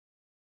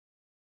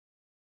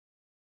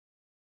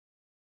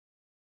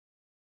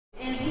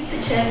And he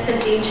suggested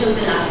Angel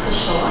Velasco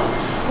Shaw,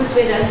 who's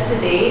with us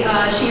today.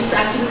 She's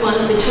actually one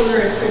of the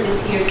jurors for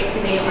this year's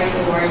Ateneo Art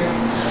Awards.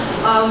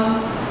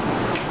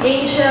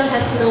 Angel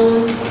has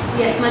known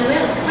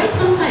Manuel quite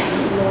some time.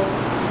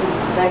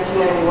 Since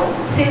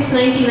 1991. Since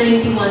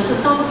 1991. So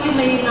some of you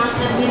may not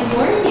have been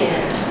born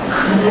yet.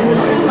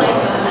 Oh my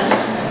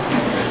gosh.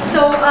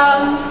 So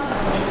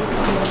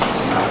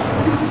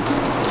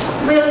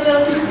we'll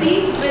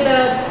proceed with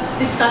a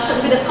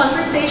discussion, with a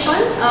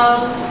conversation.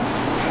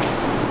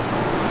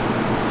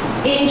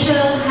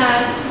 Angel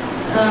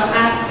has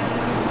asked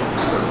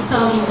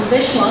some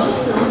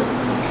visuals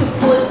to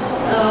put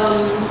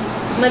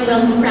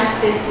Manuel's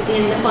practice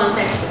in the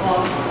context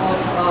of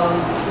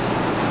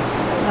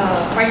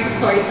art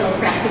historical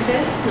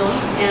practices,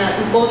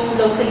 both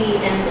locally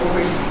and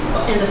overseas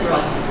and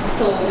abroad.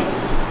 So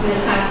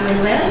we'll have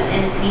Manuel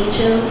and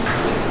Angel.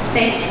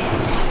 Thank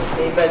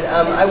you. But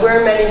I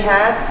wear many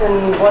hats,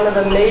 and one of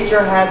the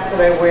major hats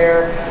that I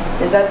wear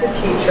is as a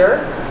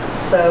teacher.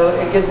 So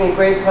it gives me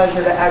great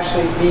pleasure to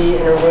actually be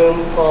in a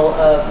room full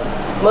of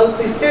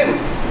mostly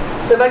students.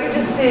 So if I could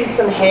just see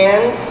some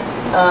hands.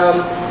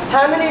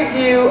 How many of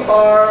you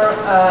are,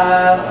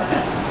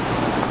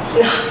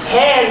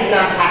 hands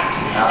not hat.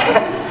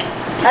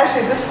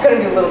 Actually, this is going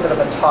to be a little bit of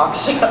a talk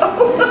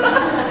show.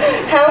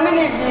 How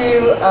many of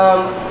you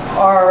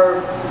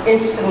are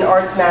interested in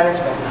arts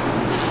management?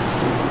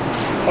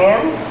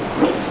 Hands?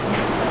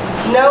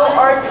 No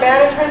arts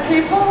management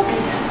people?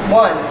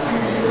 One.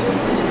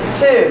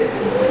 Two.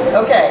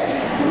 Okay.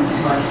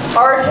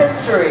 Art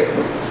history.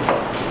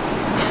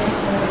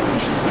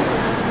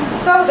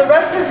 So the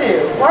rest of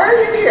you, why are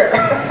you here?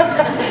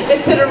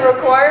 Is it a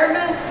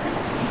requirement?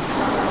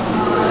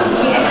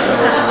 Yes.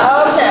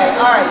 Okay,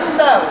 all right,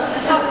 so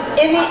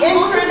in the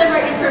interest... Most of them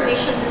are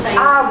information design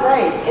students.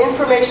 Right,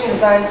 information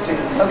design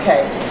students,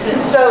 okay.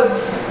 So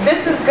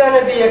this is going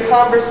to be a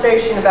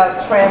conversation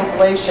about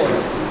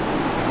translations.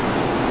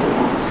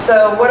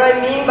 So what I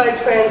mean by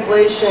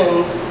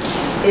translations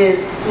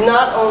is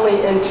not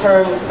only in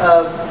terms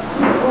of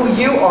who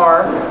you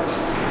are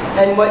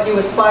and what you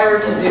aspire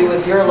to do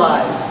with your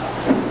lives.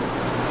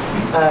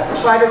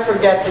 Try to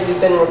forget that you've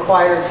been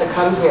required to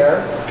come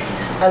here,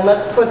 and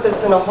let's put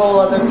this in a whole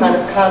other kind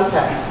of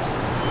context,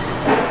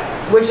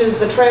 which is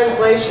the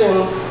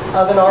translations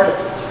of an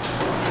artist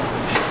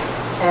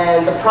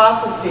and the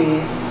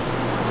processes,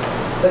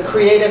 the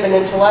creative and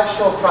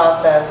intellectual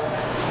process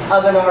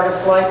of an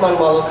artist like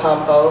Manuel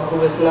Ocampo,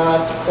 who is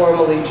not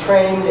formally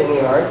trained in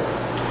the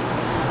arts,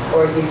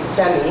 or he's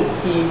semi.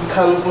 He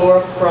comes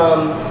more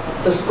from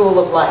the school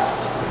of life.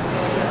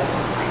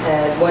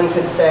 And one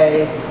could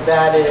say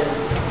that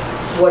is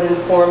what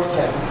informs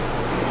him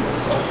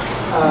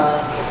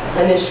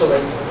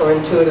initially or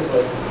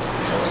intuitively.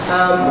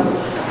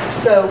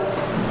 So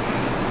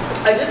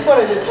I just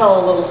wanted to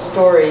tell a little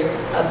story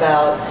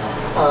about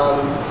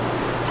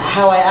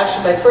how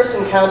my first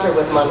encounter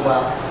with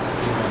Manuel,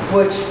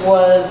 which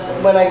was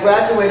when I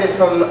graduated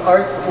from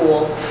art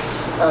school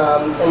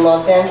in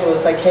Los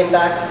Angeles. I came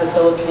back to the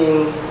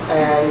Philippines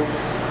and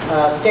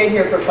stayed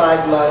here for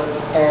 5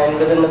 months, and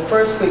within the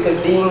first week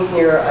of being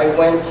here, I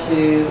went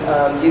to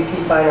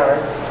UP Fine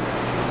Arts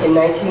in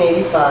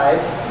 1985,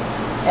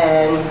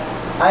 and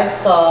I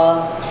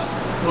saw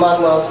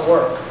Manuel's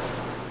work.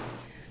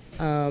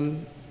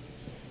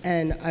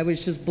 And I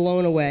was just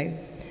blown away.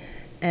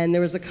 And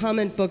there was a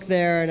comment book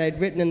there, and I'd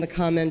written in the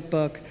comment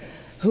book,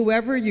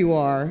 "Whoever you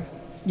are,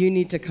 you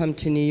need to come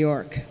to New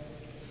York."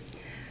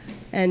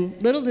 And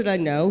little did I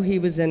know he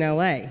was in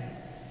LA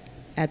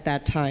at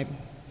that time.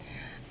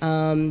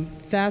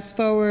 Fast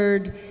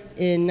forward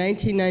in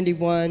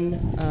 1991,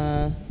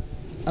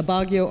 a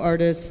Baguio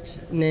artist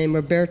named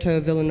Roberto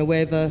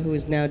Villanueva, who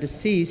is now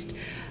deceased,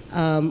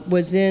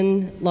 was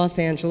in Los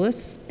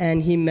Angeles,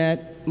 and he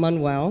met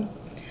Manuel.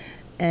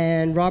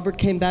 And Robert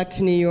came back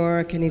to New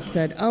York, and he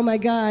said, "Oh my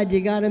God, you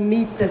gotta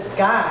meet this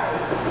guy.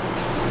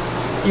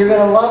 You're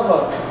gonna love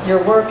him.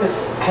 Your work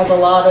has a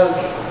lot of,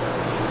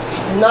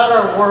 not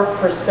our work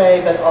per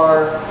se, but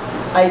our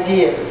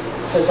ideas,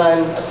 because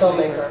I'm a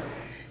filmmaker."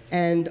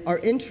 And our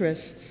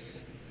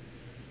interests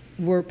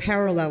were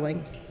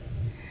paralleling.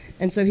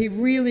 And so he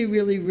really,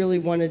 really, really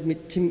wanted me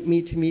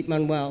to meet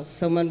Manuel.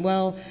 So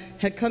Manuel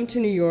had come to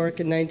New York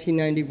in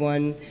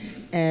 1991,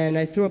 and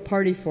I threw a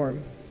party for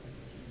him.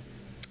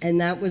 And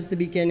that was the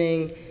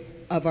beginning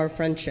of our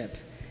friendship.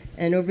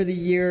 And over the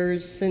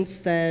years since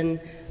then,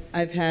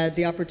 I've had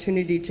the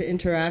opportunity to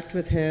interact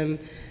with him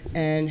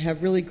and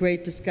have really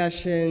great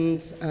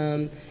discussions.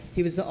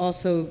 He was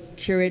also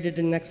curated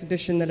an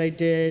exhibition that I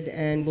did,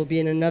 and will be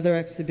in another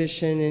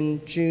exhibition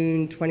in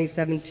June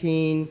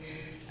 2017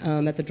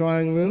 at the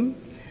Drawing Room.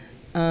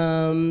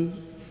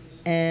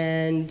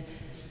 And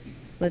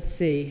let's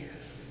see.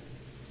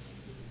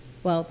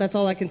 Well, that's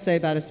all I can say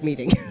about us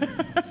meeting.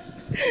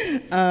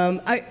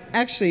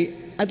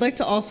 I'd like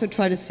to also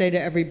try to say to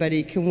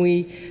everybody, can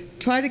we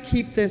try to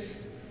keep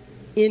this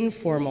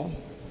informal?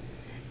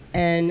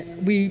 And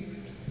we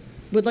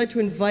would like to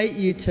invite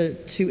you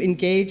to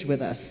engage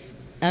with us.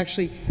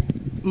 Actually,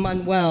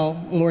 Manuel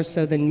more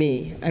so than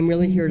me. I'm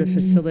really here to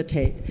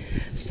facilitate.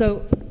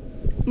 So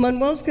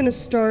Manuel's going to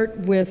start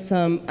with,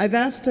 I've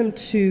asked him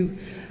to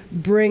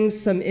bring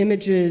some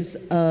images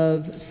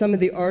of some of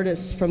the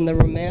artists from the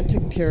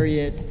Romantic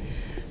period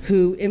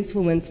who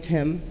influenced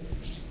him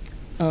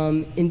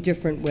in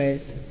different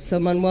ways. So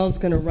Manuel's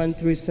going to run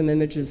through some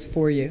images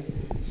for you.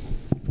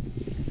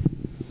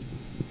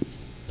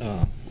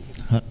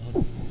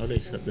 How do I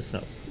set this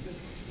up?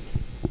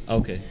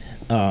 Okay.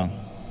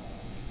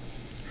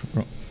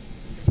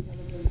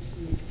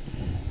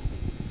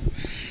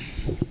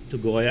 To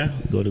Goya?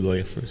 Go to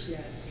Goya first.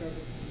 Yeah, start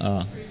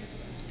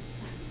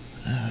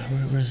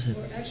with Where is it?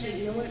 or actually,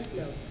 you know what?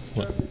 No.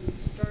 What?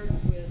 Start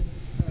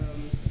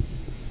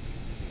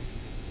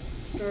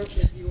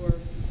with your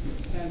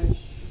Spanish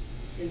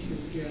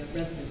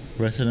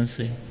residency.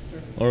 Residency?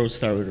 Or we'll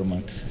start with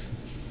romanticism?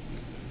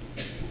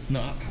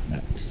 No.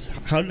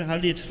 How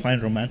do you define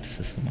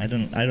romanticism? I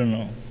don't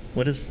know.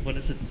 What is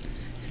it?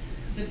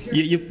 The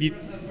period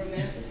of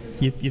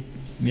romanticism.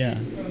 Yeah.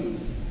 From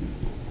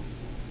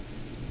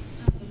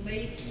the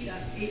late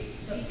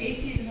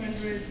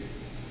 1800s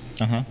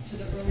to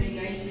the early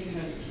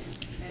 1900s,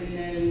 and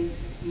then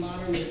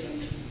modernism.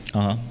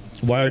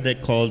 Why are they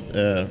called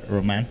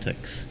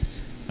romantics?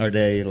 Are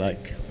they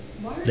like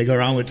they go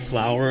around with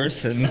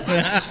flowers and?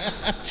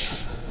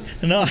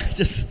 No,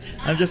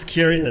 I'm just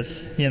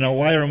curious. You know,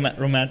 why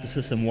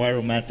romanticism? Why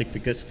romantic?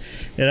 Because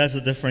it has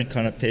a different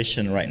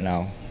connotation right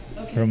now.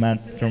 Okay.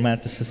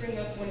 Romanticism. Bring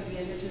up one of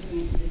the images if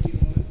you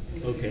want.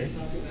 And Okay.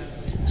 talk about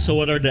it. So,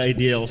 what are the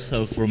ideals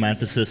of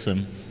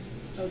romanticism?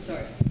 Oh,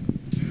 sorry.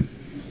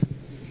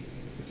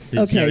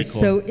 Okay,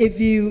 so if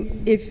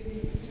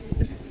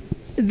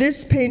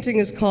this painting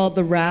is called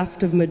 "The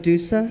Raft of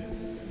Medusa"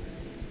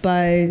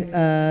 by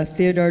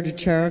Theodore de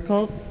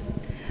Chéricault.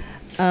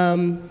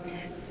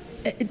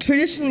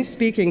 Traditionally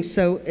speaking,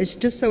 so it's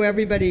just so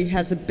everybody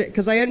has a bit,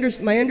 because my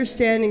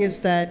understanding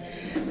is that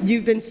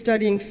you've been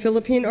studying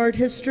Philippine art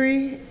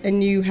history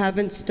and you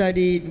haven't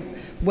studied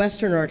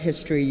Western art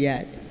history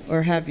yet,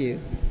 or have you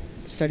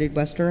studied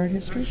Western art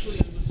history? Actually,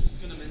 I was just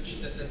going to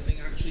mention that that thing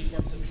actually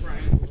forms a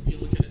triangle if you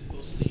look at it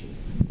closely.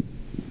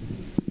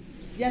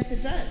 Yes,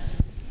 it does.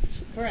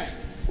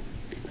 Correct.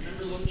 I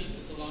remember looking at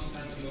this a long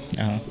time ago.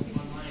 Online,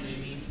 I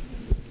mean.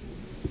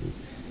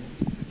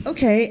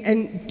 Okay,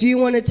 and do you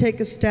want to take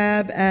a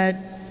stab at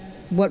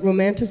what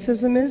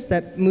Romanticism is,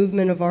 that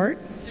movement of art?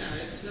 Yeah,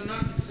 it's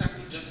not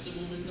exactly just a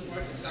movement of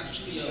art. It's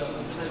actually a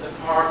movement of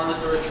art,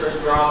 literature,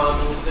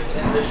 drama, music,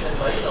 and vision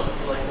by, people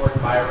like Lord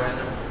Byron,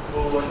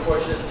 who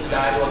unfortunately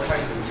died while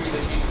trying to free the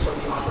Greeks from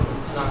the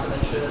Ottomans, not to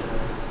mention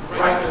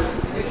writers.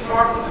 It's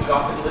far from the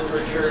Gothic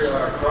literature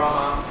or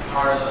drama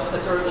or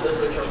satirical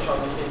literature of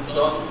Charles St.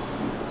 Don't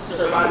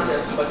survive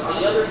this, but on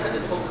the other hand,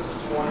 it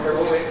focuses more on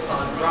heroics,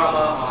 on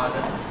drama, on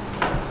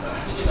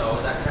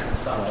that kind of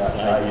stuff.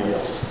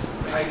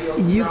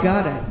 Ideals. You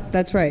got it.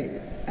 That's right.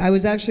 I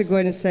was actually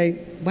going to say,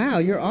 wow,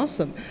 you're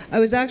awesome. I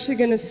was actually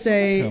going to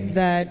say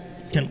that.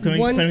 Can we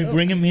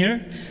bring him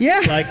here?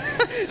 Yeah. Like,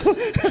 do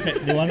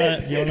you wanna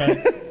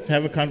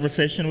have a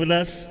conversation with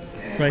us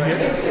right here?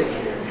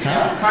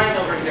 Huh? Kind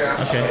over here.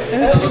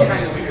 Okay. Look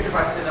kind of weird if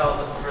I sit out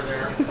over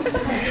there.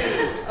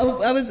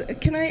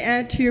 Can I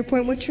add to your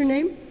point? What's your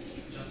name?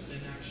 Justin,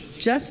 actually.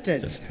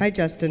 Justin. Hi,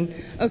 Justin.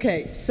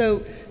 Okay,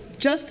 so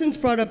Justin's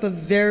brought up a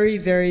very,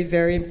 very,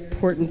 very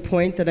important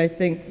point that I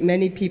think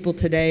many people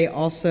today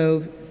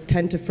also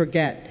tend to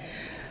forget.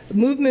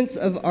 Movements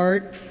of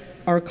art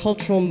are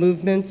cultural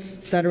movements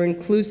that are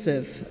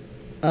inclusive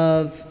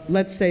of,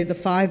 let's say, the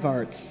five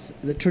arts,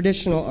 the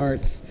traditional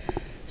arts.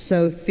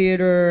 So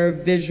theater,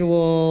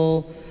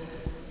 visual,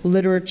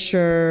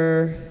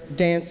 literature,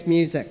 dance,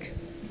 music,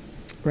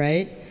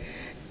 right?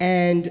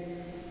 And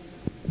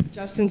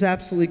Justin's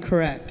absolutely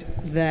correct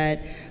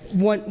that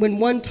when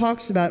one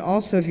talks about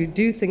also, as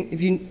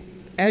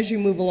you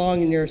move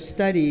along in your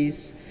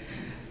studies,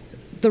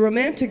 the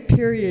Romantic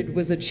period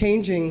was a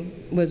change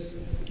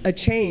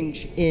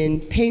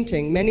in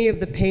painting. Many of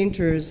the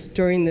painters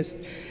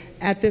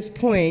at this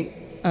point,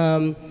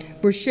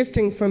 were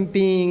shifting from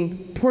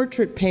being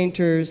portrait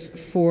painters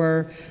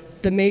for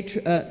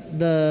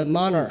the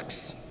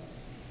monarchs.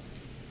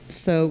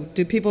 So,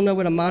 do people know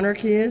what a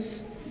monarchy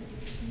is?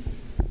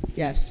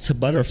 Yes. It's a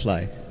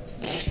butterfly,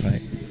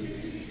 right?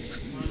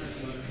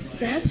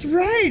 That's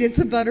right, it's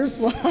a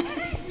butterfly.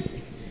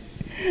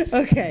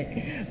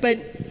 Okay, but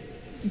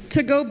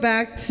to go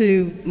back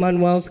to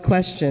Manuel's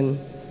question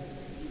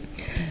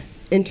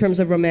in terms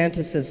of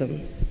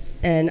Romanticism,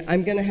 and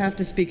I'm going to have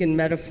to speak in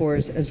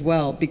metaphors as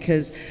well,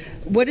 because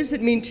what does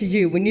it mean to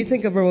you when you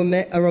think of a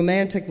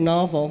romantic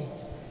novel?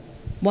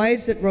 Why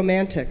is it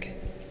romantic?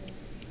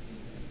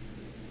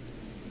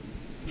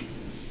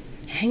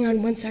 Hang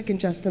on one second,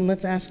 Justin,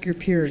 let's ask your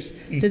peers.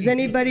 Does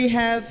anybody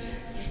have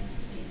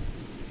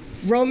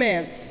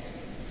romance?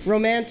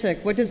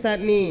 Romantic, what does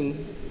that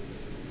mean?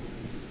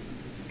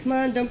 Come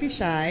on, don't be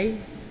shy.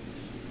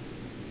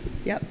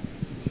 Yep.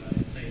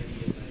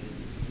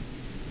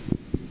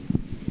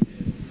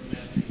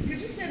 Could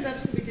you stand up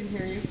so we can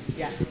hear you?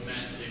 Yeah.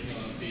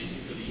 Romantic,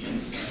 basically,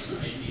 it's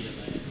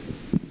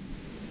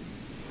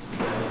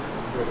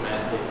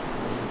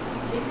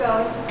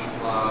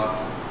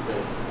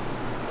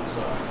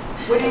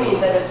What do you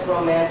mean that it's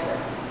romantic?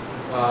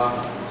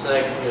 It's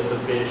like the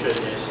vision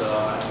is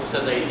it's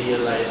an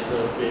idealized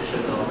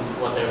vision of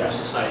whatever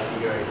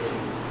society you're in.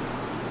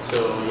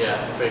 So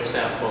yeah, for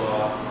example,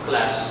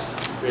 class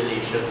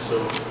relations, so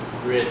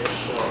rich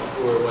or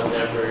poor,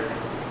 whatever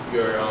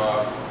you're,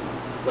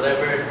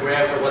 whatever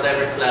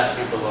class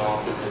you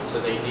belong to, it's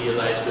an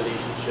idealized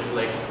relationship.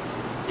 Like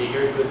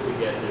you're good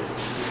together,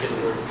 you can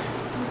work,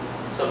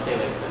 something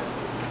like that.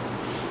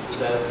 Is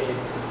that okay?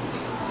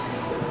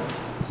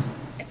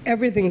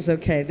 Everything's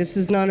okay. This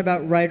is not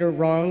about right or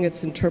wrong,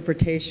 it's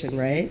interpretation,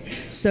 right?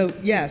 So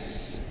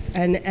yes,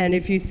 and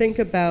if you think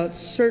about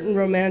certain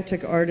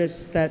romantic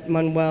artists that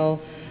Manuel,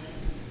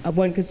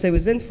 one could say,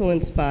 was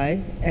influenced by,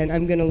 and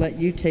I'm going to let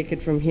you take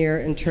it from here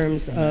in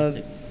terms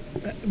of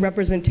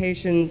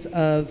representations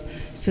of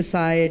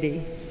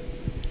society,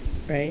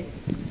 right?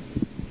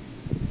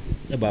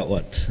 About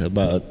what?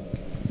 About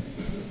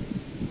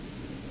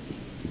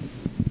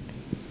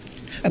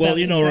well,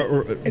 you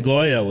know,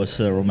 Goya was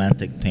a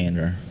romantic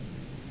painter.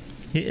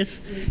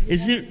 Is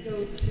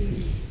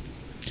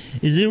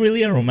he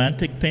really a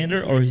romantic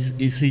painter, or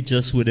is he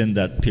just within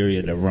that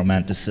period of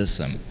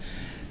romanticism?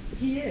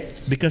 He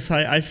is. Because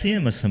I see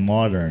him as a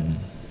modern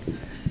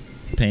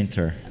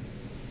painter.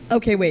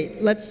 Okay, wait.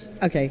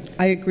 Okay,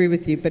 I agree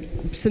with you. But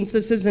since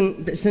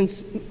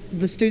since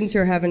the students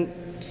here haven't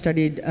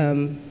studied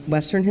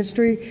Western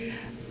history,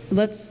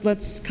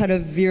 let's kind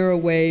of veer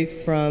away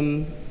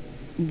from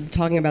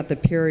talking about the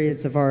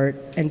periods of art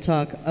and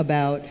talk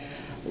about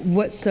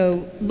what.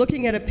 So,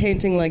 looking at a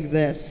painting like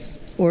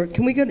this, or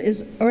can we go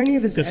to, are any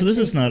of his? Because this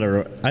is not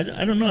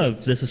I don't know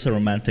if this is a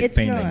romantic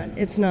painting.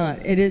 It's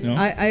not. It is. No?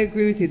 I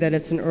agree with you that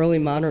it's an early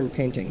modern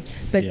painting.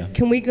 But yeah.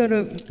 Can we go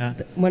to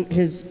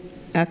his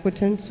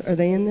aquatins? Are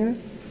they in there?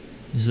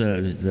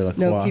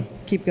 No,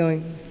 keep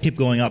going. Keep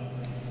going up.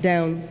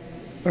 Down.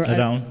 Or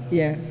down?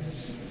 Yeah.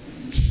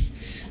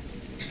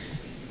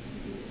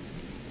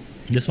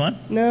 This one?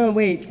 No,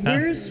 wait.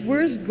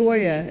 Where's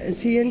Goya?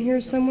 Is he in here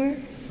somewhere?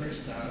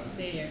 First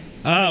there.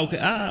 Okay.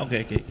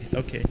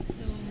 Okay.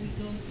 So we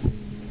go to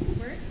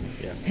work.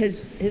 Yeah.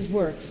 His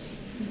works.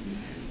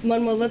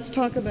 Manuel, let's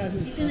talk about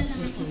his.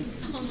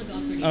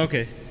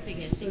 Okay.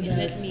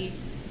 Let me.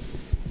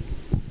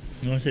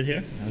 You want to sit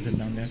here? I'll sit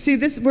down there. See,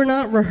 we're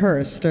not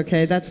rehearsed,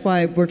 okay? That's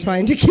why we're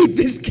trying to keep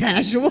this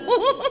casual.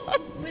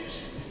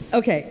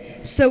 Okay,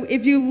 so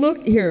if you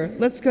look here,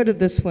 let's go to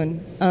this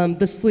one.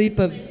 The Sleep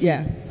of,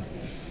 yeah.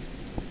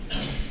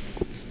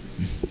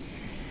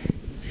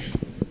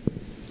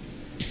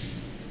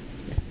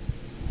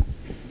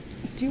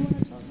 Do you want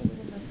to talk a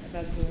little bit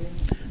about Goya?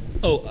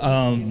 Oh,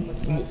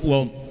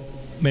 well,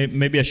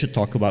 maybe I should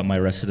talk about my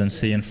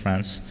residency in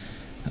France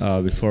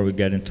before we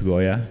get into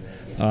Goya.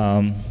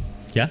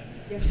 Yeah?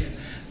 Yes.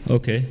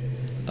 Okay.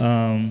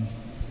 How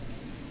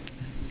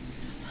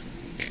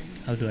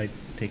do I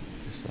take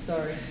this one?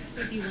 Sorry.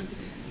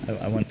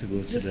 I want to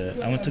go to the.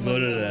 I want to go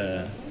to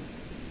the.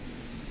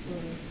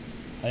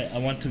 I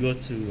want to go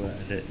to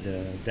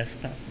the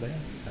desktop.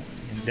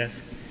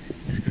 Desk,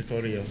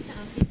 escritorio.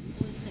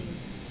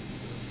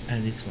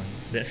 And this one,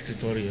 the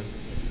escritorio.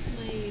 This is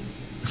my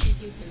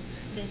computer.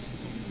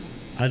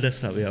 Desktop.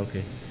 Desktop. Yeah.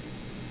 Okay.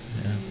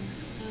 Yeah.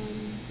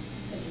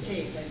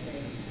 Escape, I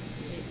think.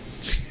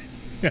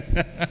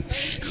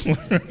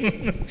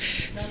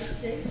 Not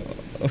escape?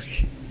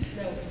 Okay.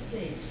 No,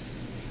 escape.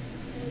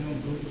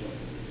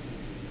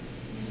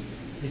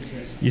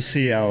 You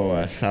see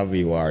how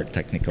savvy we are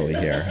technically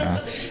here,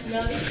 huh?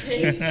 Not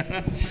escape.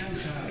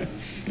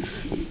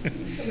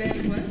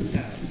 Command what?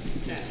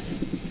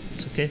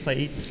 It's okay if I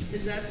eat.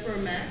 Is that for a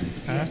Mac?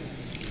 Huh?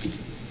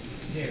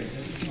 There,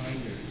 that's the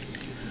finder.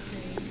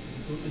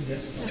 Go to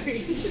desktop.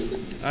 Sorry.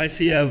 I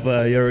see you have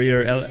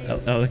your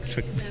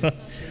electric.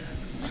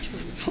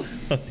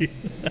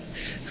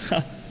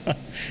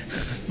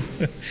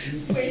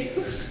 Wait.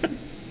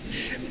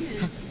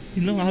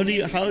 You know how do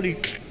you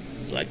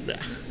like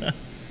that?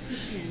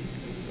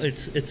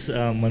 It's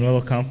Manuel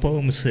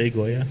Ocampo, Museo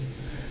Goya.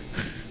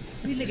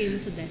 Nilagay mo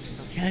sa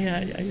desktop.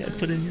 Yeah.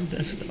 Put in your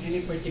desktop.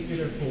 Any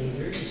particular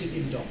folder? Is it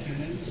in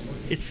documents?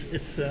 It's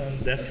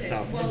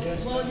desktop. Okay.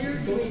 While you're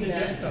doing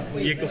that,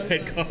 Yeah,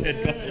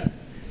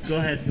 go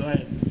ahead.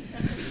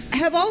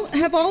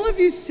 have all of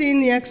you seen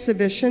the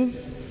exhibition?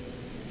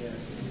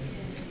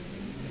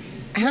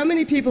 How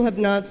many people have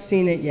not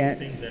seen it yet? I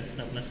think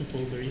desktop, nasa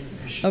folder yun.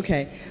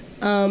 Okay.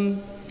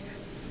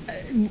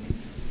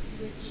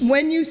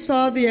 When you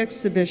saw the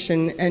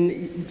exhibition,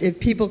 and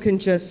if people can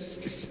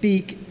just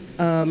speak,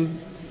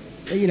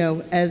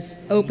 as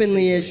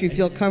openly as you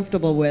feel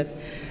comfortable with,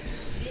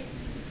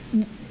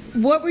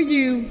 what were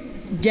you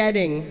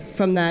getting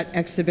from that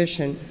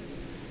exhibition?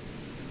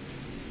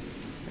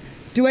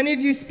 Do any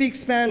of you speak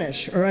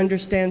Spanish or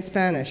understand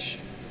Spanish?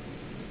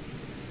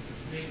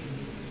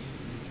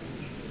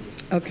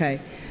 Okay.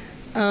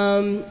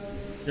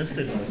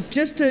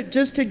 Just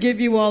to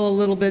give you all a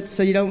little bit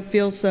so you don't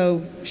feel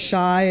so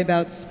shy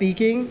about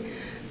speaking,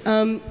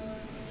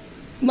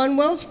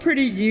 Manuel's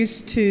pretty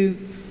used to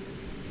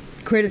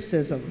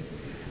criticism.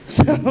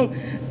 So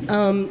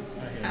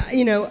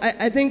you know,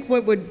 I think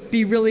what would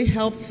be really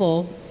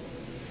helpful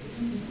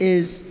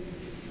is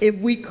if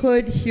we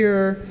could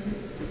hear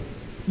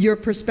your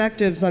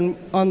perspectives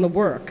on the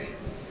work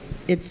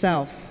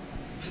itself.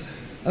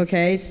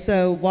 Okay,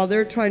 so while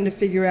they're trying to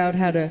figure out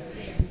how to,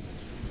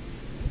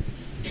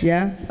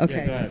 yeah?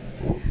 Okay. Yeah,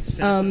 go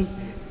ahead.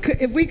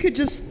 If we could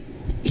just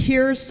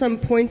hear some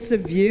points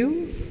of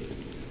view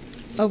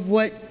of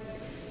what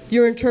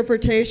your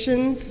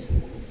interpretations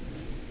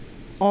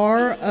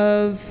are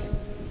of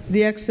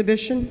the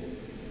exhibition.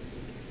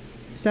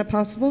 Is that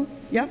possible?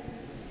 Yep.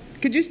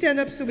 Could you stand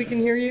up so we can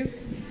hear you?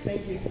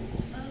 Thank you.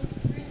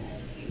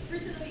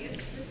 Personally, it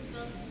just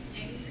felt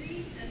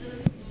angry and a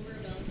little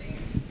overwhelming.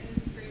 And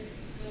first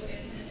go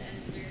in and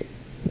enter,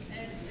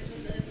 and it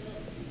was a little,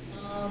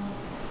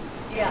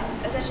 yeah.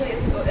 Essentially, it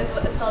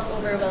felt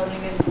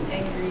overwhelming and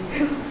angry.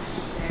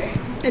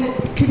 And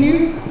can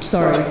you,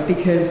 sorry,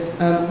 because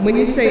when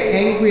you say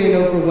angry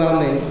and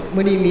overwhelming,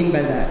 what do you mean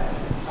by that?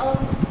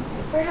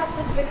 Perhaps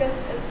it's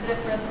because it's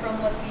different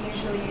from what we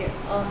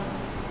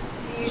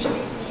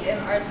usually see in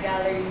art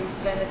galleries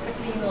when it's a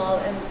clean wall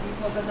and you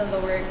focus on the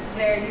work.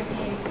 There you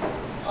see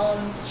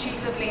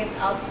streaks of paint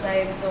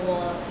outside the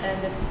wall,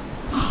 and it's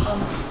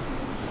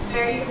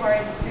very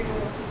hard to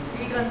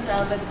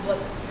reconcile with what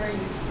we're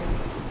used to.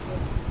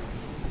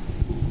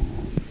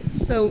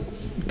 So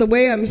the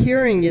way I'm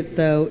hearing it,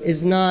 though,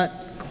 is not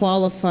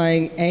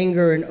qualifying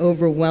anger and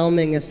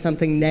overwhelming as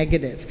something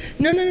negative.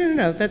 No.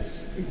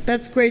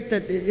 That's great.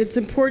 That it's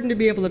important to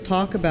be able to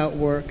talk about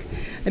work.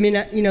 I mean,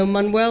 you know,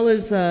 Manuel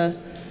is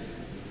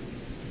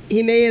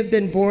he may have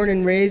been born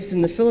and raised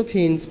in the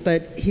Philippines,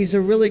 but he's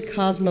a really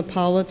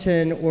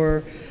cosmopolitan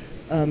or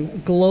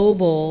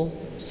global.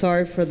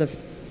 Sorry for the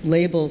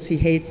labels. He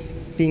hates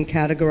being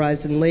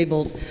categorized and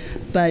labeled,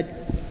 but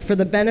for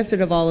the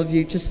benefit of all of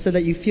you, just so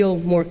that you feel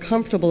more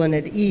comfortable and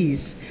at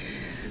ease.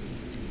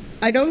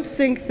 I don't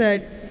think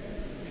that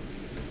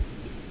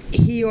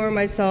he or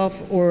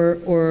myself or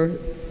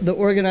the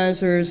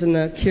organizers and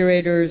the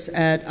curators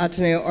at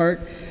Ateneo Art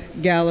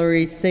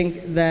Gallery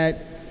think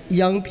that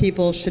young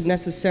people should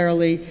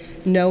necessarily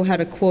know how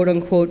to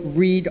quote-unquote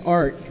read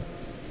art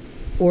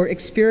or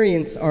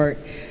experience art.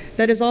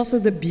 That is also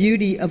the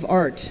beauty of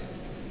art,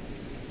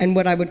 and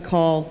what I would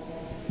call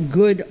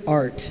good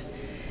art,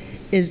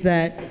 is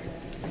that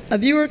a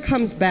viewer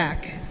comes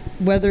back,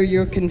 whether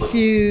you're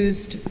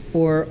confused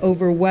or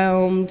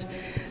overwhelmed.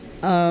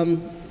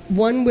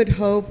 One would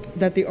hope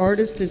that the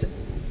artist is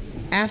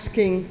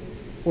asking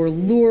or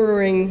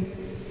luring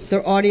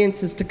their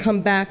audiences to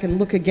come back and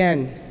look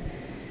again,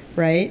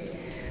 right?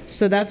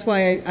 So that's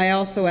why I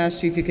also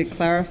asked you if you could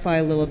clarify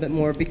a little bit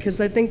more,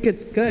 because I think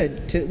it's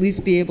good to at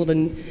least be able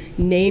to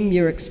name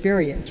your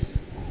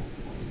experience.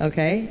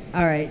 Okay?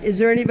 All right. Is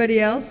there anybody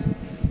else?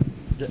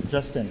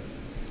 Justin.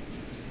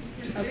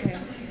 Okay.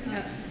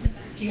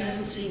 He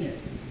hasn't seen it.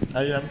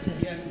 Oh, you haven't seen it?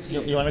 He hasn't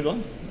seen it. You want to go?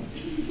 Yeah,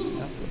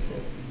 we'll see.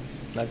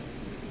 Like,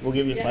 we'll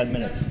give you 5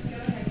 minutes.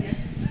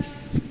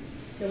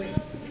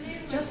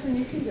 Justin,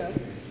 you can go.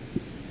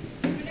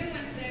 When I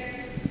went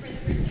there for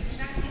the first time,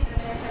 actually been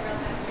there several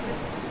times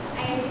because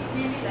I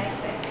really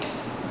liked that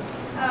scene.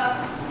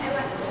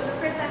 The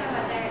first time I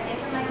went there, it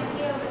reminded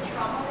me of a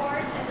trauma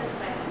ward as an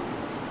asylum.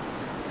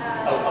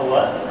 A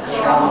what?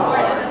 Trauma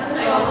ward as an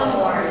asylum.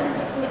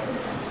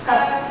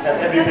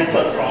 Have you been to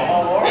a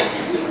trauma ward?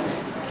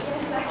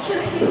 Yes,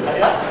 actually.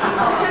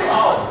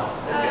 Oh,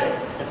 okay.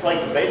 It's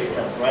like the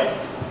basement, right?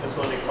 That's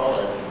what they call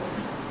it.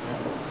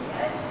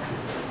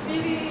 It's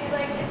really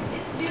like it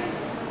gives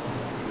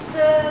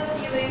the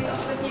feeling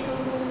of the people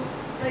who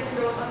like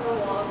wrote on the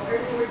walls or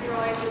who were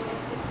drawing the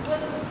things. It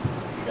was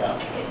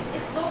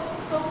it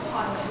looked so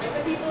common. Like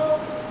the people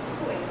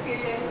who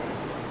experienced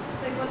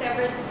like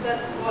whatever that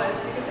was,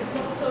 because it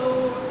was so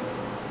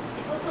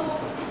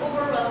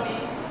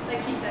overwhelming,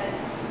 like he said,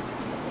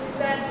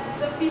 that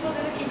the people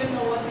didn't even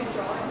know what to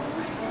draw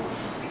anymore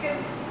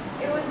because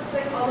it was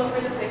like all over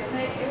the place.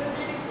 And it was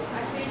really cool.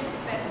 Actually, I just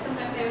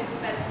sometimes I would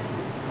spend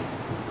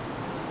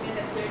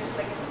minutes there just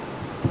like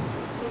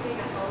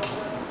looking at all of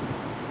them.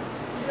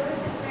 It was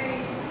just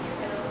very,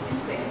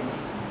 insane.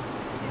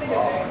 In a good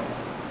way.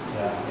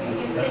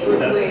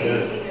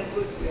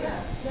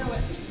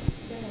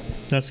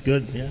 That's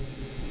good. Yeah.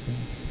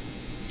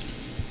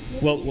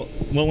 Well,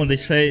 when they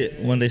say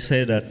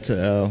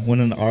that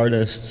when an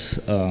artist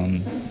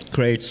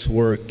creates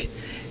work,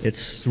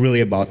 it's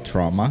really about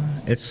trauma.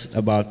 It's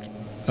about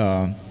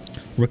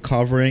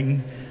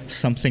recovering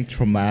something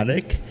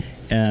traumatic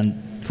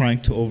and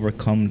trying to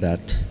overcome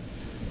that.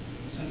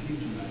 Something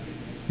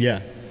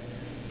traumatic.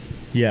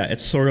 Yeah.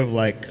 It's sort of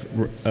like,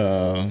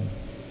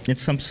 in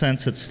some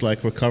sense, it's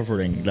like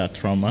recovering that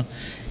trauma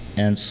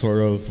and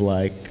sort of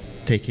like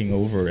taking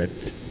over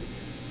it.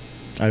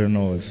 I don't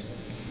know if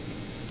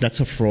that's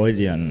a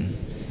Freudian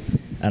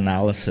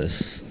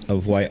analysis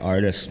of why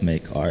artists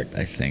make art,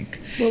 I think.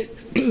 Well,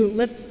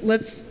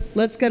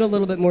 let's get a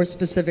little bit more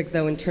specific,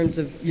 though, in terms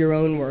of your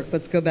own work.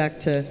 Let's go back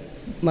to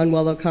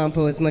Manuel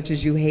Ocampo, as much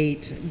as you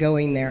hate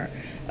going there.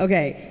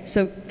 Okay,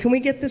 so can we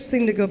get this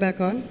thing to go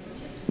back on?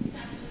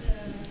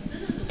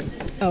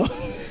 Oh.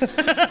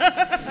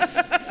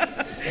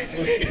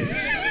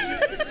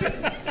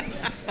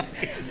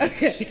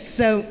 Okay,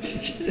 so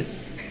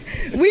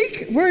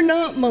we're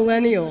not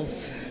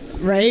millennials,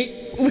 right?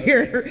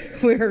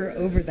 We're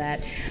over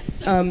that.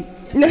 No,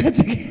 it's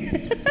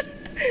okay.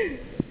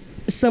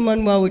 So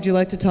Manuel, would you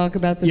like to talk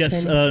about this?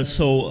 Yes.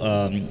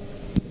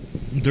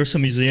 There's a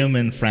museum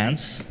in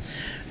France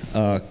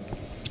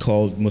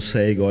called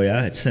Musée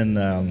Goya. It's in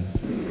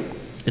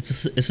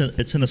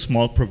it's in a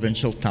small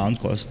provincial town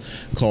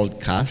called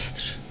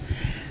Castres,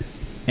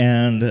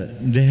 and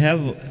they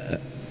have.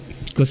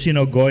 Because, you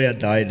know, Goya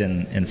died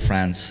in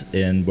France,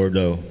 in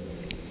Bordeaux.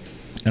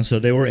 And so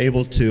they were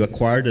able to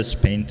acquire this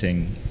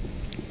painting.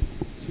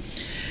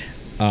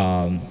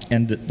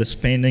 And this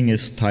painting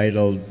is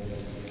titled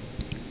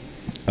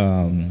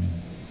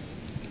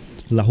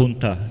La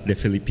Junta de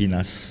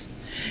Filipinas.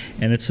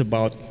 And it's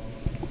about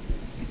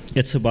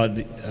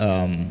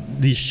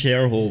these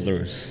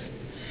shareholders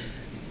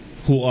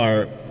who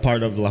are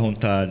part of La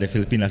Junta de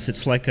Filipinas.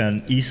 It's like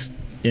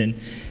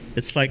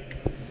it's like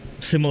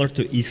similar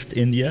to East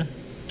India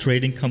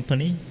Trading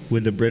Company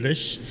with the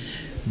British,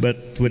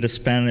 but with the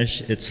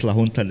Spanish, it's La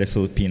Junta de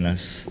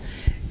Filipinas.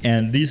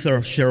 And these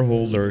are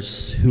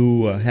shareholders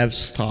who have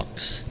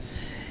stocks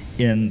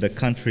in the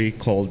country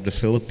called the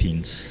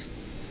Philippines.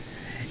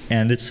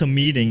 And it's a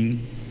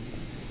meeting.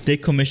 They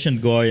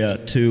commissioned Goya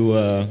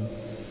to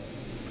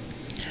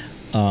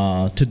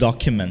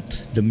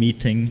document the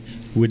meeting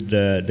with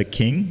the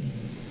king.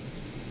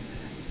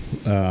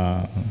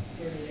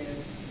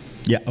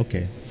 Yeah,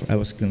 okay. I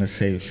was gonna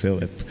say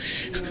Philip.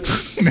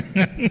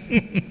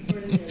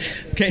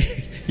 Okay,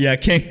 yeah,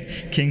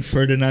 King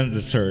Ferdinand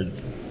III,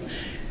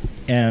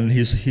 and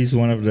he's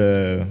one of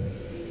the.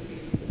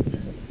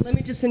 Let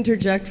me just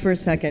interject for a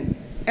second.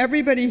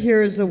 Everybody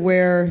here is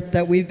aware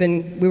that we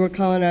were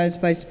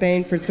colonized by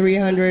Spain for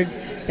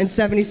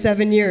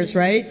 377 years,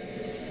 right?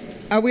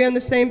 Are we on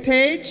the same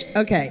page?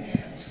 Okay.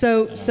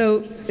 So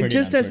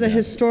just as a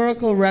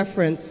historical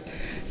reference,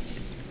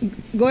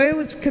 Goya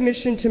was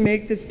commissioned to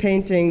make this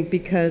painting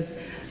because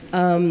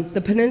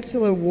the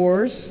Peninsular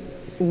Wars,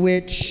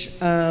 which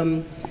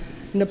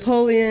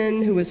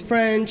Napoleon, who was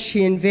French,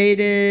 he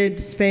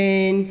invaded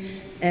Spain,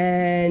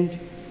 and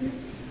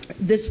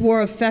this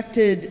war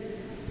affected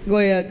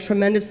Goya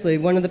tremendously.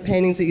 One of the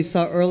paintings that you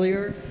saw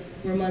earlier,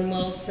 where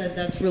Manuel said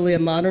that's really a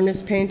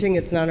modernist painting,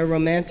 it's not a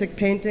romantic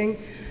painting.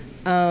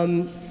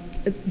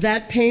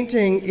 That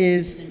painting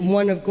is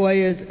one of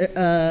Goya's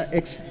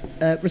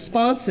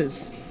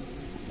responses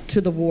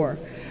to the war.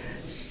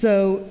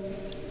 So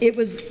it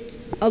was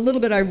a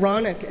little bit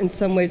ironic in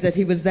some ways that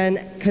he was then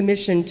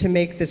commissioned to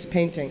make this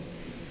painting,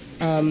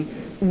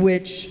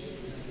 which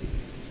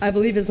I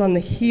believe is on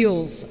the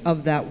heels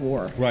of that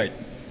war. Right.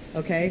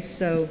 Okay,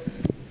 so.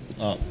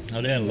 How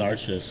do I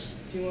enlarge this?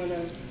 Do you want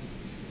to?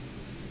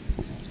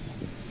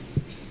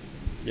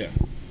 Yeah.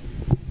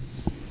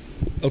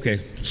 Okay,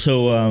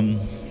 so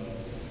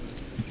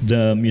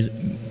the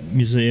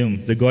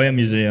museum, the Goya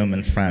Museum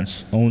in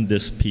France, owned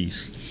this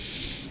piece.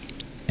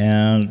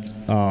 And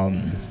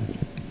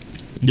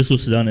this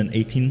was done in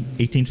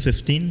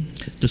 1815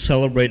 to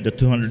celebrate the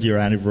 200-year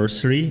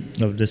anniversary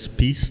of this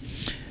piece.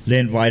 They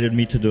invited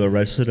me to do a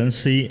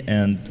residency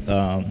and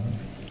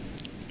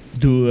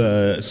do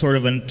a sort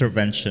of an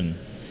intervention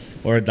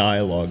or a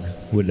dialogue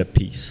with the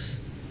piece.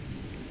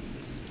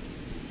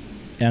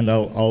 And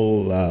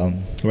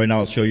right now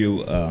I'll show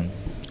you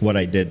what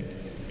I did.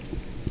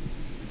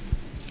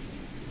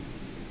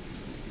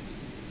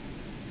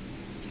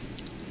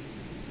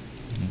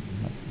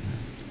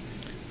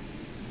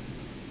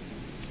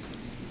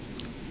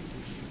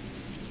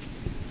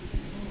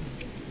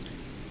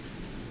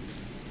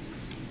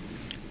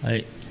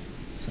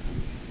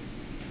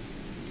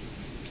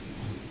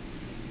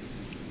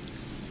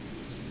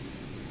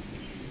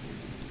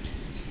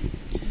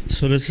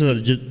 So this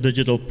is a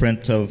digital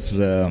print of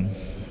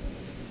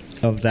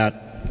that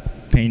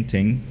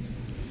painting,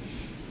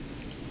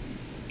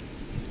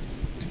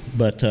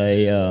 but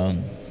I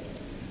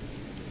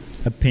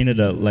painted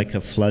like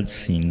a flood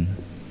scene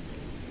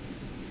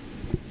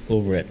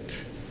over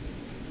it,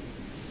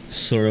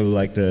 sort of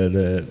like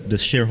the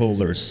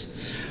shareholders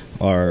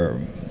are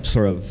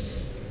sort of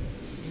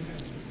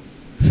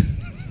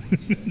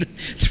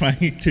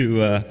trying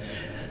to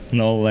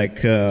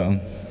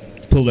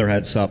pull their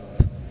heads up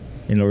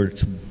in order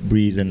to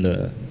breathe in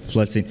the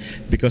flood scene,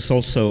 because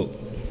also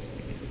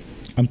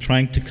I'm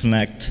trying to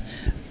connect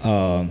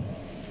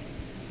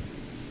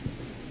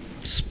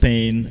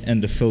Spain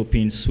and the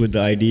Philippines with the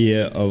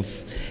idea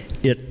of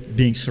it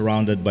being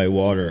surrounded by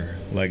water,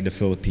 like the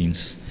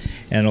Philippines,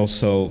 and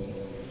also,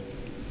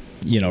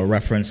 you know,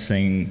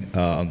 referencing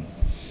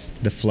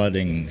the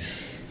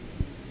floodings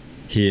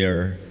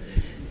here,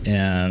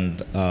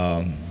 and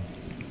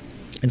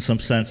in some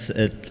sense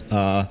it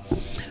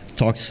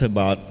talks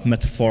about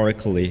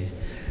metaphorically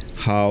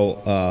how,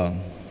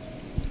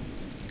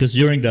 because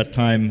during that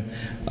time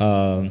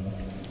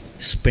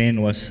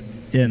Spain was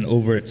in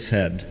over its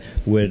head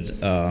with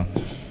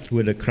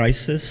a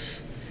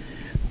crisis,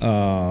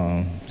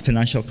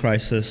 financial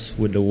crisis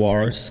with the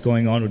wars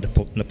going on, with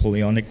the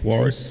Napoleonic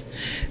Wars.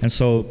 And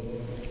so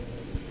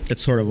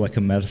it's sort of like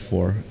a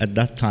metaphor at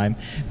that time,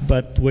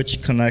 but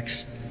which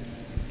connects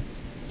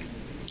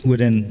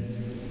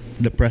within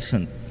the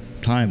present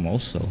time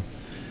also,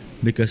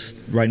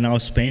 because right now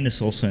Spain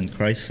is also in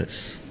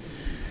crisis.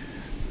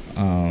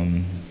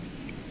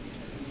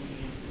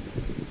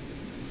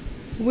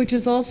 Which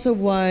is also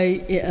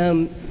why,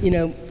 you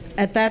know,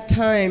 at that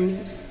time,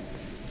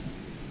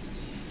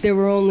 there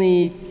were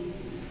only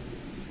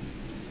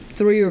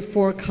 3 or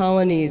 4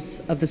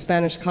 colonies of the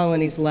Spanish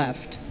colonies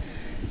left,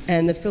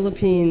 and the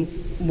Philippines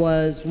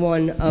was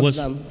one of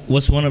them.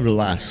 Was one of the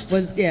last.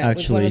 Was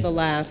one of the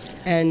last,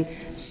 and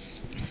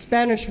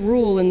Spanish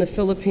rule in the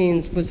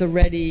Philippines was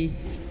already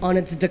on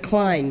its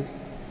decline,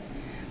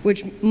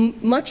 which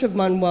much of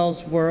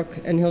Manuel's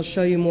work, and he'll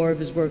show you more of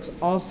his works,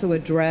 also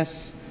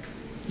address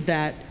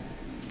that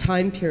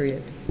time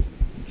period.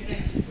 Can I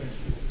ask a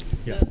question?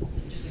 Yeah.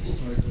 Just a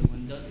historical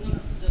one. You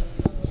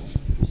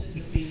said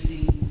the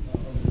painting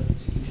of the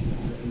execution of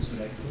the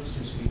insurrectos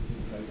was painted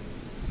right.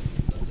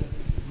 The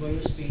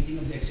Goya's painting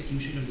of the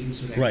execution of the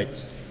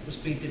insurrectos was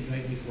painted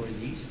right before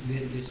this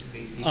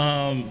painting.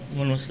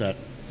 When was that?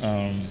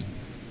 And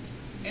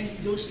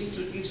those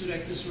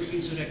insurrectos were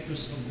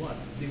insurrectos of what?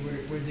 They were.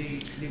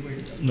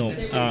 No.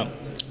 The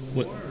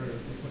war, or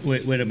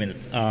Wait a minute.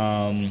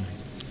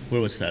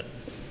 Where was that?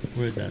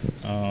 Where is that?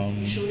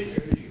 you showed it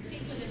earlier.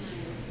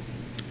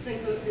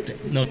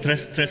 No,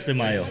 Tres de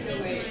Mayo.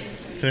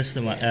 Tres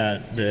de Mayo. Yeah,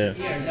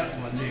 that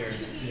one there.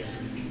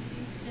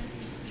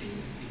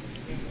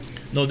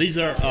 No, these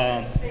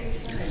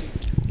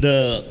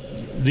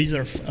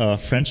are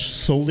French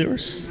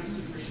soldiers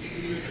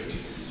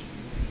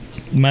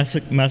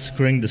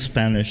massacring the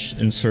Spanish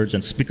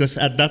insurgents, because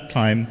at that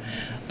time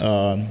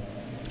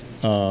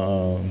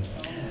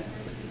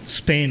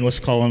Spain was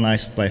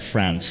colonized by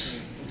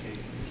France.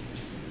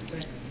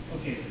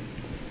 Okay.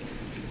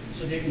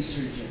 So they're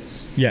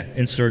insurgents, Yeah,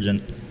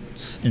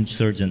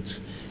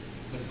 insurgents.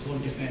 but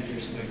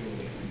co-defenders by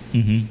Goya.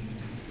 Mm-hmm.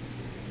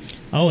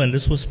 Oh, and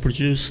this was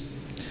produced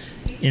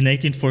in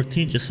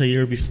 1814, just a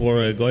year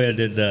before Goya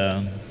did.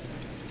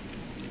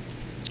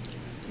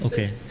 Okay.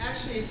 But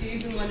actually, if you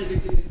even wanted to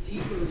do a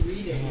deeper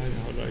reading,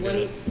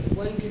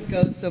 one could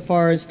go so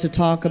far as to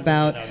talk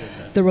about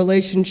the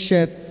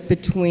relationship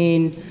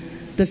between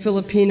the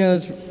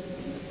Filipinos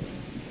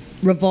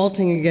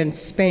revolting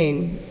against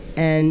Spain.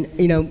 And,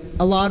 you know,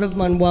 a lot of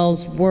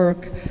Manuel's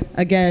work,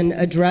 again,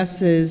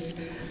 addresses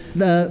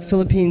the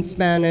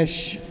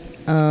Philippine-Spanish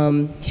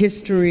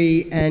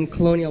history and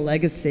colonial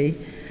legacy.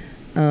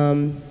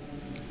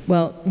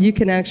 Well, you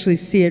can actually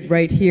see it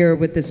right here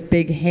with this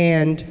big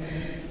hand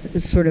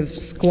sort of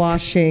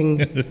squashing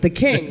the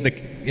king.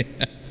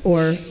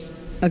 Or,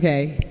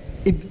 okay,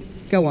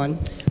 go on.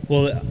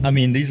 Well, I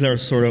mean, these are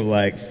sort of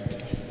like,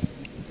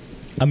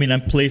 I mean,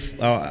 I'm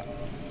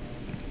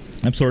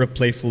sort of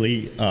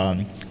playfully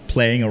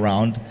playing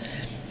around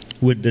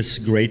with this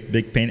great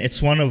big painting.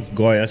 It's one of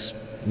Goya's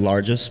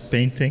largest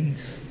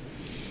paintings,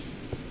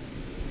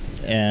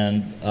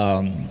 and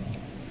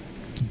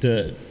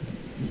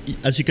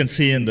as you can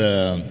see in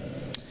the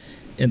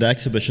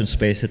exhibition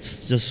space,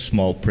 it's just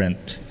small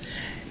print,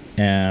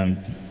 and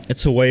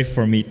it's a way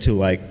for me to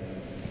like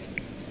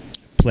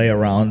play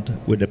around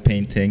with the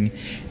painting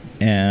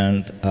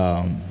and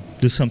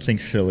do something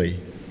silly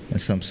in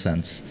some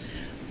sense,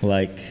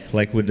 like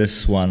with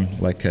this one,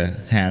 like a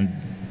hand.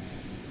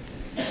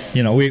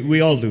 You know,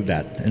 we all do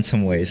that in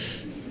some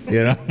ways,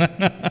 you know.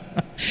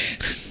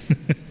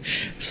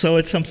 So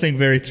it's something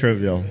very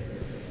trivial.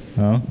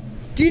 Huh?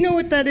 Do you know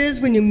what that is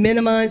when you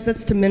minimize?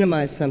 That's to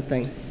minimize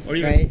something,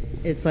 right?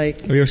 It's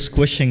like... Or you're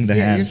squishing the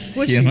hands.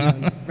 You're squishing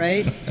them,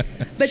 right?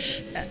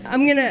 But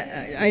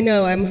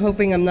I'm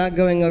hoping I'm not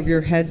going over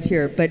your heads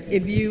here, but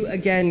if you,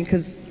 again,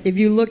 because if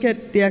you look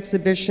at the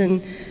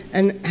exhibition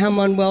and how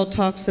Manuel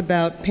talks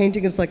about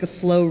painting is like a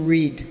slow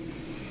read.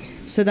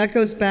 So that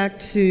goes back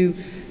to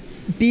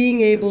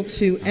being able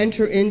to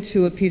enter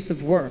into a piece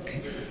of work,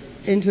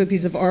 into a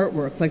piece of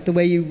artwork, like the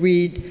way you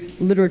read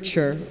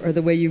literature, or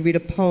the way you read a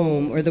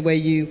poem, or the way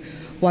you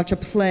watch a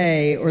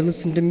play, or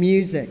listen to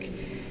music.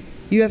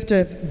 You have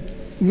to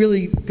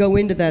really go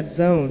into that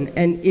zone.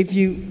 And if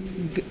you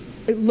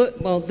look,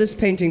 well, this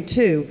painting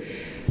too,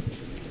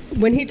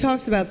 when he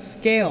talks about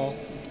scale,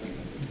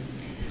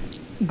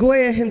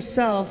 Goya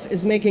himself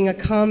is making a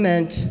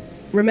comment.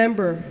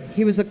 Remember,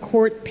 he was a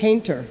court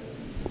painter.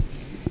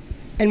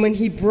 And when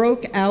he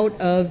broke out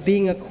of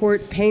being a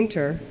court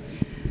painter,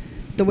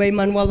 the way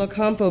Manuel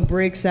Ocampo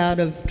breaks out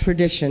of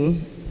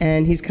tradition,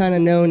 and he's kind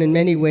of known in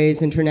many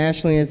ways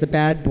internationally as a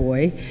bad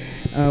boy,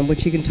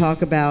 which he can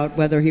talk about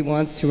whether he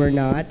wants to or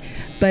not.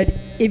 But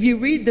if you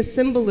read the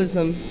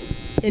symbolism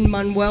in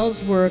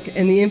Manuel's work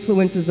and the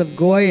influences of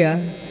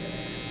Goya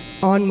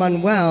on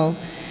Manuel,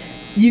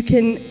 you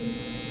can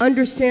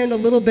understand a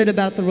little bit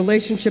about the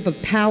relationship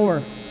of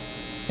power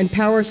and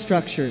power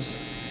structures,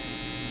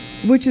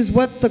 which is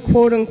what the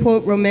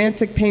quote-unquote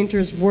romantic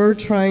painters were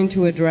trying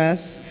to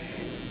address,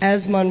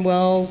 as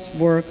Manuel's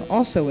work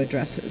also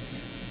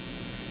addresses.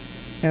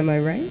 Am I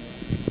right?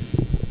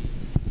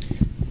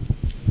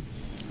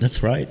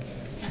 That's right.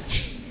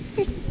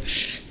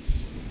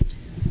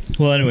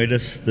 Well, anyway,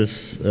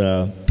 this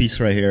piece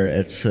right here,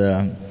 it's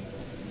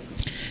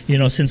you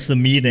know, since the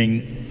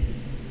meeting,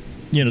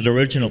 you know, the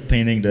original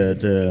painting,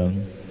 the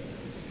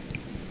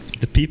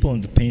people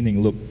in the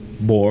painting look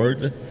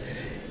bored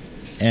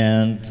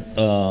and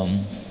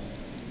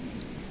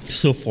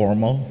so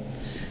formal.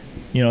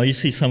 You know, you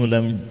see some of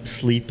them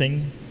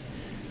sleeping,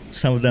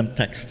 some of them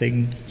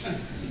texting,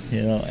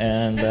 you know,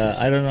 and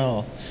I don't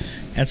know.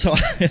 And so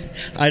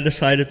I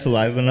decided to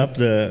liven up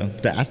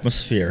the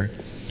atmosphere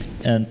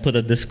and put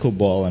a disco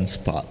ball and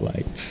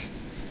spotlights.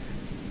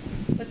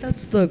 But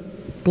that's the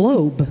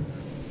globe.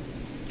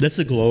 That's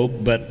a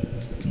globe, but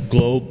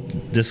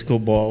globe, disco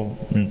ball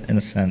in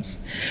a sense.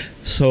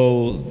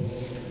 So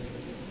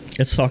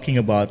it's talking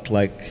about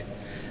like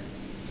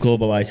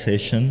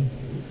globalization,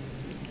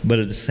 but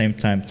at the same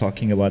time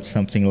talking about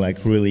something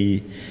like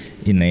really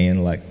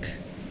inane, like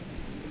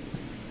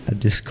a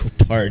disco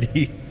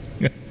party.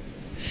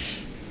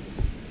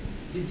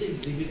 Did the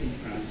exhibit in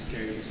France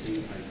carry the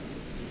same title,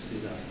 Los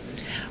Desastres?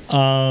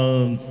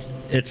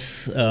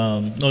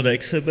 No, the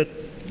exhibit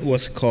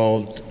was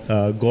called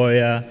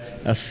Goya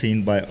as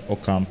Seen by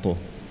Ocampo.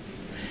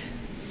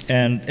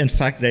 And in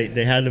fact,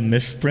 they had a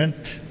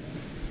misprint,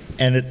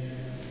 and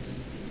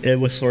it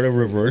was sort of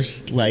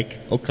reversed, like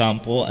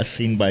Ocampo as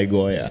seen by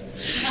Goya.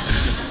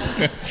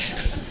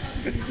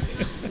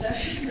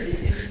 That's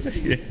pretty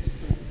interesting. Yeah.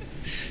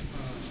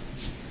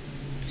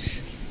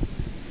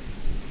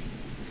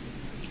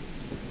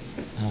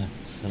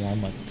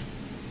 Salamat.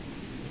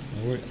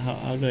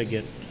 How do I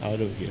get out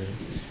of here?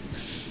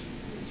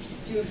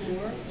 Do you have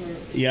more? Or?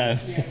 Yeah, I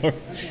have more.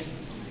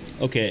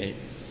 Okay.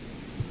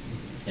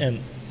 And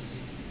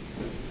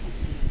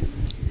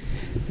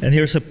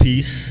here's a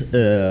piece.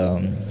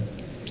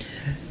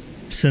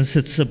 Since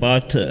it's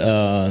about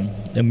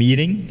a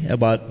meeting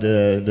about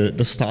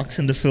the stocks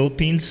in the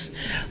Philippines,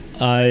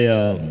 I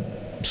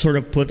sort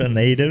of put a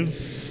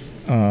native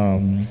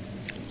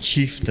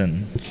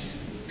chieftain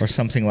or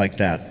something like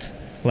that,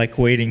 like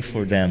waiting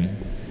for them.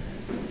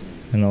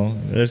 You know,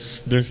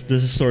 this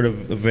is sort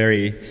of a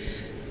very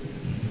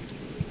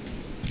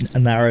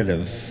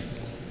narrative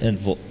in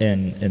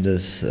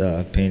this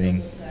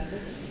painting,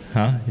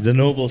 huh? The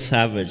noble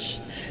savage.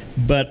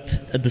 But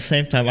at the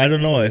same time, I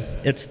don't know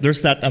if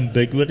there's that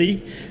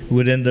ambiguity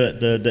within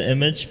the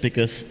image,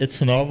 because it's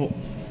a novel,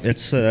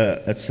 it's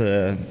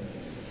a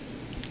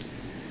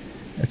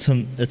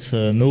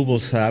noble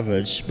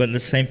savage, but at the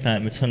same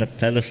time it's on a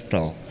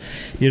pedestal.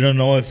 You don't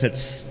know if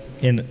it's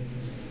in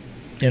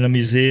a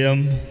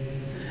museum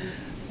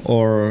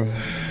or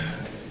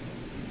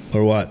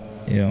what,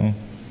 you know.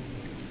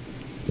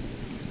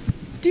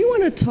 Do you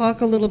want to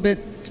talk a little bit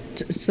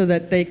so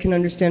that they can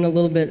understand a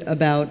little bit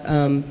about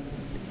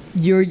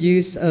your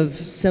use of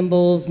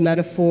symbols,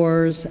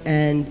 metaphors,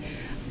 and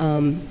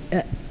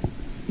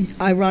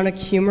ironic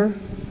humor?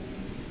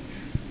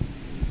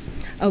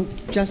 Oh,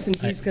 Justin,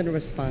 he's going to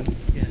respond.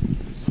 Yeah.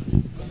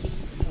 Go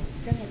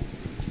ahead.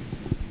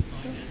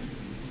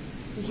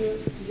 Did you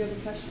have a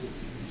question?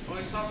 Oh,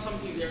 I saw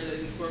something there that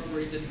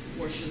incorporated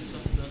portions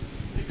of the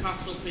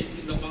Picasso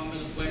painting, The Bombing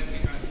of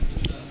Guernica, into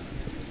the...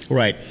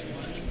 Right.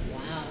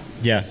 Wow.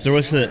 Yeah, there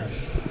was a...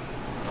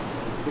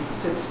 It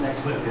sits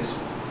next to this.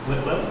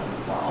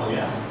 Wow,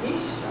 yeah.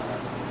 He's sharp.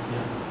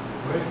 Yeah.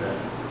 Where is that?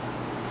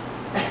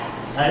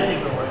 I didn't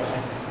even know where it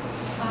was.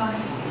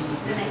 It's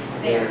the next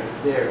one. There.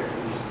 There.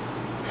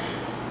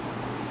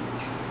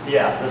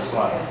 Yeah, this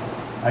one.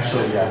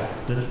 Actually, yeah.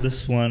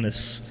 This one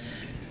is...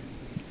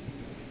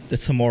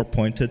 It's a more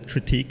pointed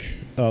critique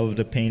of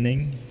the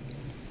painting.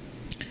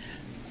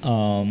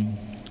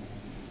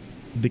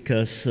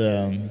 Because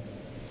I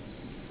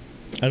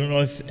don't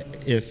know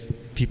if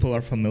people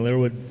are familiar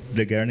with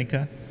the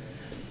Guernica.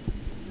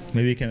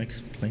 Maybe you can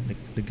explain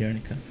the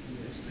Guernica.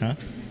 Huh?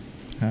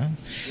 Huh?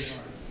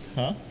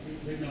 Huh?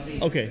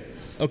 Okay.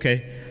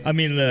 Okay. I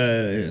mean,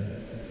 do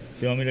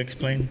you want me to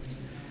explain?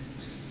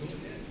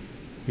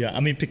 Yeah. I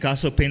mean,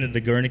 Picasso painted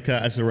the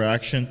Guernica as a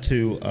reaction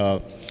to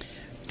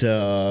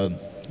the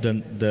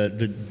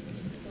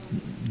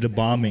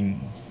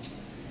bombing,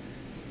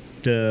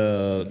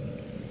 the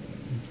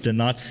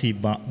Nazi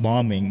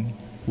bombing,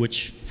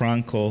 which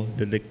Franco,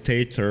 the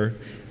dictator,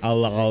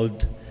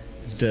 allowed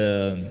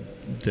the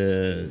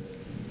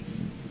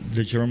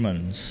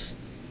Germans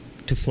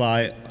to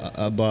fly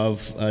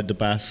above the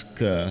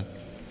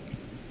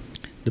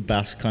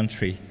Basque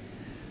country,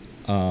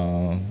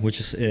 which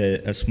is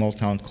a small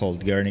town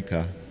called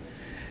Guernica.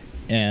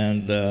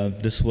 And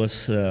this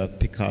was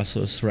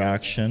Picasso's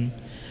reaction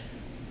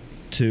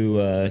to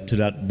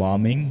that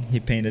bombing. He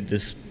painted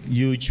this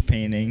huge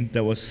painting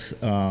that was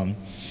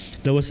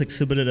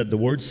exhibited at the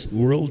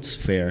World's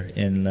Fair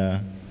in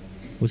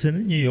was it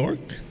in New York?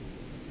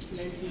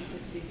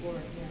 1964.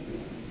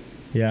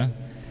 Yeah.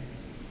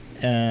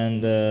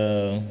 And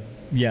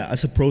yeah,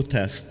 as a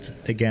protest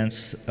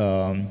against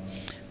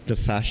the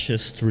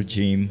fascist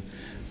regime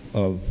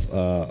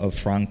of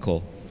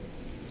Franco.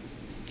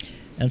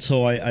 And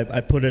so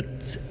I put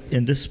it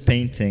in this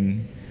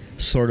painting,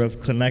 sort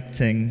of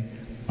connecting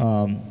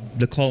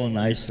the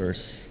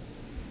colonizers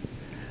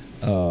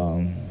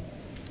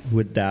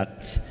with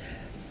that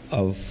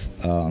of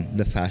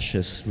the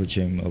fascist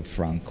regime of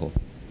Franco.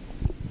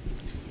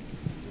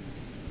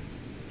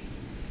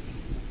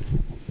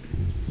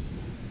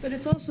 But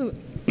it's also,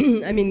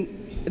 I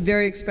mean,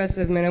 very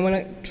expressive. I mean, I want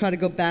to try to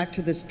go back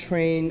to this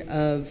train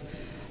of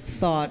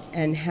thought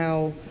and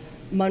how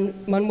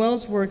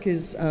Manuel's work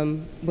is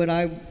what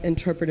I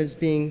interpret as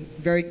being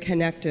very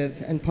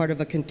connective and part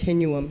of a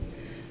continuum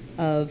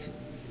of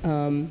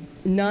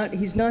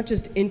he's not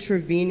just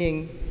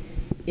intervening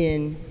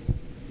in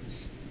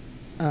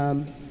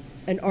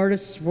an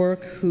artist's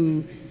work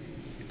who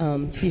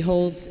he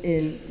holds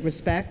in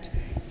respect.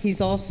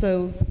 He's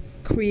also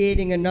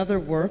creating another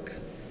work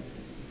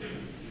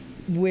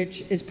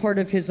which is part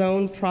of his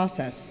own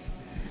process.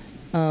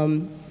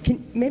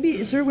 Maybe,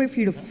 is there a way for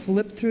you to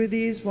flip through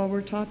these while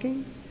we're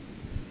talking?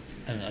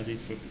 And I did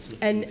flip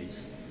and, through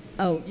these.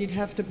 Oh, you'd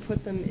have to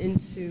put them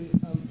into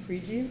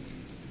preview?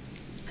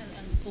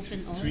 I'll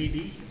open all.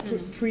 3D?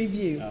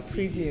 Preview,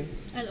 preview.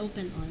 I'll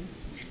open all.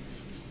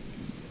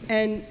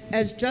 And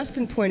as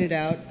Justin pointed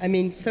out, I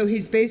mean, so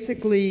he's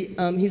basically,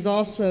 he's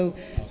also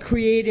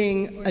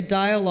creating a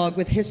dialogue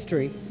with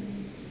history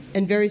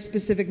and very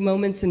specific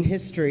moments in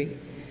history,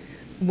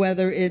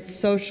 whether it's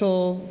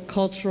social,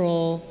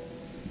 cultural,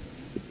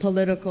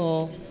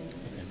 political,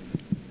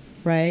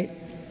 right?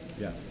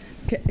 Yeah.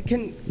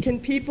 Can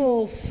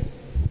people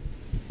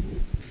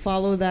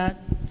follow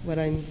that, what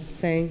I'm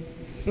saying?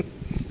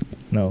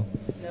 No.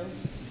 No?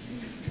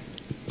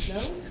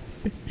 No?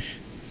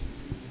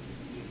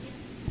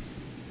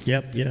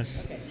 Yep,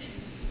 yes. Okay.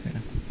 Yeah.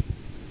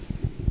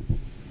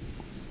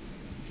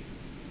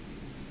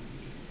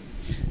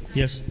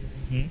 Yes.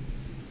 Hmm?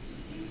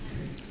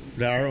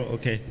 The arrow,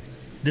 okay.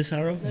 This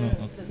arrow? No.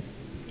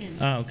 Okay.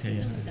 Ah, okay.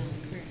 Yeah.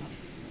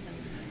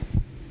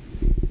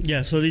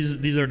 Yeah. So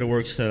these are the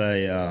works that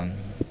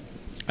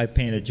I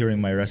painted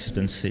during my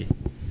residency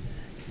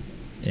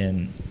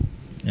in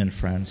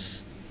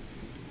France.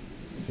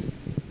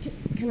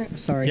 Can I?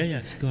 Sorry. Yeah.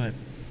 Yes. Go ahead.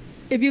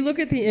 If you look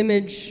at the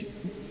image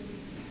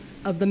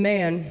of the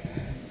man,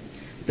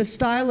 the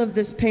style of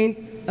this paint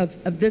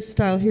of this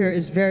style here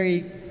is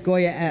very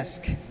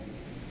Goya-esque,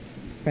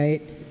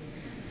 right?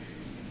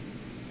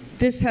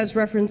 This has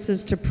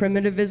references to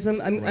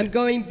primitivism. I'm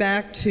going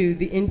back to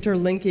the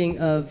interlinking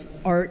of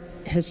art,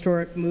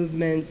 historic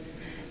movements,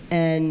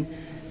 and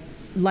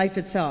life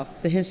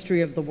itself, the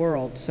history of the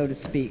world, so to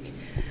speak.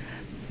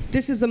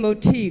 This is a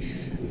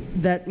motif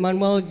that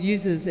Manuel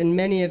uses in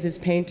many of his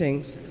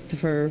paintings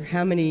for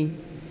how many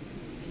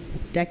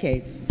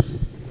decades?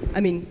 I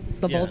mean,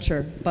 the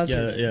vulture,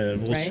 buzzard. Yeah,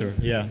 vulture. Right?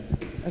 Yeah.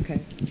 Okay.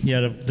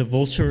 Yeah, the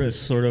vulture is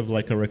sort of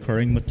like a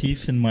recurring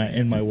motif in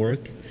my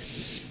work.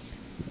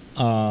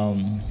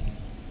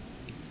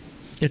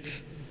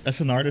 It's, as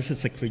an artist,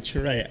 it's a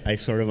creature I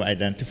sort of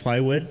identify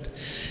with,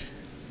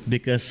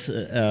 because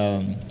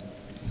as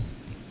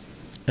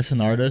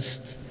an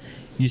artist,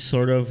 you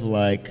sort of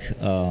like,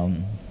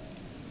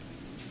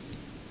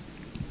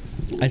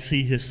 I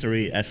see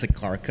history as a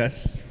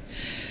carcass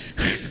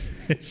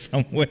in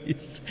some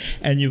ways,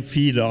 and you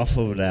feed off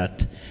of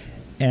that,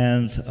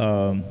 and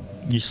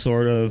you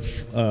sort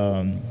of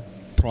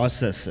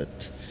process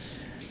it.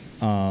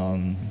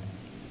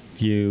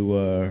 You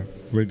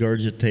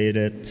regurgitate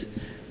it.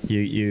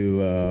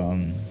 You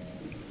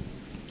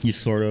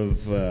sort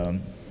of,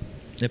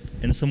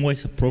 in some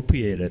ways,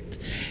 appropriate it,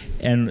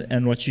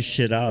 and what you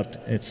shit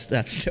out, that's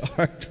the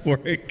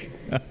artwork.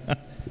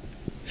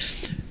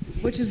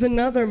 Which is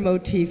another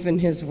motif in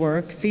his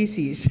work,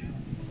 feces.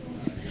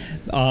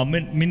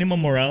 Minima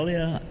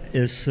Moralia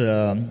is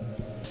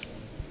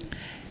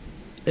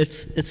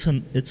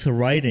it's a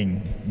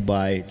writing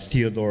by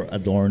Theodor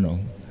Adorno.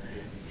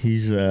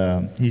 He's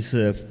a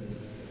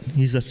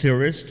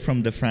theorist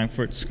from the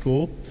Frankfurt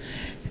School,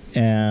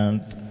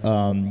 and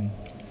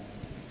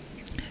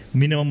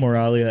Minima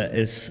Moralia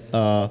is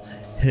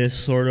his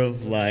sort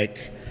of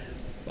like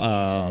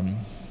how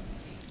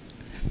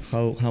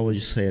would you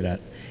say that?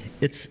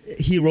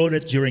 He wrote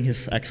it during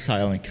his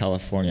exile in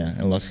California,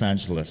 in Los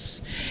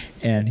Angeles,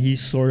 and he's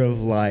sort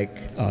of like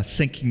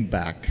thinking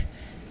back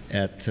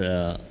at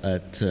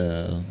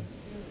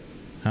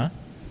huh?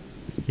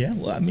 Yeah.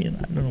 Well, I mean,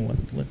 I don't know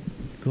what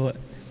go.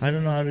 I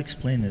don't know how to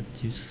explain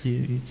it. You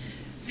see.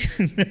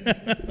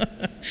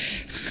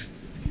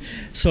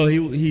 So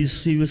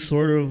he was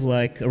sort of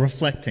like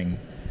reflecting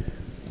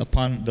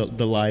upon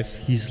the life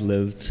he's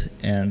lived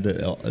and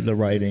the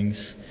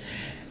writings.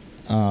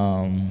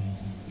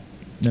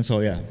 And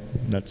so yeah,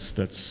 that's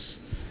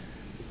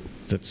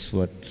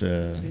what.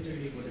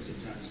 Literally, what does it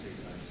translate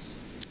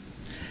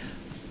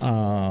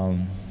as?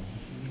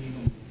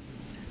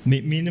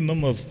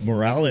 Minimum of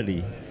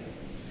morality,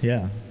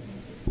 yeah,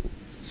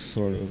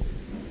 sort of.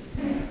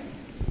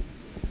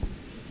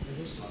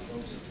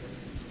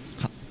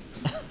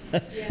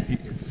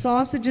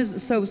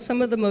 Sausages. So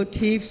some of the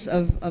motifs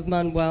of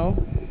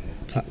Manuel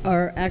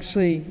are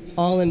actually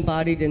all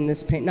embodied in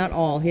this paint. Not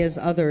all, he has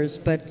others,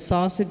 but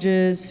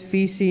sausages,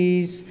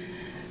 feces,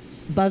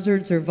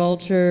 buzzards or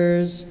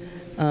vultures,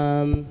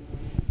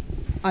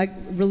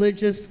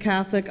 religious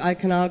Catholic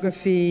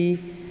iconography,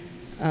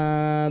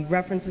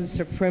 references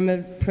to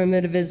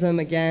primitivism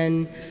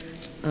again.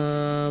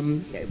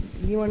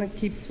 You want to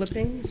keep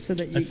flipping so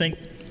that you...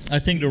 I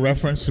think the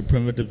reference to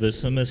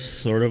primitivism is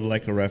sort of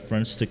like a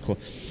reference to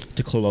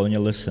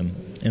colonialism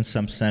in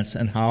some sense,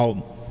 and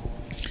how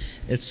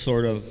it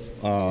sort of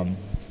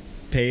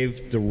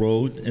paved the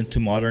road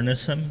into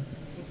modernism,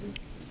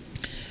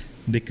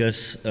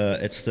 because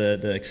it's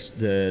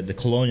the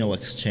colonial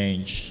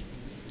exchange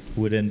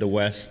within the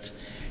West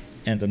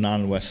and the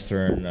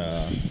non-Western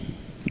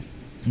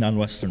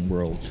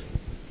world.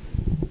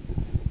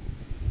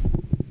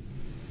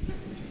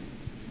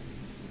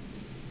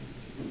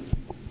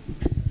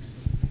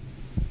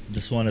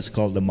 This one is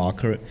called A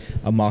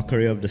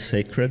Mockery of the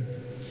Sacred,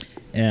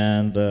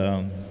 and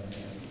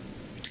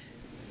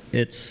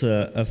it's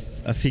a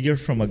figure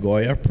from a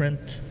Goya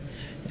print,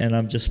 and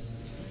I'm just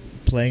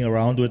playing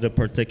around with the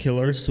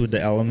particulars, with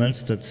the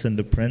elements that's in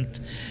the print.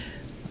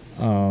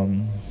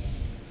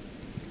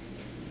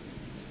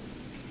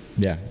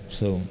 Yeah,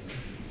 so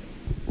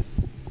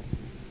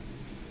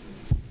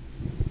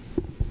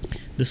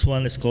this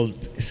one is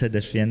called Se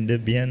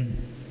defiende bien.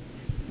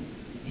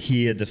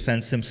 He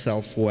defends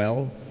himself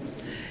well.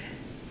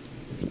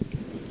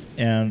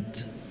 And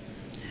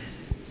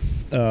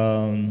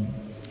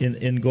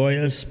in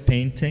Goya's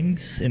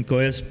paintings, in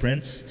Goya's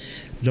prints,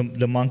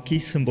 the monkey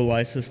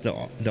symbolizes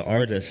the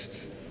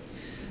artist,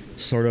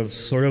 sort of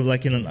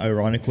like in an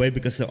ironic way,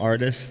 because the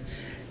artist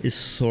is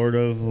sort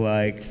of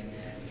like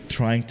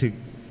trying to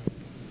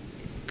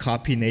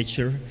copy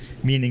nature,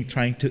 meaning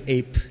trying to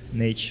ape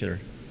nature,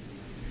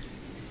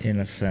 in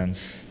a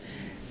sense.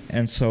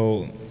 And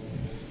so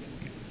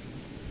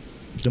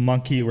the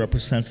monkey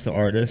represents the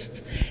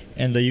artist,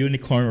 and the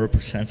unicorn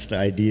represents the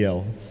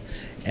ideal.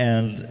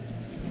 And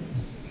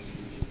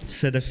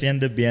Se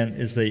defiende bien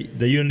is the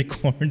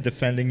unicorn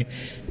defending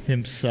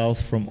himself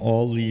from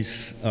all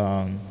these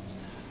sort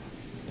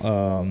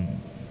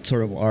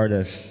of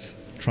artists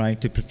trying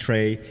to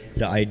portray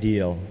the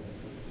ideal.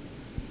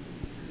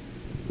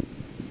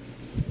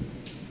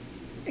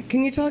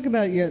 Can you talk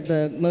about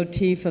the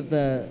motif of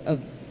the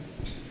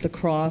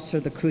cross or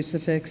the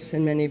crucifix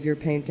in many of your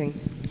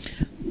paintings?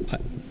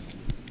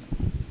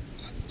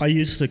 I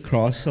use the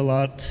cross a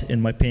lot in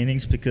my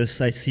paintings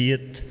because I see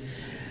it.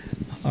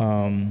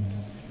 I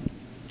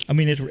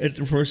mean, it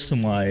refers to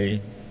my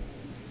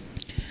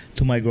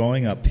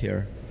growing up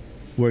here,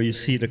 where you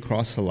see the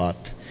cross a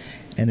lot,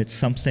 and it's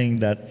something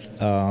that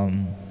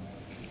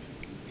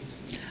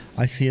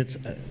I see it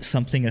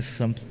something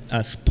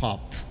as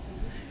pop,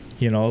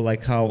 you know,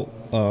 like how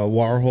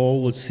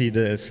Warhol would see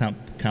the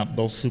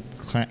Campbell soup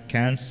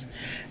cans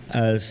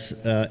as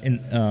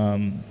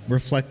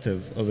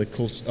reflective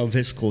of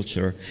his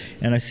culture,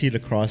 and I see the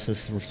cross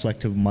as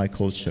reflective of my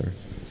culture.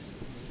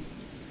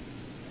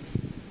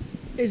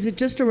 Is it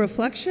just a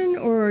reflection,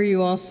 or are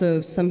you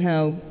also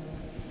somehow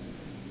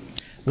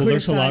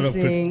there's a lot of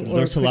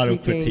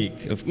critiquing?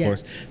 critique, of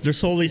course.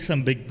 There's always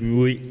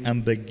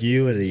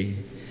ambiguity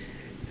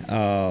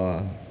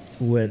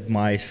with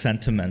my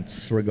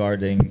sentiments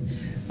regarding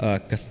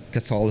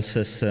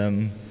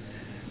Catholicism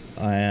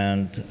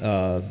and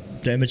the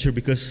imagery,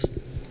 because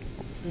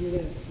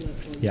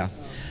yeah.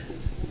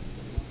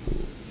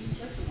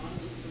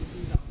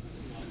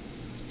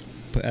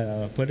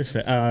 What is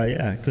that?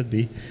 Yeah, it could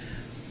be.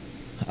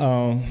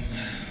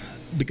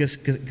 Because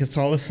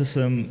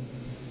Catholicism,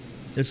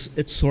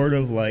 it's sort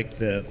of like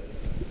we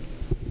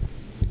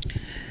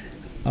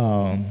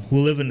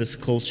live in this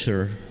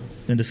culture,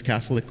 in this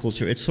Catholic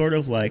culture. It's sort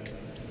of like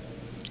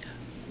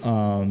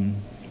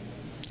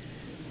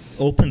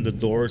opened the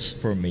doors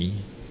for me,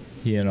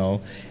 you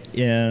know,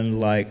 in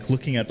like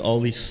looking at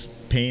all these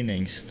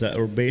paintings that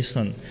are based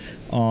on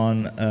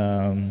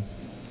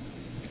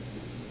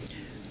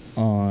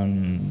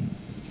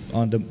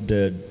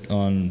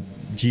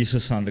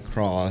Jesus on the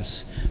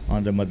cross,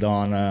 on the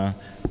Madonna,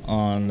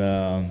 on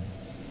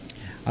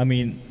I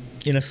mean,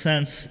 in a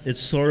sense, it's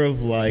sort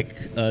of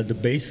like the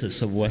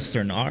basis of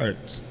Western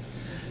art.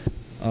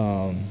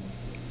 And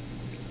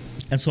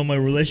so my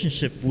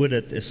relationship with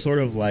it is sort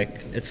of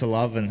like, it's a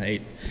love and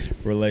hate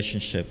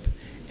relationship.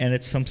 And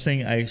it's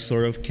something I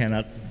sort of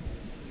cannot,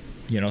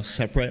 you know,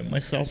 separate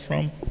myself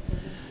from.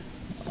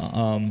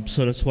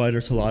 So that's why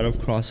there's a lot of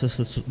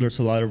crosses, there's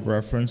a lot of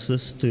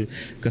references to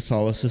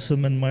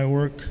Catholicism in my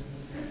work.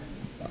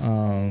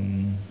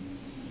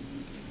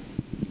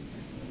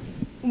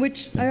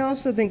 Which I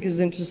also think is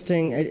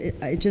interesting.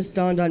 It just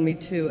dawned on me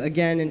too,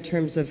 again, in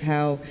terms of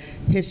how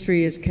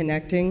history is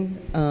connecting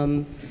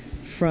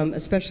from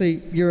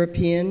especially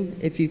European.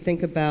 If you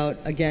think about,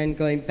 again,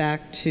 going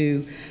back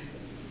to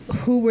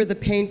who were the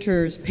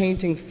painters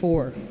painting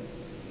for?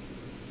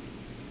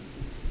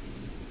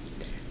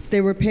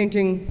 They were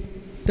painting,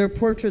 their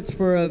portraits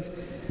were of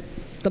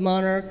the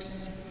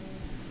monarchs,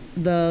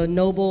 the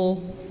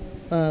noble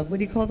what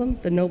do you call them?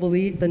 The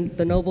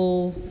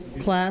noble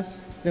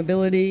class,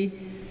 nobility,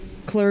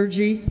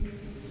 clergy,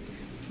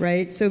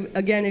 right? So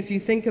again, if you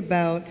think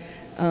about,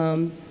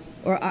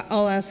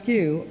 I'll ask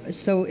you,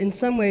 so in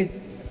some ways,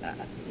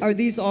 are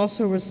these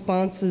also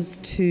responses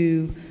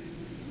to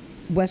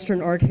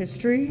Western art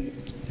history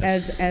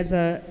as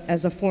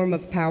a form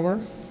of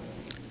power?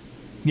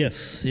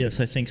 Yes,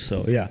 I think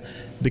so. Yeah,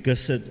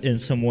 because in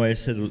some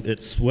ways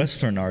it's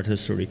Western art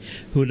history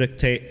who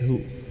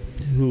dictated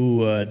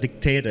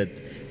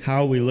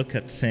how we look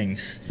at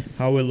things,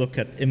 how we look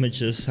at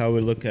images, how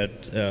we look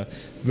at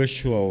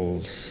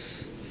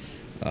visuals.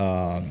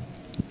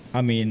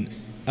 I mean,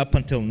 up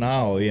until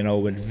now, you know,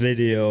 with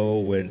video,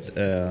 with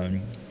the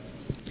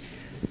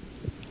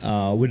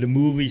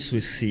movies we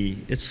see,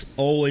 it's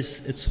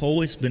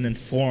always been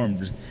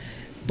informed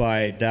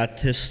by that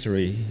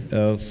history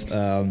of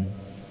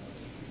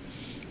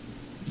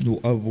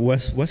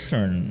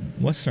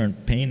Western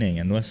painting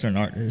and Western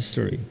art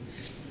history,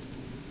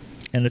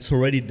 and it's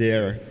already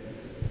there.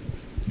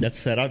 That's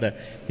set out there,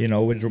 you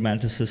know, with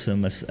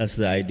Romanticism as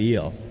the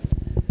ideal.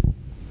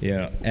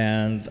 Yeah,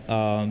 and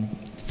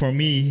for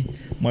me,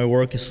 my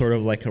work is sort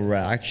of like a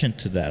reaction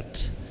to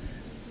that.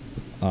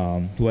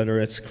 Whether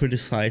it's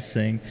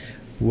criticizing,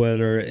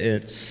 whether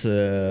it's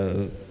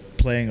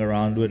playing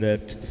around with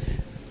it,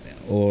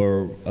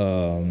 or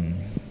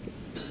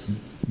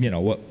you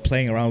know,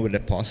 playing around with the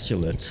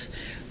postulates,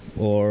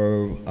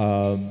 or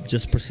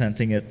just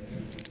presenting it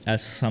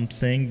as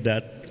something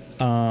that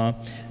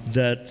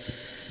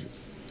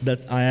that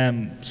I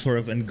am sort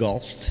of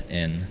engulfed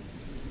in.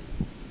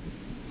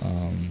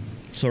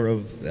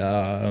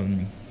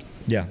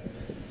 Yeah.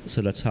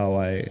 So that's how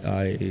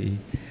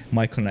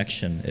my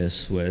connection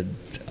is with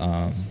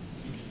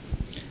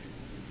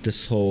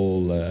this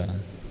whole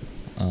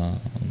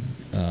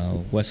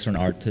Western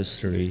art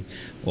history,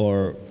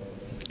 or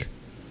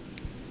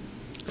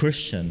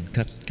Christian,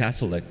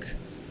 Catholic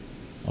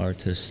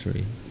art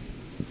history.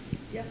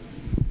 Yeah.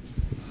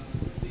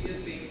 What do you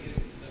think is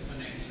the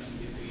connection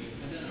between,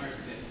 as an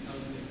artist, how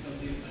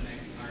do you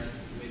connect art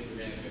with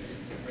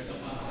reverence, or the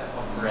concept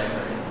of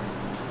reverence?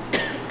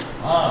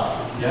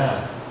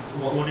 Yeah.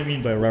 What do you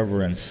mean by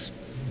reverence?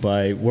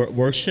 By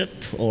worship,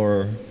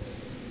 or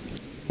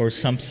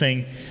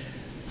something?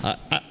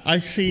 I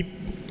see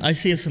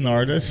as an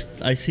artist,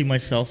 I see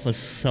myself as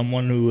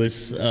someone who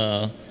is,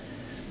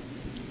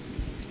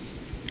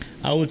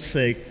 I would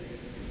say,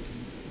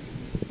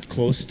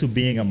 close to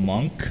being a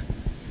monk.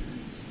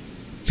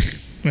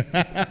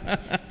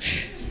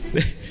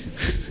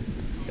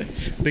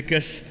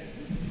 because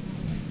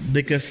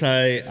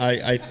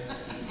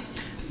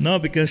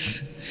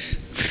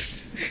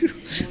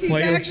He's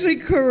actually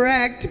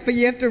correct, but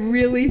you have to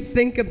really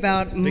think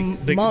about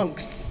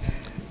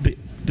monks.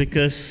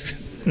 Because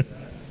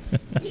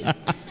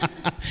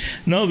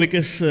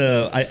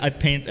I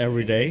paint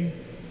every day,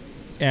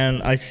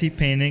 and I see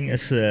painting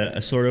as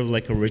a sort of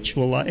like a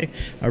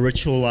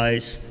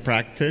ritualized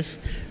practice,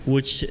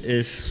 which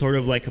is sort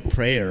of like a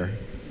prayer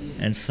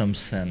in some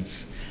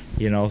sense.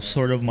 You know,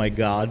 sort of my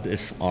God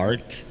is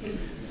art,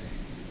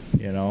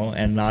 you know,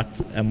 and not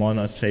a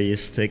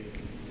monotheistic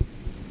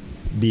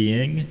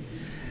being.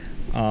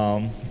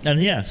 And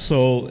yeah,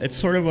 so it's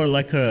sort of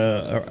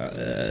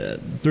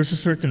there's a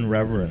certain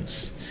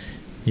reverence,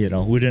 you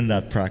know, within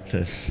that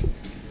practice. How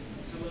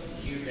about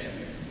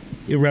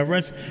irreverence?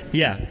 Irreverence?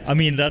 Yeah, I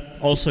mean, that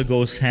also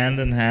goes hand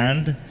in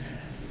hand,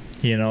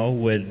 you know,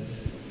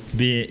 with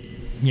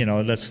you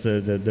know, that's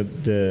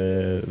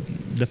the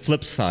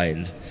flip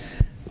side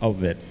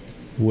of it,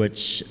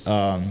 which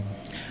I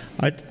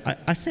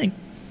think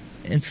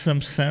in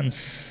some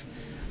sense,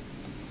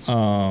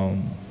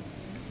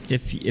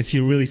 if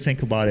you really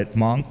think about it,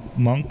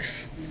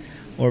 monks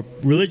or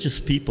religious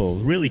people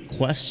really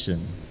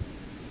question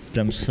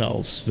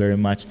themselves very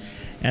much.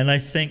 And I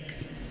think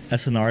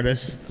as an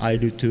artist, I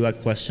do too. I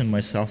question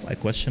myself, I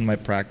question my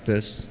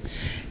practice.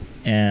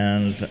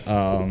 And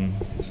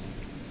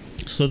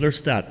so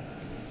there's that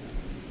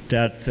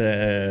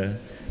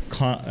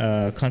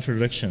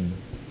contradiction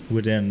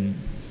within,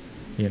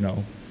 you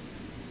know,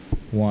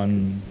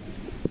 one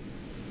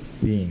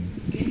being.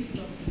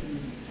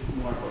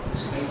 More about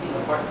this painting,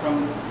 apart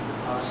from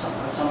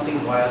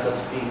something wild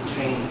that's being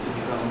trained to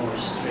become more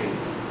straight.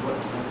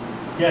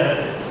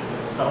 Yeah, it's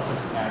I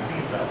think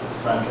it's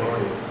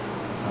self-explanatory in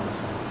some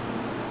sense.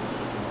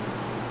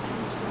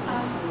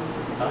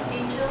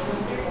 Angel,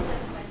 there's a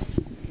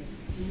question.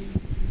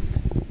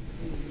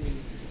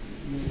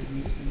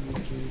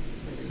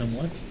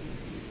 Somewhat?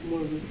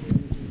 More recent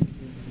images of the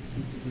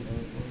critique of the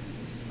art.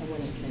 I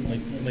want to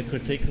connect it. My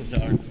critique of the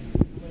art.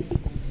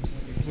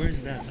 Where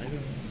is that? I don't know.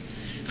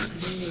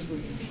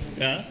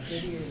 Yeah? Go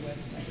to your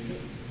website. Go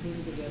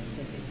to the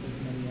website that says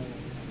Manuel.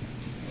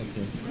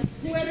 Okay.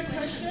 You had a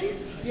question?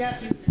 Yeah.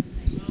 I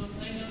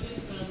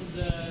noticed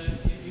the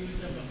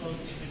use of occult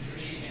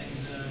imagery and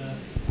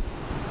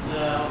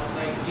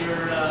like your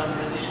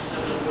renditions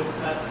of the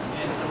woodcuts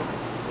and some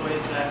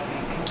toys that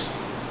paintings.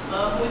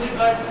 With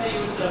regards to the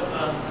use of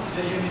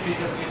the imageries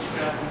of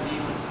witchcraft and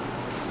demons,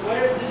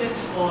 where does it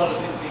fall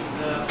between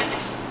the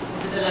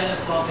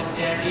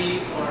commentary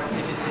or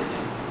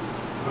criticism?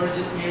 Or is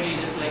it merely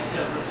just like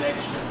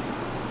self-reflection?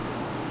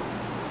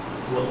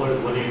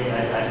 What do you mean?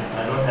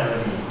 I don't have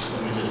any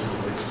images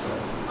of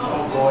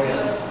witchcraft.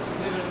 Goya.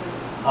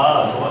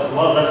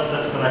 Well,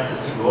 that's connected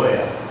to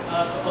Goya.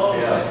 So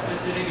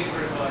specifically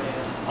for Goya.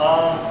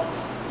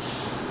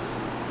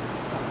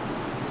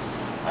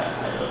 I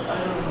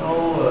don't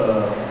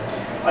know.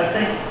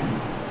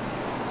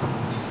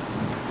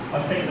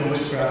 I think the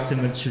witchcraft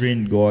imagery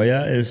in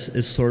Goya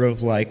is sort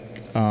of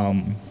like,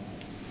 I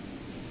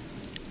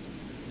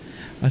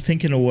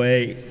think in a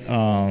way,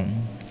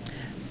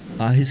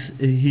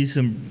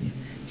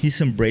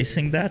 he's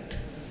embracing that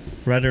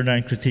rather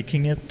than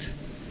critiquing it.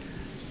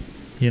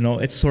 You know,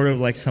 it's sort of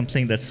like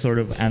something that's sort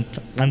of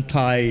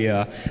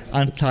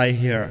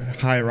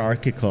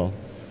anti-hierarchical,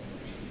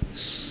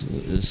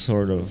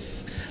 sort of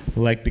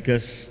like,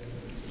 because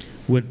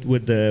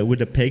with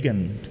the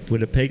pagan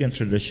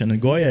tradition,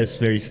 and Goya is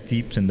very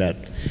steeped in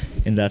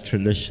that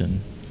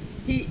tradition.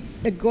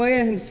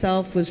 Goya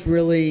himself was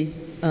really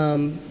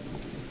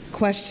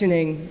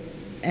questioning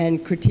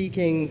and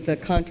critiquing the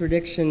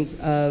contradictions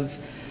of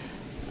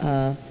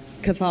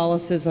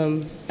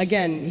Catholicism.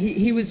 Again,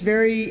 he was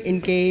very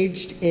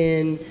engaged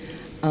in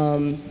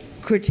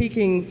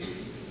critiquing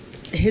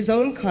his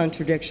own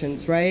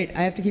contradictions, right?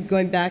 I have to keep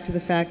going back to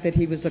the fact that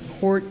he was a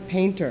court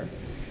painter.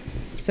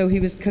 So he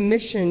was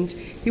commissioned.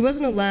 He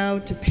wasn't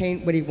allowed to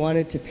paint what he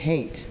wanted to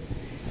paint.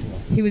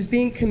 He was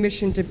being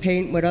commissioned to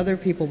paint what other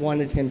people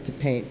wanted him to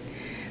paint,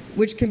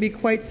 which can be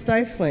quite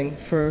stifling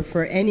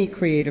for any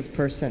creative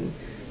person,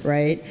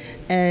 right?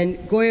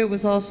 And Goya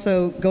was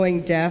also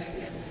going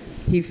deaf.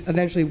 He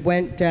eventually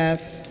went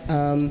deaf.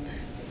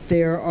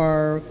 There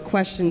are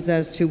questions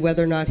as to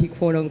whether or not he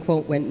quote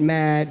unquote went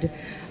mad,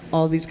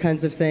 all these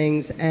kinds of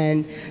things.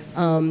 And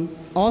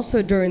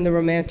also during the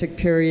Romantic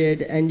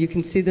period, and you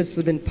can see this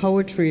within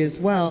poetry as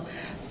well,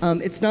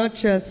 it's not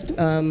just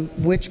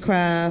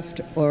witchcraft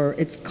or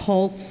it's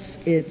cults,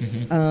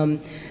 it's a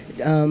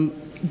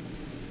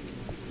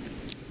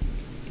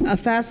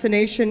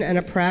fascination and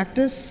a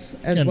practice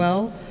as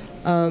well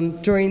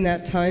during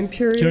that time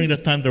period. During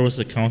that time, there was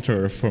a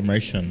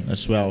Counter-Reformation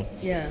as well.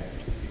 Yeah.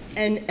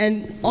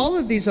 And all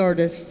of these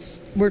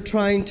artists were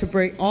trying to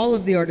break, all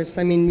of the artists,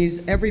 I mean,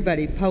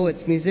 everybody,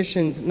 poets,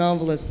 musicians,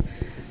 novelists,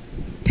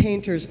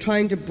 painters,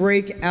 trying to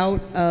break out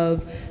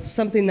of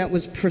something that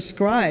was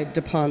prescribed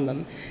upon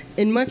them,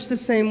 in much the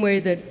same way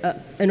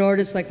that an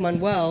artist like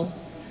Manuel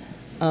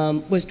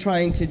was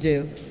trying to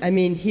do. I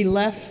mean, he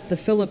left the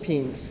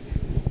Philippines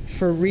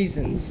for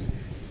reasons,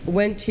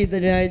 went to the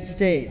United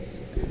States,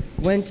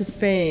 went to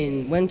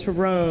Spain, went to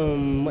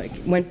Rome,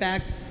 went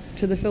back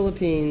to the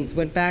Philippines,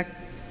 went back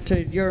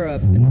to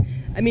Europe.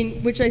 I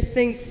mean, which I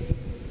think,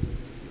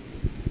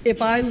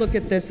 if I look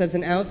at this as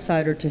an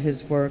outsider to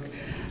his work,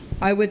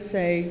 I would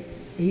say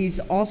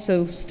he's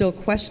also still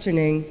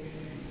questioning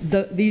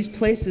these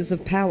places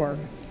of power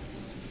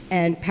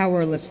and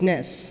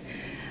powerlessness.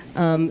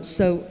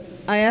 So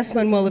I asked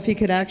Manuel if he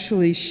could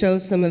actually show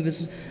some of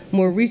his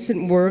more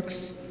recent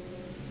works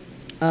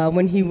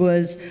when he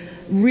was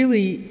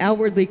really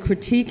outwardly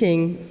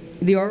critiquing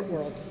the art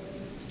world,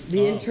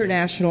 the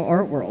international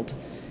art world.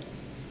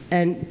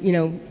 And, you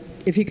know,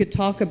 if he could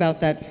talk about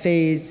that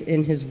phase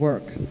in his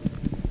work.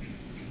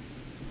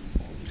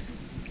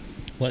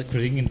 What,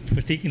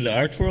 critiquing the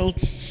art world?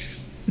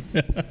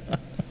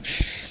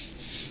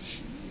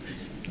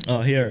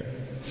 Oh, here.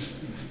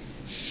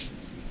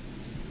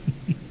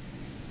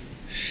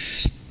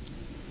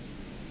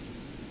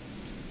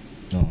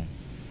 Oh.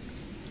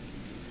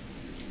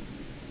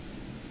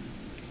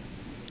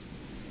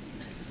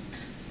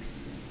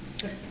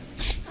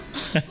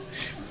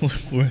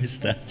 Where is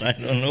that? I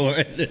don't know where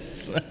it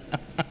is.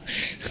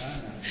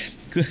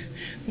 Go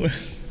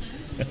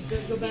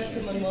back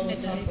to Manuel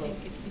Ocampo.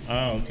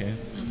 Oh, okay.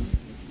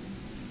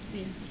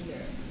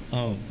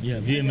 Oh, yeah,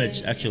 view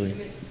image, actually.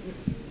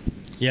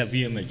 Yeah,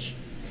 view image.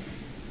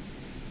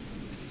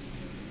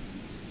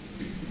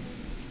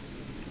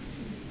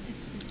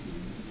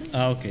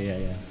 Oh,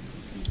 okay,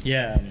 yeah.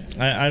 Yeah,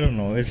 I don't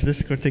know. Is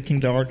this critiquing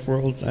the art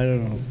world? I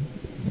don't know.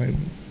 Maybe.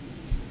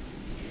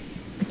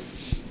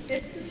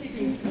 It's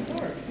critiquing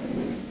art.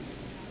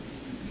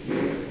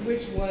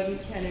 Which one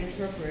can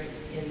interpret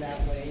in that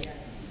way,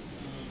 yes.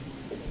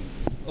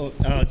 Oh,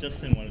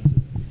 Justin wanted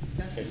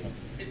to say something.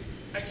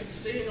 I could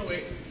say, in a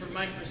way, from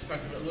my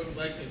perspective, it looked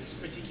like it's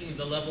critiquing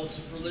the levels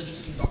of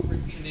religious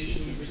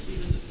indoctrination we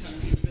receive in this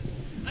country, because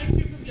I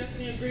came from the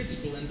Ateneo grade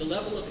school, and the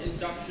level of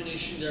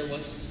indoctrination there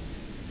was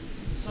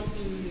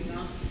something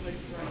not quite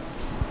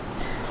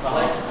right.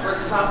 Like, for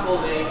example,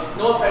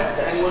 no offense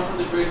to anyone from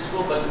the grade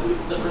school, but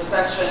the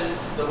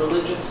processions, the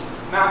religious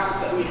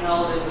masses that we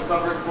held in the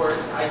covered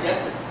courts, I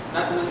guess,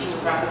 not to mention the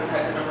fact that we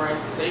had to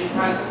memorize the same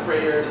kinds of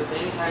prayer, the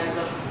same kinds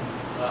of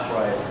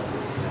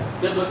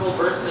biblical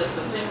verses,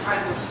 the same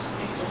kinds of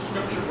pieces of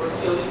scripture for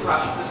CLE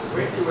classes that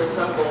greatly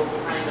resembles the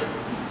kind of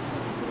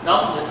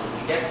numbness that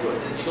you get to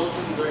it, and you don't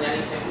really learn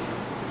anything in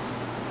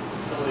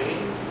a way.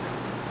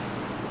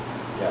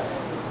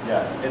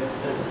 Yeah, it's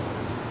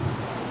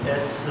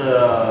It's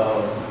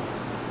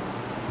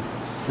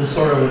this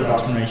sort of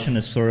indoctrination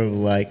is sort of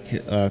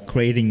like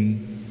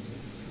creating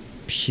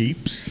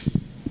sheeps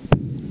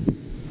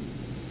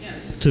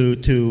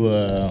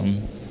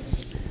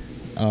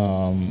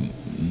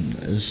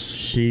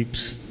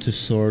sheeps to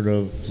sort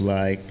of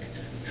like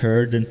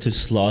herd into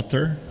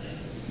slaughter.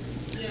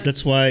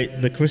 That's why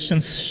the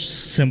Christian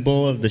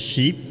symbol of the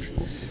sheep,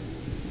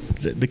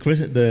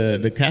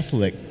 the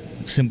Catholic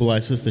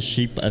symbolizes the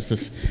sheep as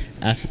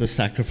the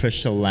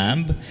sacrificial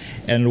lamb,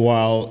 and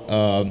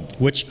while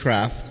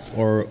witchcraft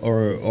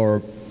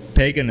or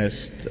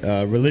paganist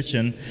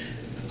religion,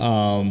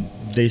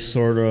 they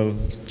sort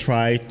of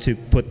try to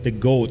put the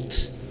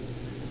goat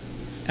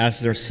as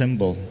their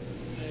symbol.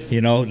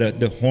 You know,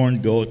 the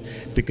horned goat,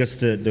 because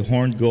the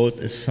horned goat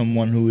is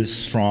someone who is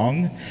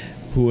strong,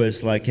 who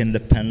is like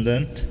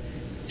independent,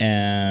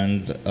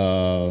 and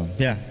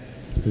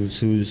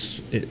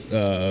who's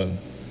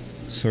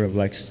sort of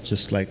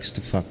just likes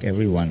to fuck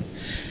everyone.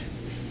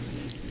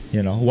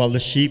 You know, while the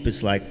sheep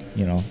is like,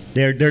 you know,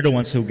 they're the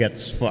ones who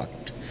gets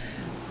fucked.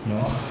 You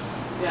know?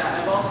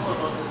 Yeah, I've also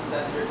noticed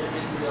that your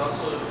imagery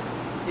also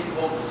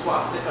invokes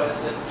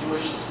swastikas and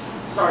Jewish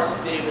Stars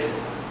of David.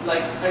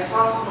 Like, I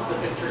saw some of the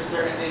pictures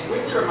there, and they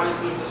greatly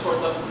remind me of the sort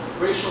of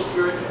racial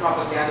purity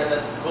propaganda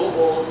that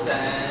Goebbels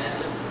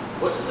and,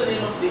 what is the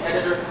name of the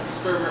editor of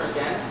Sturmer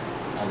again?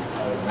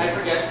 I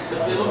forget.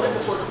 They look like the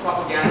sort of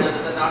propaganda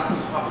that the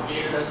Nazis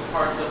propagated as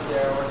part of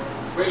their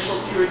racial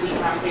purity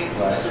campaigns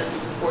in the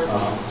 30s and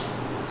 40s.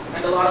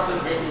 And a lot of them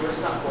greatly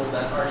resemble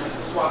that are used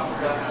the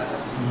swastika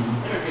as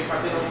imagery. In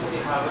fact, they notice that they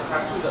have a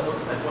tattoo that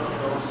looks like one of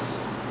those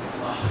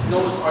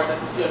nose art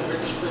that you see on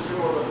British picture,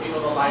 or you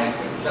know, the lion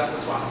taking down the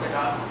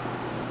swastika.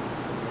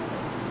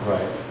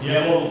 Right.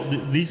 Yeah. Well,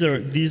 these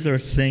are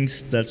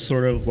things that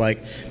sort of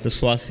like the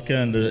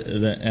swastika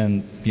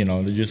and you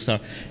know, the Jews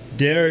are.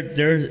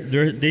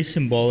 They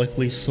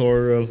symbolically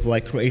sort of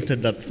like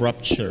created that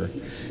rupture,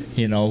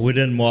 you know,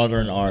 within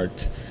modern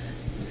art,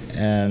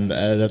 and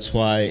that's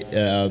why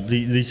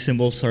these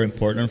symbols are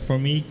important for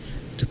me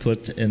to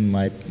put in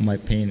my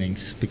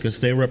paintings, because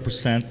they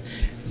represent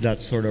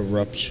that sort of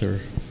rupture.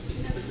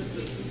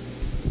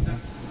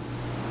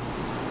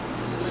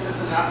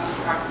 Nazis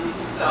actually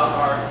kicked out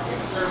or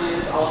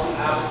exterminated all of the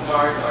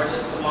avant-garde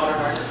artists, the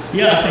modern artists.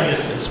 Yeah, I think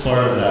it's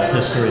part of that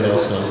history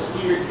also. This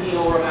weird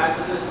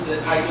neo-romanticism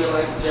that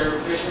idealized their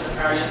vision of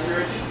Aryan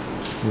purity.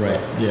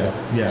 Right. Yeah.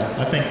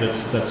 I think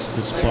that's like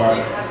part.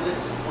 They had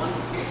this one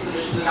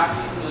exhibition. The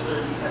Nazis in the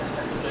 30s had this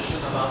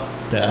exhibition about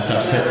The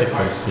Antarctic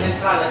Kunst.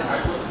 Antarctic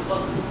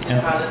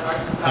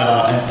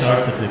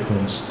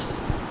Kunst.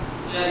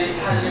 Yeah, they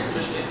had an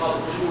exhibition they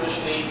called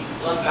Jewish. They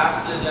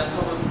lambasted and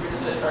publicly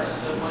criticized artists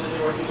to the point that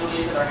they were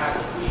humiliated or had to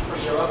flee for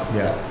Europe.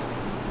 Yeah.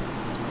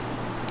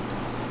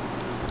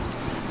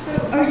 So,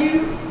 are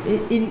you,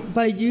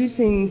 by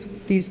using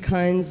these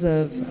kinds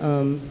of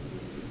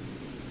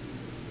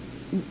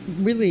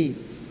really,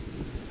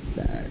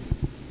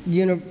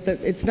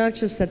 it's not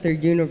just that they're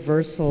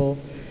universal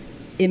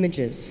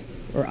images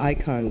or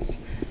icons.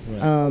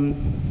 Right.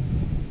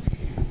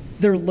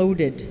 They're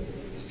loaded,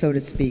 so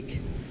to speak,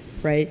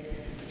 right?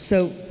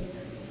 So,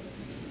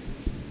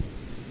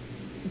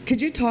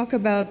 could you talk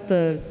about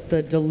the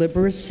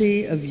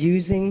deliberacy of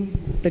using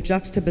the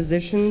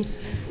juxtapositions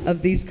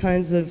of these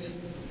kinds of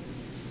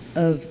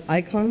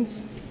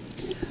icons?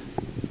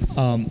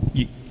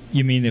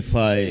 You mean if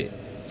I?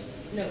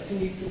 No.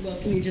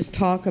 Can you just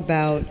talk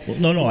about?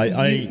 Well, no.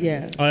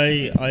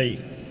 I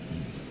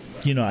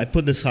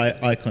put these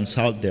icons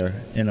out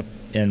there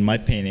in my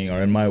painting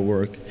or in my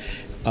work.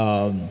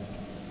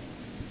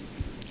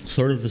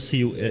 Sort of to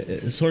see,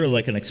 sort of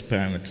like an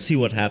experiment, to see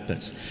what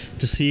happens,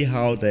 to see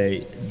how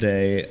they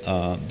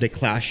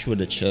clash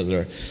with each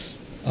other.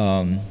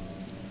 I'm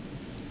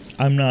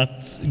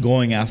not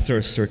going after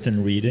a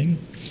certain reading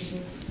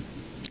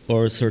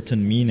or a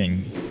certain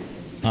meaning.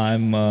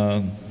 I'm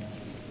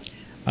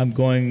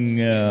going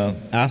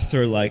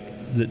after like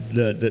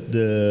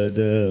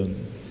the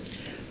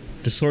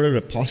sort of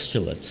the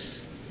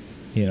postulates,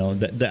 you know,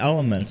 the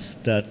elements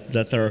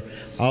that are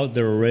out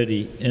there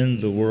already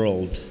in the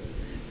world.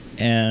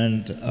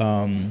 And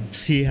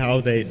see how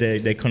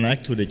they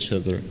connect with each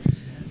other,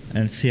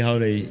 and see how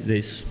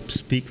they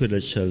speak with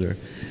each other.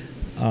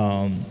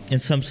 In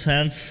some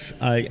sense,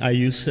 I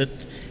use it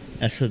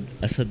as a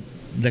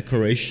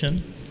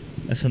decoration,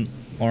 as an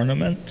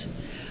ornament.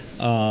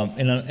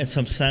 In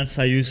some sense,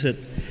 I use it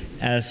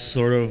as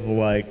sort of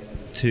like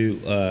to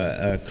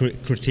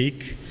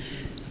critique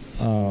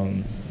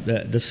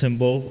the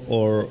symbol,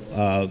 or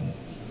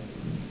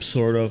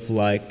sort of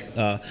like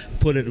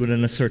put it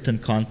within a certain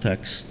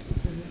context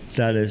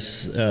that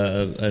is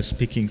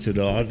speaking to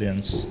the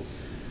audience.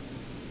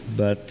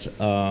 But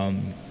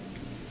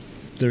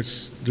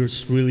there's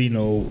really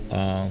no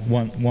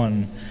one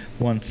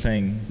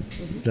thing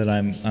that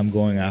I'm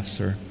going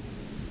after.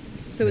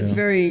 So it's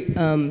very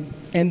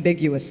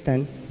ambiguous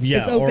then. Yeah,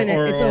 it's open.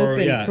 It's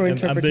open for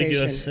interpretation.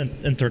 Ambiguous and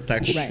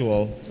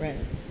intertextual. Right.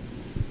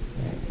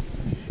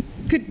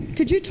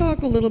 Could you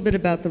talk a little bit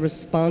about the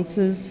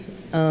responses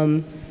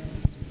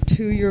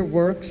to your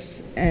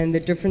works and the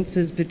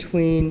differences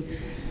between,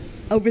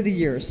 over the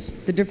years,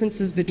 the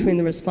differences between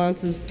the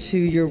responses to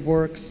your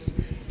works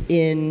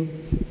in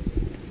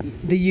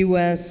the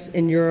US,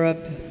 in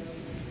Europe,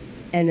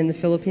 and in the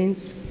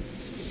Philippines?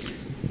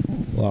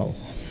 Wow.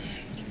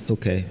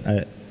 Okay.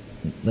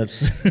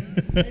 That's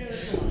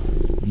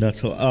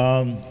that's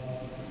all.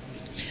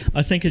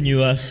 I think in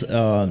U.S.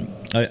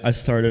 I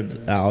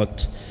started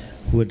out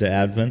with the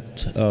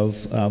advent of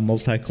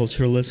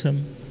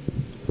multiculturalism,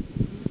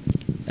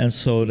 and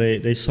so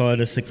they saw it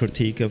as a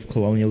critique of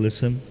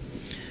colonialism.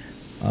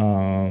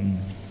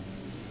 And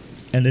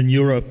in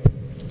Europe,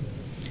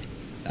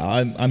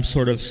 I'm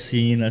sort of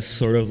seen as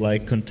sort of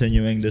like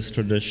continuing this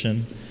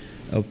tradition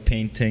of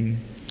painting,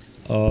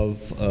 of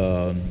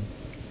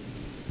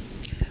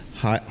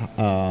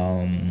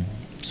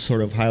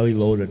sort of highly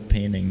loaded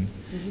painting,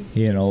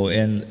 you know,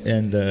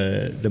 in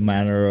the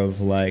manner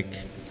of like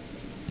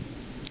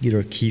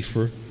either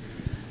Kiefer,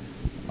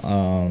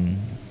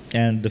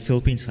 and the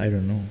Philippines, I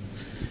don't know.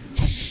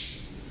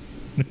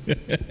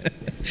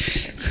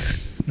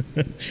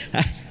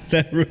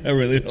 I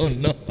really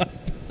don't know.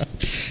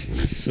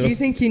 So, do you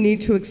think you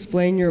need to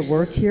explain your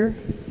work here?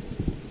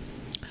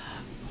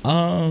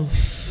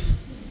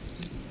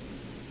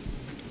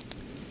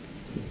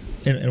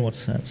 In what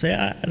sense?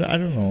 Yeah, I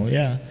don't know.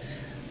 Yeah.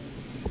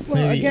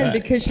 Well, Maybe, again,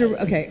 because you're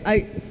okay.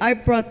 I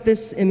brought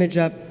this image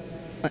up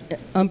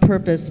on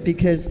purpose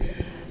because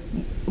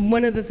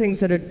one of the things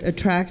that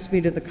attracts me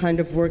to the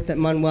kind of work that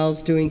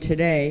Manuel's doing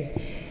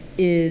today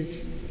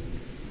is,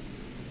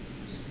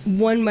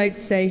 one might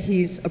say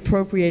he's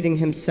appropriating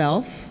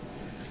himself.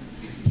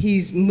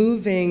 He's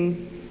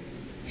moving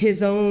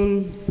his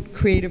own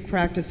creative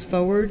practice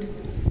forward,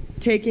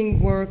 taking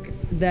work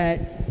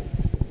that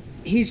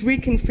he's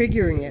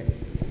reconfiguring it,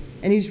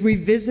 and he's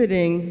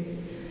revisiting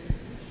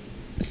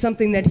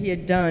something that he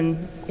had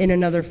done in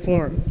another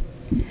form.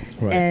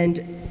 Right. And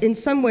in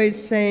some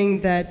ways saying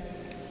that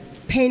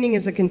painting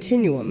is a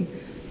continuum.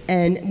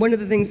 And one of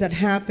the things that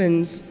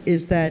happens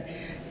is that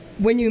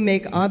when you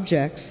make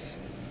objects,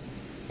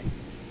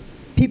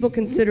 people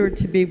consider it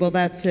to be, well,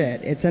 that's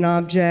it. It's an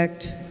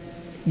object,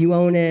 you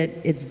own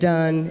it, it's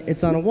done,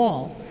 it's on a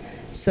wall.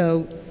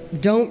 So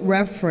don't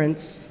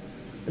reference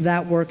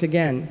that work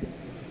again.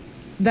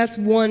 That's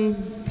one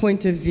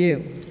point of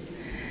view.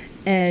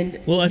 And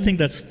well, I think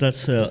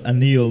that's a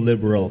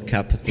neoliberal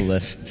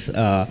capitalist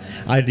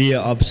idea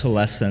of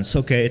obsolescence.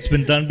 Okay, it's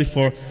been done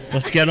before.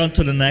 Let's get on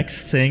to the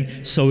next thing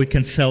so we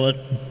can sell it,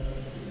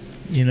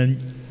 you know,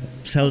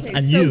 sell it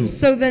anew.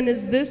 So then,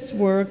 is this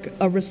work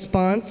a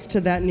response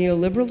to that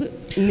neoliberal?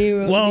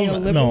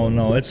 Well,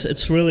 no.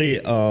 It's really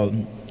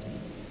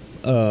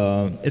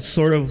it's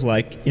sort of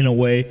like, in a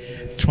way,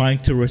 trying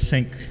to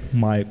rethink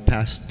my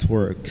past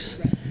works.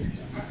 I'm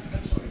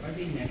sorry, are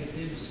they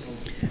negatives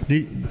of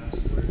The,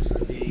 past works?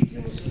 Are they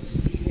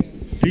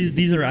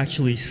these are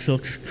actually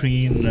silk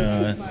screen.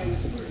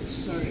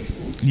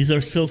 These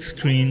are silk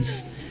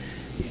screens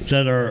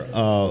that are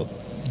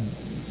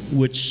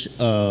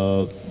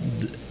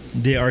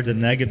they are the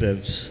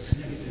negatives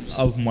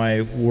of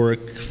my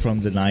work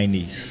from the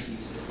 90s.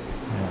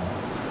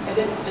 Yeah. And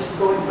then just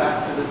going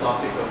back to the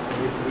topic of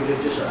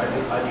religious or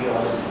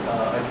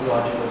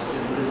ideological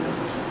symbolism,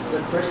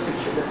 the first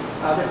picture, the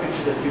other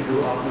picture that you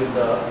drew up with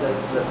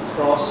the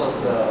cross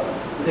of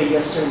the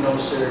yes sir, no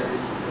sir.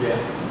 Yeah.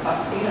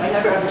 I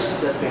never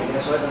understood that painting. I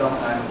saw it a long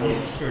time ago.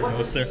 Yes sir,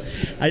 no sir.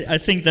 I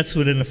think that's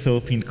within the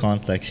Philippine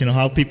context. You know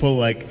how people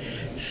like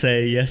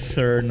say yes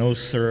sir, no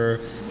sir.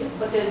 Yeah,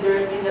 but then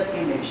there, in that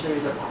image, there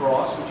is a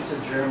cross, which is a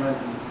German,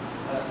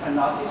 a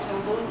Nazi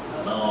symbol.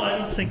 No, I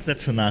don't think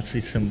that's a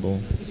Nazi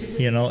symbol.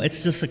 You know,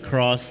 it's just a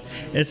cross.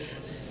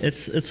 It's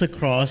a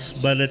cross,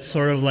 but it's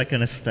sort of like an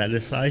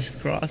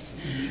aestheticized cross.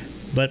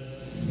 But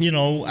you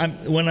know,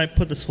 when I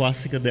put the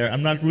swastika there,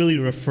 I'm not really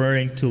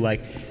referring to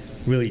like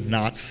really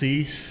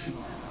Nazis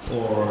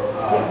or.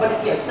 Yeah,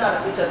 but yeah, it's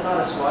not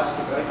a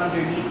swastika. Right?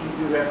 Underneath,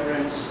 you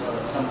reference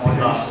some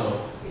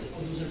Picasso.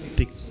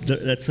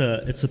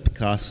 It's a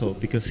Picasso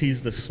because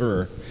he's the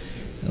sir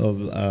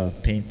of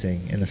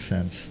painting in a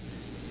sense.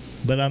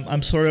 But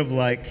I'm sort of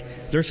like,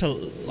 there's a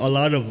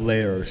lot of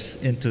layers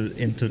into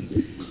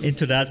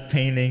that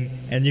painting,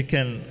 and you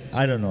can,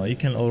 I don't know, you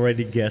can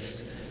already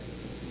guess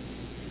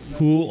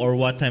who or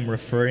what I'm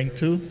referring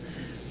to.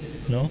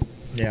 No?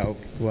 Yeah.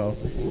 Okay, well.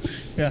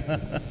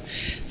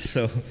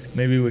 So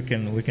maybe we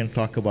can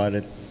talk about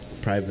it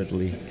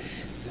privately.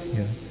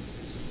 Yeah.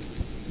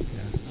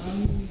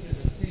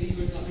 Say you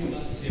were talking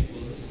about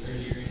symbols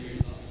earlier in your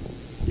talk.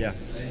 Yeah.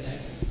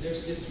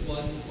 There's just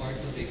one part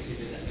of the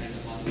exhibit that kind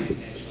of caught my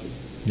attention.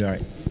 You're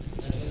right.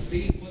 And it was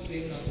being a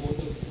quote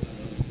of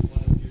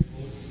one of your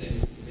quotes,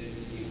 and then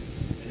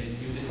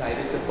you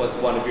decided to put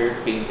one of your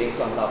paintings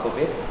on top of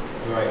it.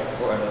 Right.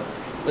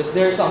 Was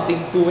there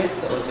something to it?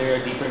 Was there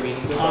a deeper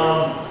meaning to it?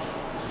 Or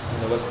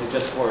was it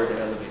just for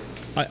the elevation?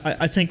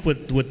 I think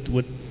with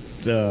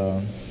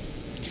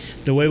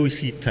the way we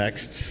see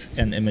texts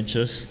and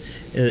images,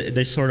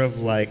 they sort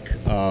of like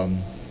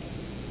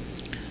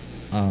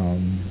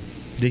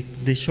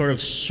they sort of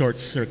short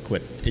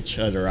circuit each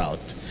other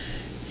out,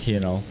 you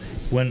know.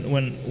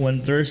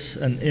 When there's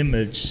an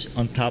image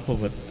on top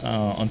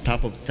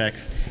of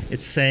text,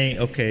 it's saying,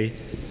 okay,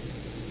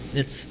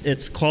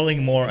 it's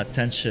calling more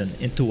attention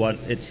into what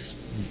it's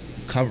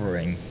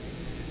covering,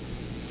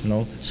 you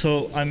know.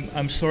 So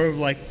I'm sort of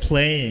like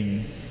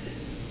playing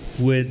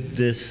with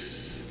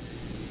this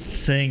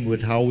thing,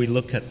 with how we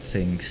look at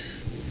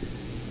things,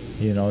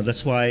 you know.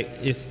 That's why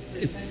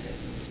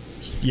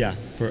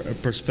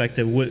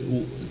perspective.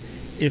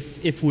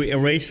 If we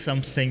erase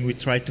something, we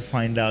try to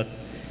find out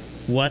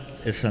what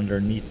is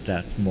underneath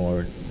that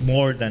more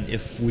than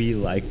if we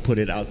like put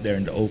it out there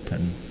in the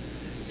open.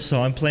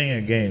 So I'm playing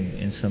a game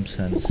in some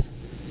sense. So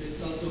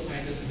it's also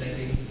kind of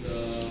letting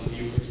the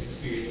viewers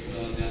experience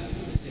that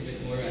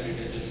exhibit more rather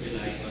than just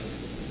relying on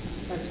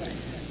it. That's right.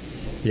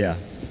 Yeah.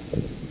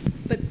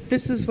 But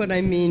this is what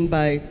I mean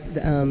by,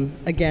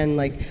 again,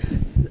 like,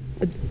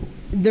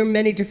 there are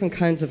many different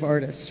kinds of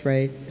artists,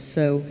 right?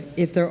 So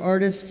if there are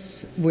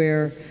artists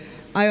where,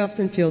 I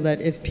often feel that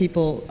if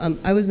people,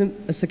 I was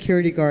a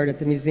security guard at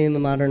the Museum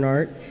of Modern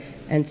Art,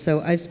 and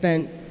so I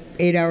spent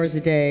 8 hours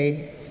a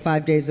day,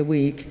 5 days a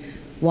week,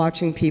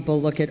 watching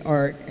people look at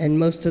art, and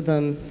most of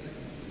them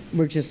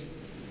were just,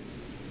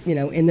 you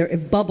know,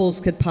 if bubbles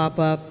could pop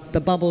up,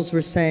 the bubbles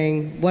were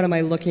saying, what am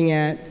I looking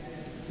at?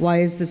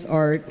 Why is this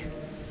art?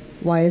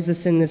 Why is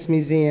this in this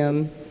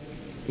museum?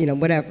 You know,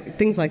 whatever,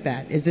 things like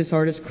that. Is this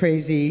artist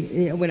crazy?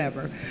 You know,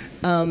 whatever.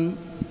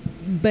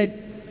 But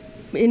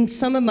in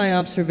some of my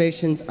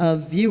observations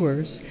of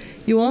viewers,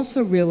 you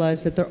also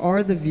realize that there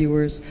are the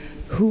viewers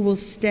who will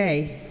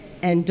stay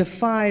and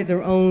defy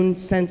their own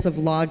sense of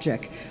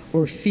logic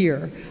or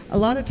fear. A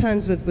lot of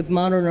times with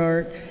modern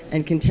art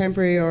and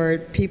contemporary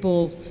art,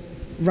 people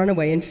run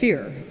away in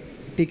fear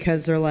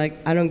because they're like,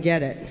 I don't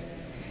get it.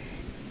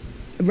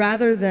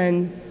 Rather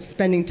than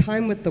spending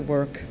time with the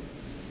work,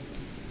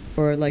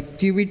 or like,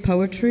 do you read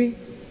poetry?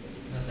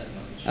 Not that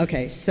much.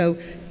 Okay, so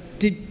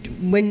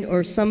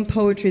or some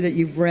poetry that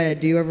you've read,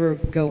 do you ever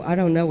go, I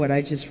don't know what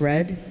I just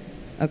read?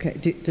 Okay,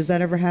 does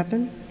that ever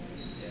happen?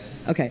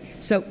 Yeah. Okay,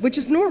 so, which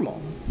is normal,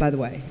 by the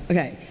way.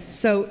 Okay,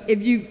 so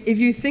if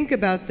you think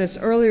about this,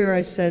 earlier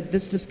I said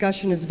this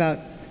discussion is about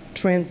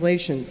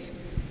translations.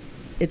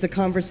 It's a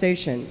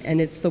conversation,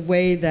 and it's the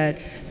way that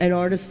an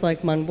artist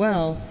like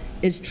Manuel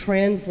is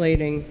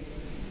translating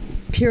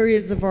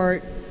periods of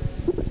art,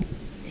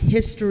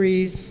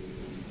 histories,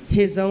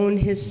 his own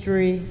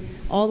history,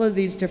 all of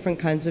these different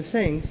kinds of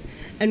things.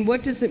 And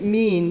what does it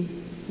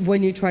mean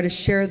when you try to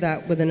share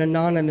that with an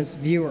anonymous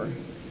viewer?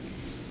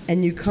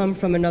 And you come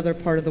from another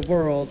part of the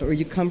world, or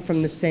you come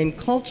from the same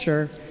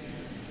culture,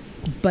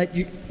 but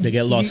they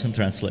get lost in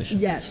translation.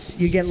 Yes,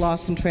 you get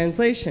lost in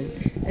translation.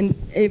 And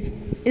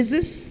is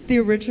this the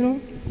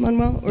original,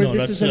 Manuel, or no,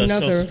 this is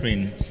another?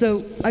 Screen.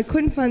 So I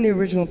couldn't find the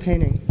original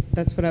painting.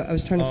 That's what I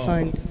was trying to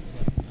find.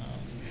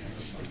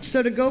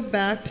 So to go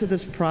back to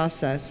this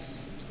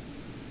process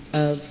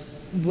of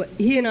what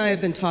he and I have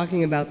been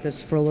talking about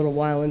this for a little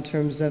while in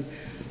terms of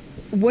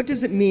what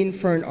does it mean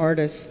for an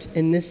artist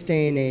in this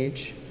day and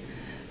age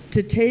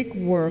to take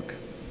work,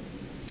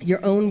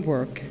 your own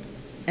work,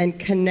 and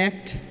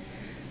connect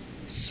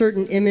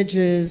certain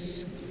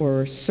images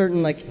or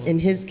certain, like in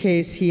his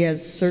case, he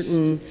has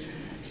certain,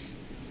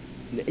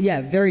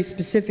 very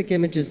specific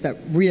images that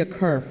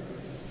reoccur.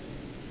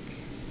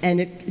 And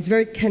it's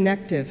very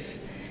connective.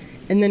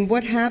 And then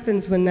what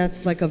happens when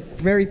that's like a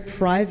very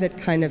private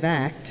kind of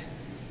act,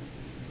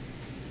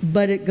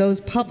 but it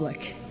goes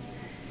public?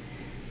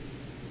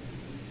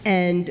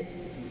 And,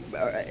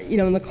 you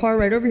know, in the car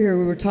right over here,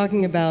 we were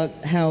talking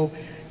about how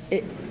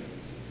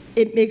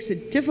it makes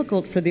it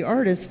difficult for the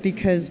artist,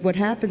 because what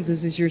happens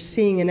is you're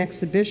seeing an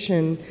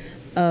exhibition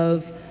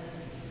of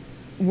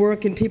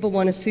work and people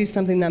want to see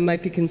something that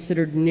might be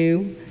considered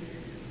new.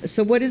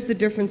 So what is the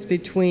difference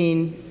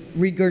between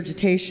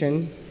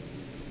regurgitation?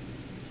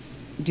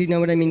 Do you know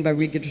what I mean by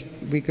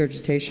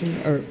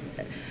regurgitation? Or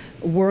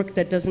work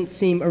that doesn't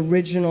seem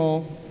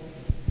original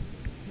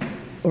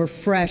or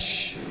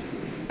fresh,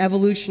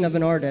 evolution of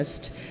an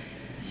artist,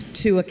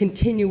 to a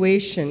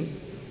continuation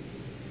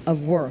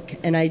of work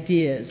and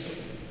ideas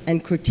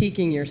and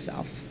critiquing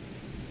yourself.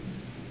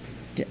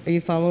 Are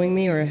you following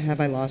me, or have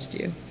I lost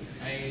you?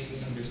 I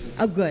understood.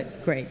 Oh, good,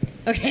 great.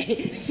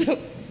 Okay, so,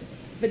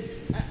 but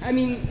I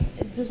mean,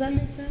 does that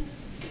make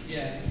sense?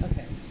 Yeah.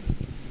 Okay.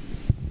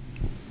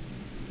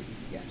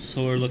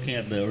 So we're looking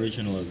at the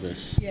original of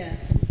this. Yeah.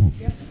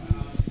 Yep.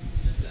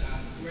 Just to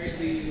ask, where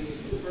do you,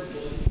 for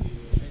both of you,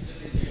 I'm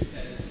just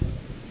interested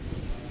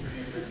from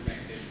your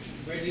perspective,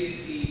 where do you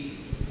see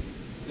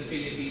the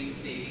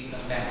Philippines taking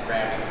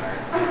contemporary art?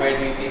 And where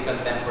do you see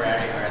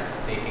contemporary art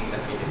taking the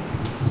Philippines?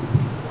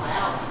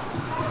 Wow.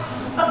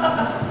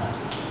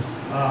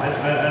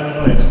 I don't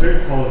know, it's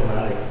very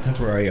problematic,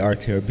 contemporary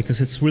art here,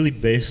 because it's really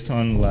based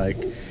on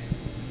like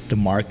the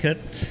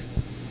market,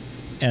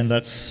 and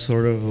that's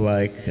sort of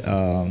like,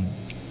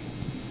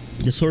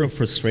 it's sort of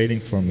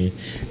frustrating for me,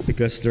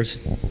 because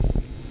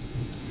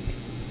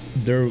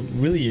there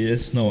really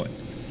is no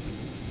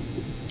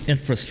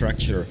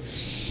infrastructure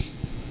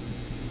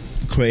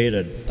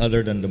created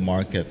other than the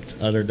market,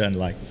 other than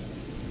like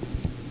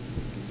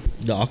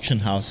the auction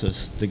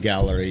houses, the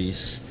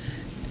galleries,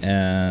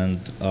 and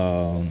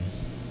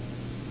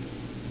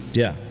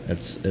yeah,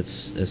 it's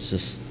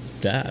just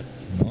that,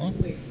 no?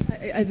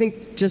 I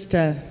think just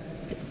to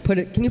put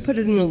it, can you put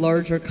it in a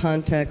larger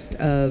context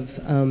of,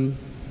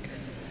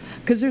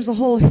 because there's a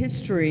whole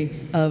history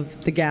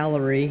of the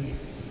gallery,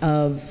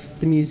 of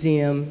the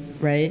museum,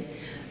 right?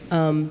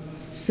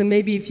 So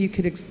maybe if you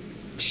could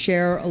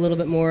share a little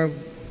bit more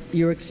of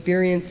your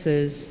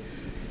experiences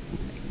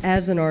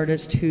as an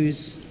artist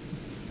who's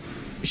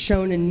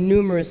shown in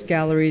numerous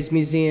galleries,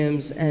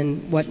 museums,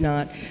 and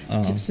whatnot,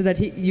 so that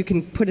you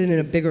can put it in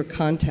a bigger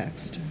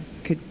context.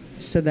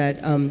 So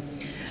that,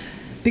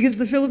 because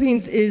the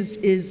Philippines is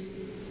it's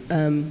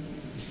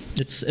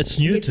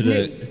new to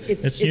the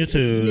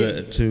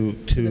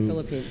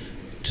Philippines,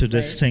 to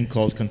this thing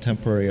called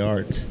contemporary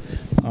art.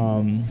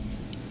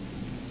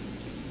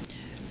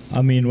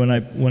 I mean, when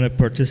I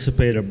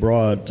participate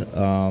abroad,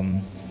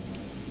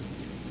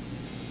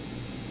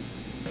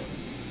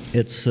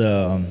 it's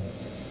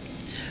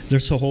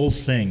there's a whole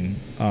thing,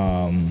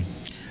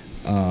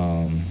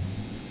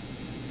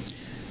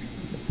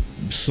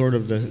 sort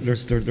of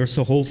there's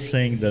a whole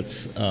thing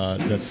that's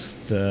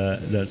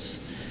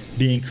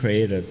being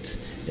created.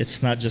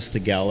 It's not just the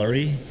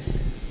gallery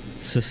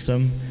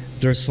system.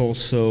 There's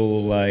also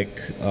like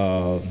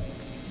the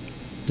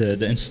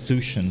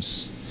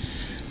institutions,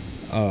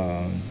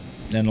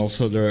 and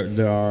also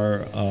there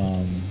are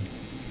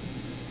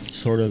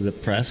sort of the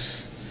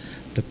press,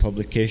 the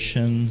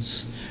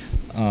publications,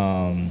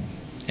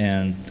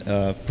 and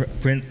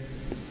print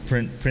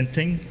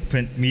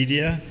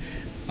media.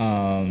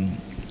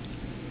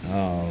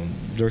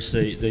 There's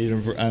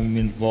I'm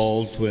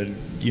involved with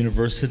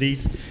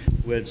universities,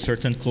 with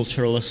certain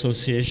cultural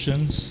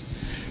associations.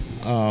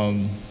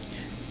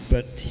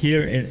 But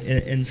here,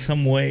 in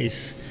some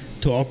ways,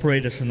 to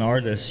operate as an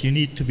artist, you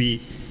need to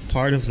be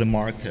part of the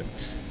market,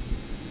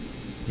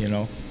 you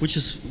know, which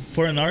is,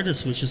 for an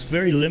artist, which is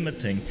very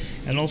limiting.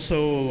 And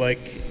also,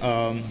 like,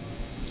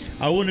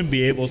 I wouldn't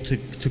be able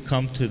to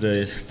come to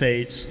the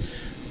States,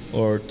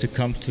 or to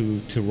come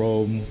to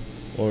Rome,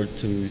 or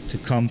to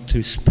come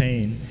to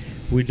Spain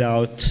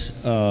without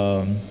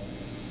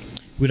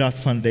without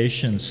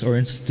foundations or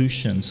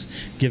institutions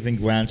giving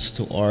grants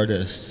to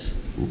artists.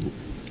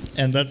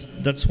 And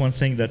that's one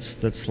thing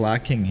that's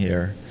lacking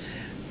here.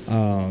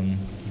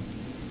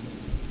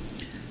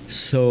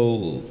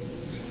 So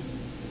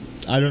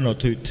I don't know,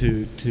 to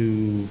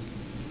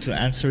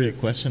answer your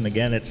question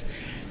again, it's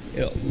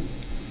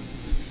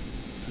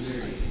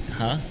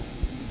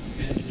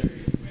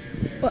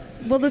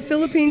Well, the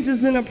Philippines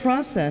is in a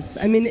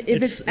process. I mean,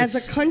 if it's as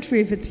a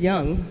country, if it's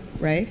young,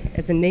 right,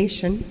 as a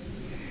nation,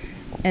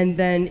 and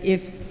then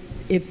if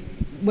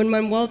when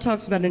Manuel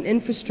talks about an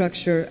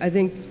infrastructure, I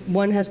think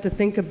one has to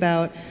think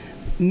about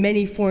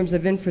many forms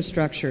of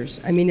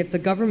infrastructures. I mean, if the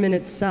government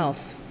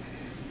itself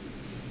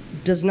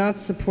does not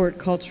support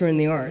culture and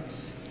the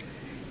arts,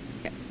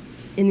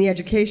 in the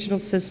educational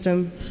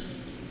system,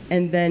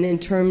 and then in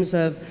terms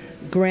of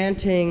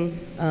granting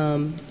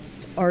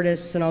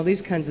artists and all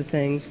these kinds of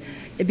things,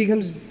 it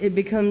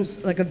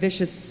becomes like a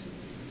vicious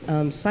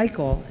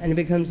cycle, and it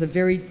becomes a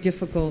very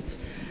difficult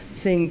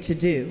thing to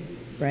do,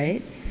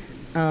 right?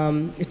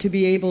 To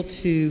be able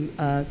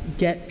to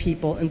get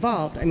people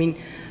involved. I mean,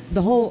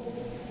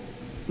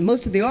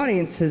 most of the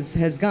audience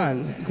has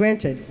gone.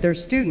 Granted, they're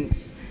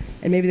students,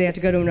 and maybe they have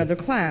to go to another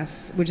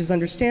class, which is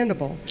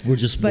understandable. We're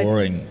just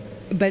boring.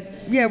 But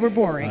yeah, we're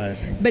boring.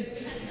 But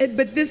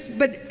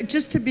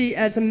just to be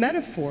as a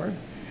metaphor,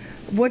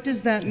 what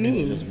does that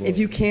mean if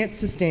you can't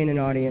sustain an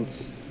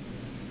audience?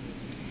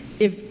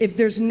 If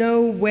there's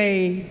no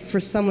way for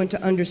someone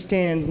to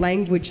understand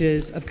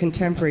languages of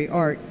contemporary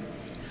art,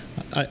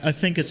 I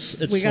think it's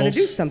we got to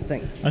do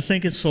something. I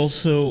think it's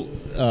also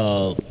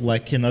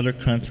like in other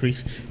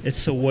countries,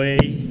 it's a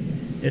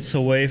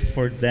way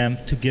for them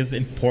to give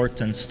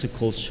importance to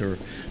culture,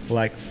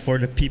 like for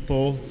the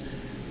people.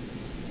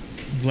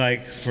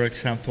 Like, for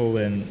example,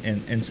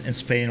 in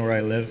Spain where I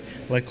live,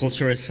 like,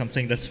 culture is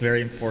something that's very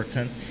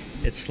important.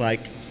 It's like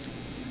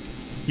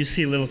you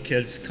see little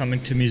kids coming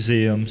to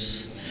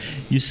museums,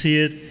 you see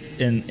it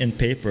in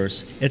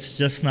papers. It's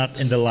just not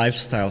in the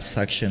lifestyle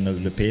section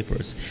of the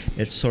papers.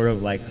 It's sort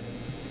of like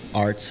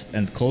arts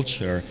and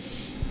culture,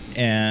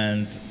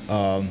 and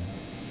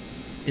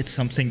it's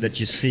something that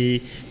you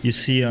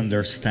see on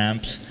their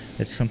stamps.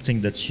 It's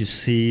something that you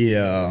see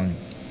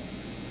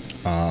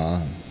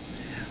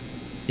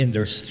in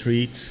their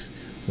streets,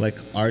 like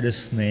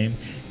artist's name.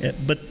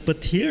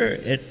 But here,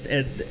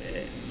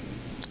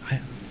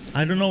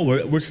 I don't know,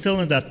 we're still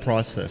in that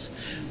process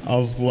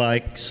of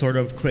like sort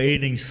of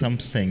creating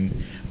something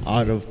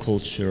out of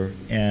culture,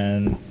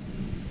 and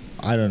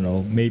I don't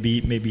know,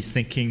 maybe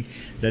thinking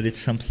that it's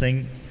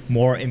something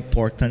more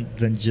important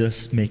than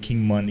just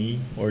making money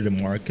or the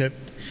market,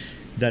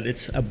 that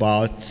it's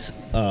about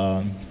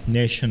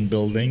nation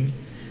building,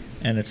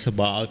 and it's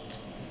about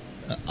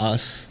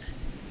us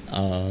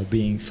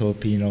being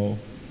Filipino,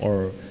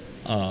 or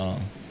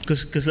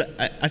because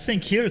I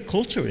think here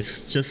culture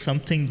is just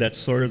something that's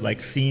sort of like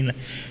seen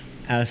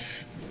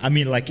as, I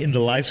mean, like in the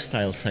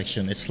lifestyle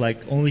section, it's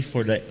like only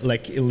for the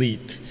like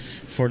elite,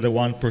 for the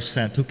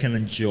 1% who can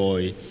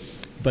enjoy,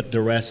 but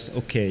the rest,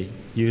 okay,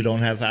 you don't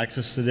have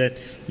access to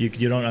that, you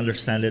don't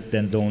understand it,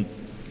 then don't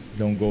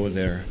go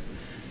there.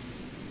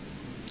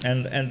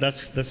 And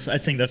that's I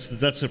think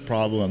that's a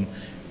problem,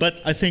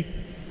 but I think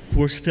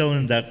we're still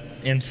in that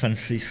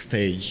infancy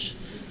stage.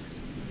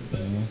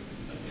 Okay,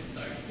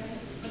 sorry.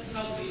 But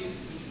how do you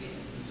see it,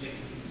 like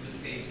the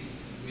same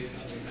with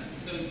other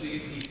countries? So do you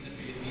see the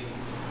Philippines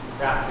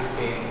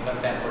practicing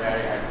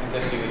contemporary art in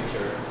the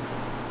future,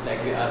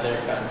 like the other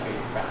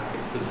countries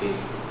practice today?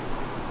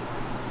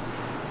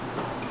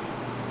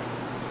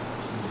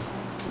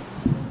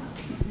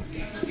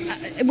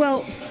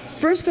 Well,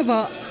 first of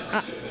all,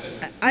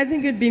 I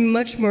think it'd be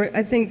much more,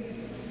 I think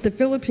the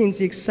Philippines,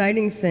 the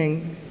exciting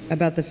thing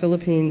about the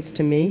Philippines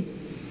to me,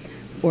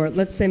 or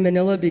let's say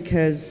Manila,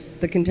 because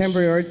the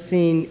contemporary art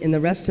scene in the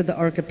rest of the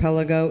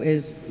archipelago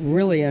is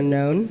really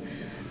unknown.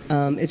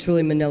 It's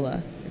really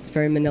Manila. It's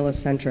very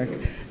Manila-centric.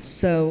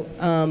 So,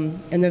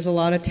 and there's a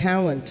lot of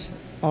talent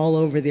all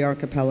over the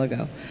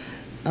archipelago.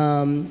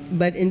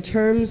 But in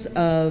terms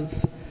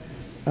of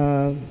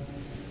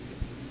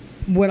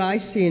what I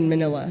see in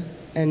Manila,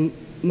 and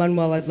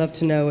Manuel, I'd love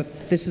to know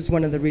if this is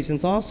one of the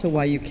reasons also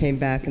why you came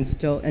back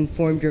and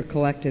formed your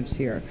collectives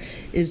here,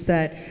 is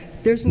that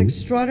there's an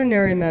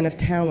extraordinary amount of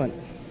talent.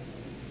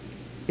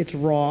 It's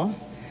raw,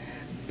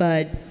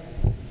 but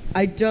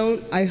I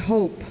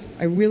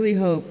really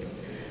hope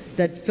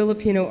that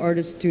Filipino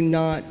artists do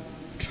not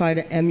try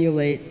to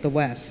emulate the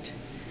West,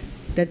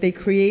 that they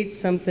create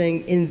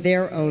something in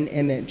their own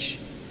image,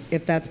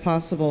 if that's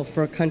possible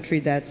for a country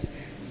that's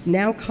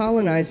now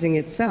colonizing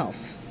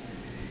itself,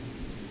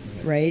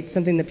 right?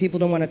 Something that people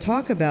don't want to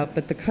talk about,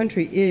 but the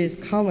country is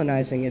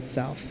colonizing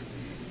itself.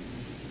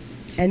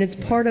 And it's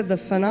part of the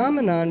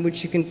phenomenon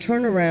which you can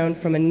turn around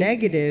from a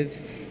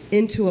negative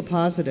into a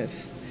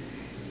positive,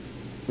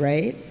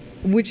 right?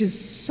 Which is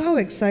so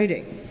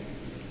exciting.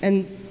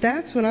 And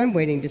that's what I'm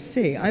waiting to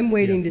see. I'm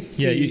waiting to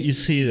see. Yeah, you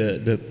see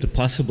the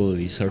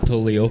possibilities are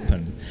totally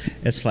open.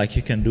 It's like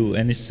you can do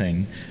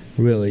anything,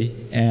 really.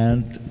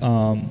 And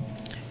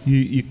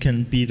you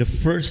can be the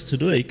first to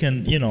do it.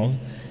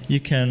 You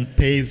can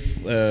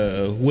pave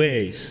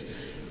ways,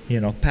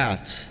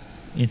 paths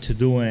into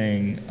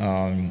doing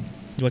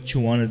what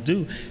you want to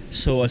do.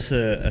 So as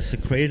a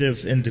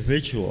creative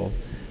individual,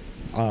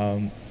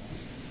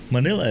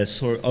 Manila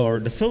is or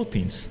the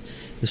Philippines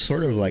is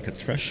sort of like a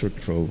treasure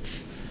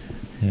trove,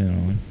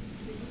 A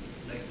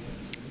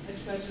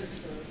treasure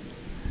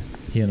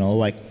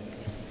trove.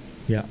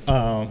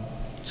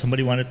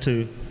 Somebody wanted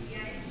to. Yeah,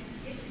 it's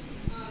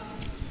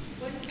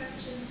one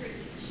question for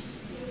each.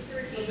 So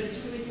for each.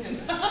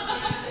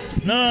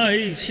 No,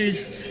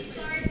 she's. She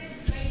started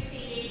by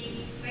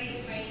saying,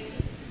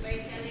 by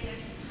telling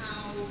us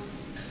how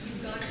you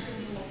got to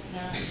know of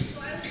that. So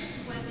I was just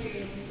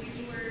wondering, when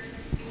you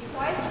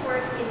saw his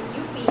work in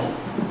UP,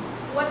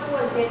 what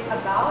was it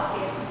about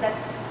it that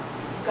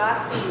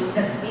got to you,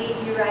 that made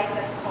you write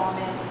that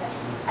comment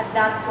at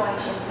that point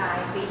in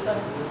time, based on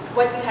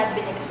what you had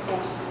been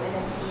exposed to and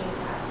then seeing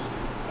that?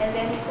 And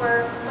then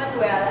for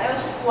Manuel, I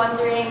was just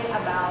wondering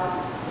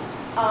about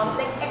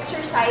like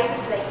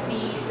exercises like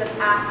these that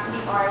ask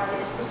the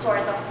artist to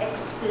sort of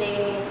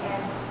explain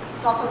and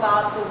talk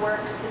about the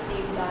works that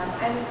they've done.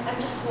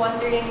 I'm just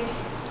wondering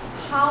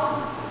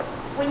how,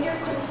 when you're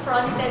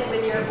confronted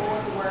with your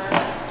own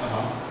works,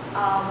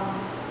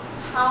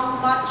 how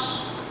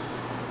much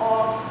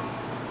of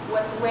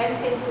what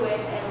went into it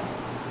and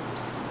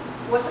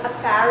was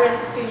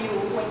apparent to you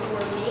when you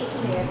were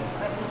making it?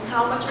 I mean,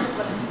 how much of it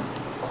was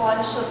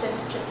conscious and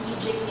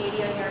strategic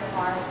maybe on your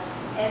part?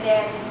 And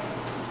then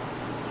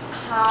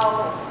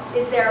how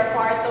is there a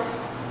part of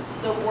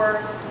the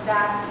work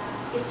that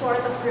is sort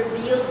of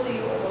revealed to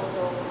you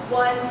also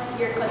once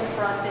you're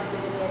confronted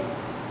with it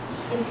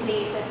in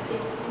places, in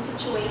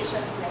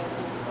situations like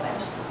this? So I'm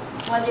just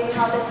wondering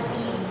how that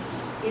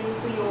feeds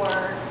into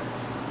your...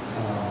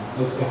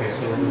 Okay,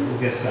 so who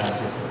gets the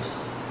answer first?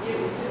 You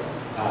too.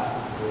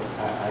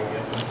 I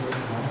get the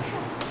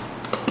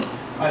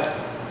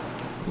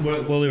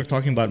answer? Well, you're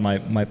talking about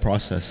my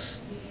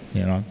process,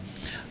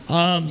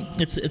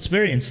 It's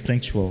very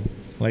instinctual,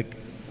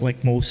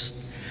 like most,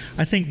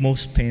 I think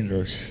most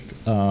painters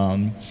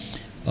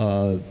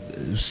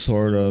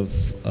sort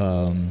of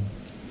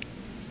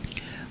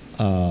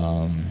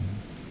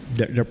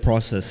their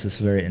process is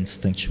very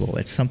instinctual.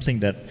 It's something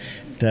that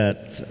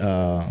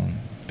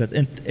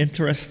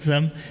interests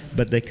them,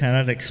 but they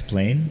cannot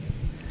explain.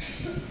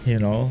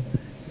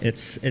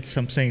 It's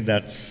something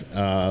that's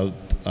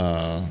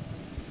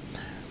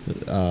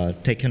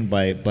taken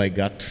by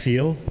gut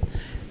feel.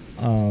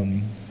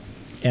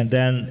 And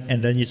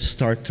then you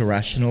start to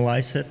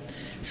rationalize it.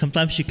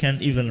 Sometimes you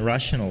can't even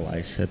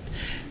rationalize it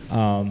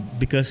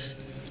because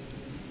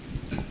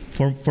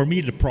for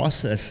me the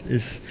process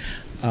is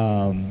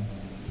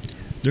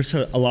there's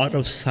a lot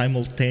of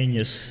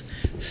simultaneous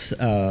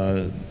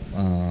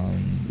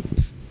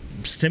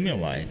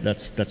stimuli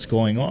that's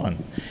going on.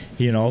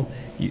 You know,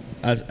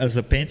 as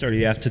a painter,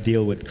 you have to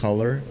deal with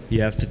color,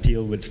 you have to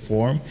deal with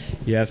form,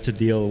 you have to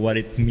deal what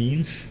it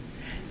means,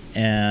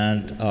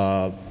 and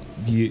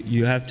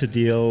you have to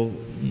deal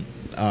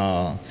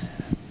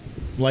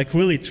like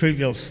really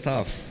trivial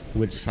stuff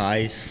with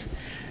size,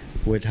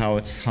 with how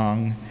it's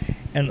hung,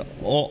 and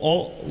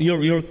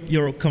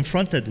you're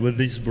confronted with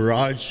this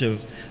barrage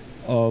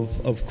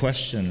of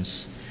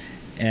questions,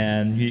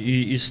 and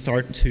you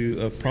start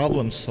to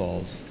problem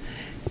solve,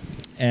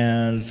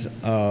 and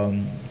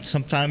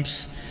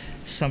sometimes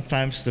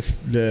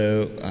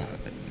the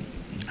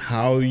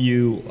how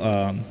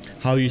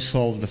you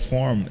solve the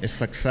form is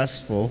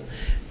successful,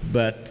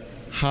 but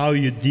how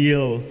you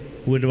deal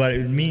with what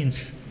it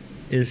means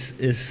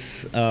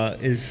is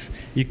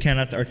you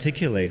cannot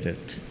articulate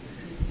it,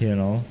 you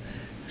know.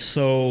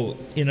 So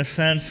in a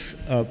sense,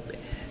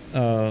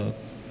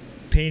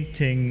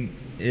 painting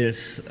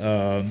is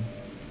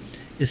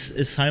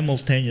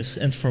simultaneous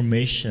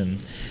information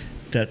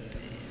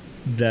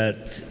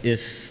that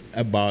is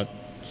about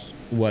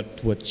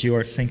what you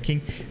are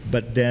thinking,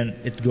 but then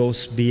it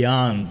goes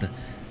beyond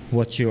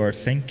what you are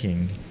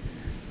thinking.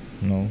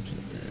 You know,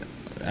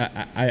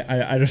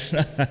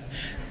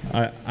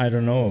 I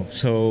don't know.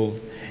 So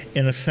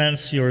in a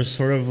sense, you're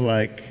sort of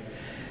like,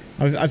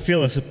 I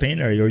feel as a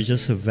painter, you're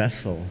just a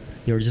vessel,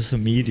 you're just a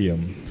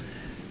medium,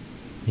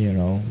 you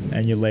know,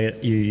 and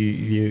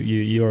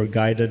you're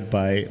guided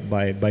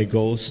by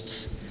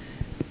ghosts,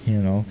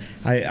 you know.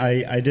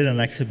 I did an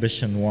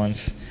exhibition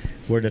once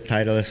where the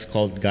title is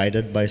called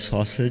 "Guided by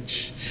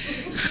Sausage,"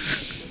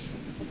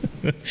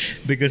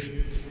 because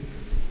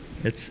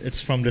it's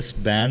from this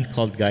band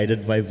called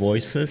Guided by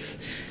Voices,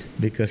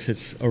 because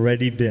it's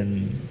already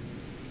been,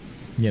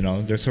 you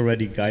know, there's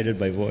already Guided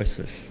by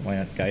Voices. Why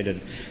not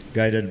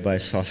guided by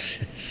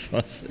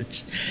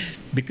sausage?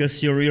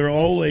 Because you're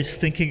always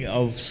thinking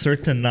of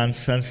certain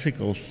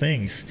nonsensical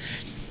things.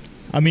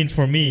 I mean,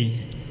 for me,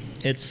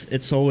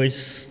 it's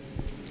always,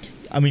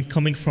 I mean,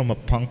 coming from a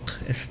punk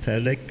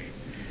aesthetic,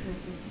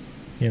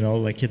 you know,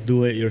 like a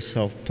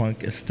do-it-yourself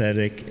punk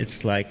aesthetic,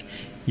 it's like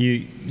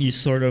you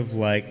sort of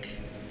like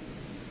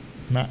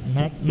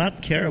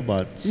not care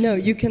about. No,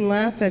 you can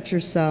laugh at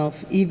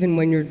yourself even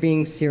when you're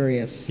being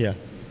serious. Yeah.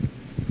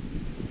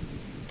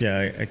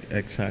 Yeah,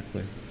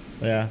 exactly.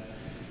 Yeah.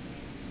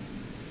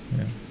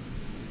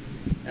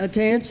 Yeah.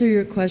 To answer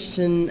your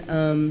question,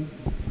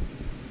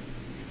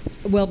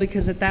 well,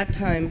 because at that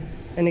time,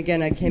 and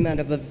again, I came out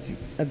of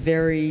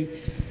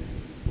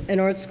an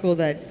art school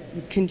that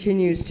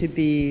continues to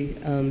be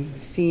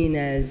seen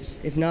as,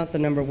 if not the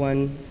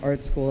 #1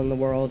 art school in the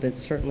world, it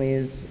certainly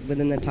is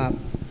within the top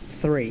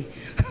 3.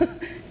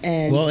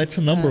 And, well, it's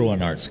a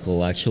 #1 art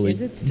school, actually.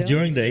 Is it still?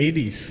 During the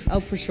 80s. Oh,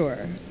 for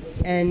sure.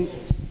 And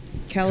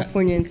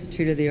California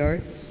Institute of the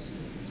Arts,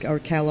 or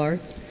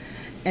CalArts.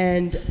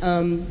 And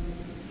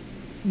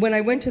when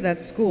I went to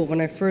that school,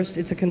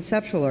 it's a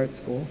conceptual art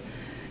school.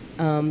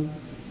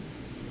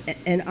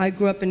 And I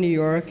grew up in New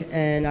York,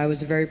 and I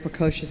was a very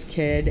precocious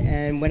kid,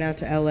 and went out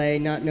to LA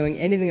not knowing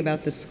anything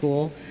about the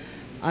school.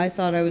 I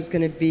thought I was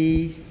going to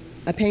be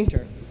a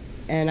painter,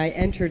 and I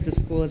entered the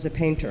school as a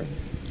painter.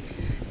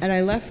 And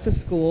I left the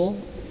school,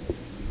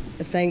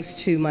 thanks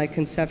to my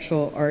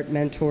conceptual art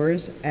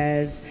mentors,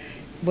 as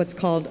what's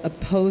called a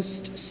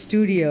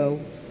post-studio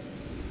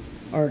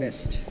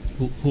artist.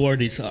 Who are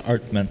these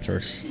art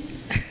mentors?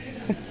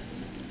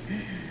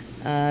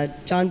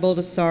 John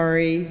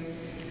Baldessari,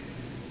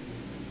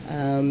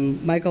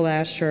 Michael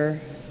Asher,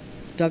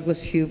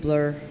 Douglas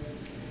Hubler,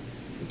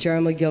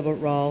 Jeremy Gilbert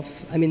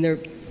Rolfe. I mean,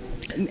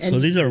 so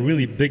these are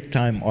really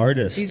big-time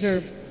artists. These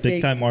are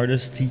big-time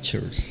artist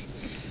teachers.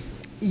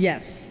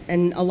 Yes,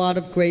 and a lot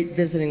of great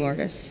visiting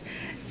artists.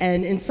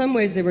 And in some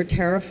ways, they were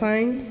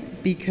terrifying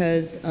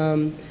because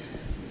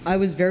I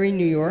was very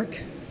New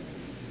York,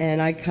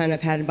 and I kind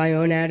of had my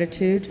own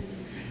attitude,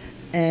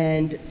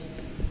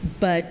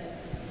 but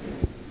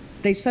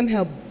they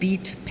somehow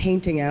beat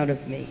painting out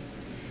of me.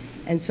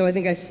 And so I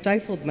think I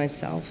stifled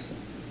myself.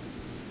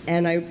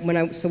 And when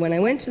I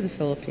went to the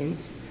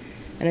Philippines,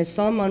 and I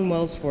saw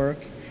Manuel's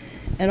work,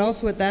 and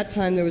also at that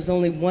time there was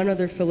only one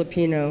other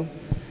Filipino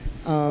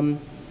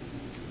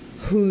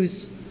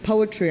whose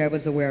poetry I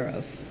was aware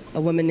of, a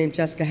woman named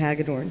Jessica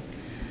Hagedorn,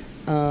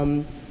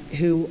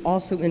 who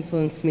also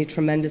influenced me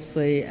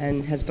tremendously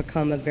and has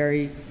become a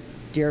very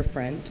dear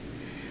friend.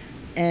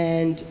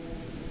 And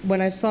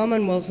when I saw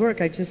Manuel's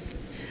work, I just,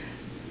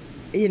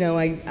 you know,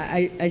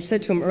 I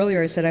said to him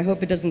earlier, I said, I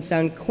hope it doesn't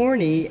sound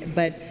corny,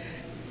 but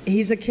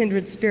he's a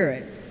kindred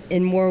spirit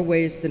in more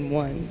ways than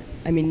one.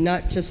 I mean,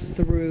 not just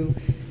through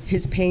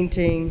his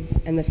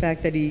painting and the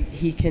fact that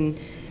he can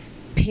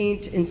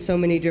paint in so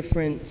many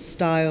different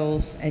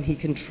styles, and he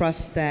can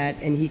trust that,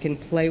 and he can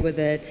play with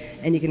it,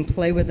 and he can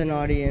play with an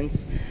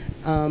audience,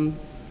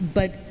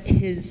 but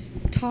his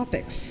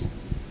topics,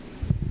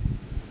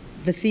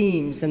 the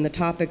themes and the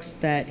topics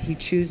that he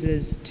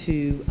chooses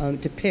to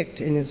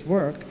depict in his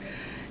work.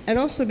 And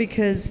also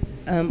because,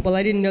 well,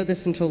 I didn't know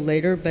this until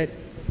later, but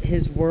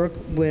his work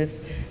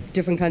with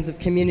different kinds of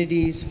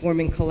communities,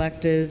 forming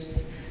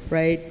collectives,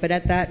 right? But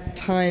at that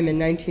time in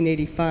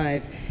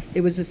 1985,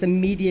 it was this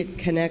immediate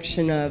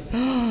connection of,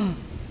 oh,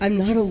 I'm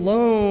not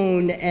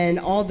alone, and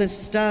all this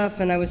stuff,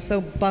 and I was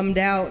so bummed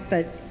out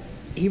that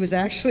he was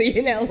actually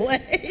in LA,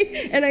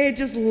 and I had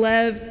just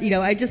left,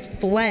 I just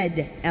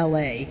fled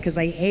LA because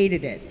I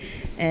hated it,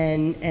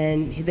 and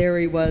there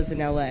he was in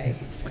LA.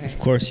 Of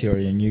course, you're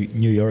in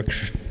New York.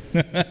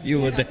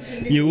 you would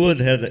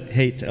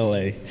hate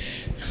LA.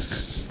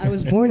 I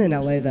was born in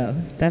LA, though.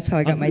 That's how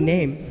I got my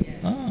name.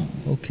 Oh,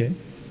 okay.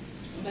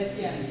 But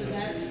yeah, so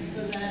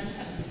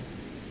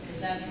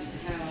that's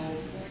how,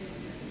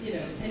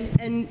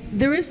 and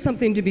there is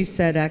something to be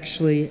said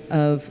actually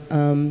of,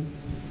 and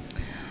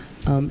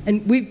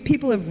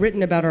people have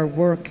written about our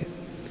work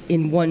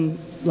in one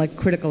like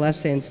critical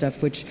essay and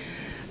stuff, which,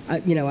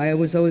 I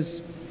was always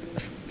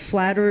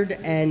flattered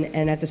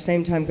and at the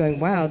same time going,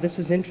 wow, this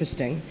is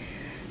interesting,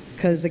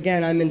 because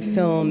again, I'm in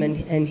film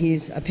and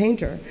he's a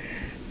painter.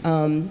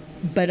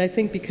 But I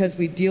think because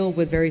we deal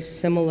with very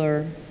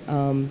similar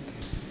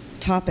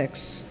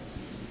topics,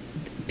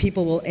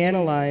 people will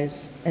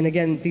analyze, and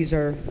again, these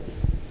are,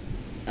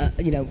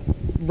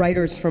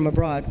 writers from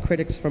abroad,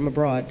 critics from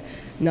abroad,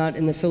 not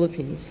in the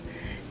Philippines.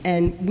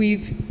 And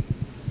we've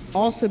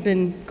also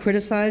been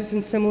criticized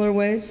in similar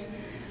ways,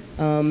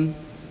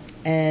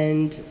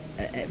 and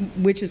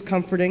which is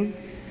comforting,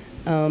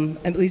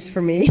 at least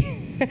for me.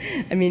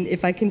 I mean,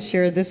 if I can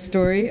share this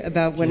story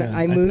about when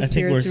I moved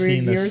here 3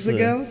 years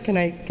ago, can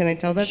I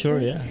tell that Sure,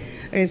 story? yeah.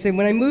 Okay, so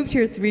when I moved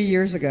here 3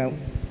 years ago,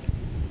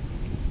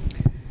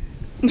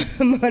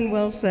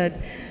 Manuel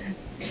said,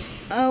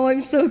 "Oh,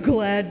 I'm so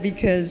glad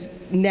because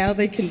now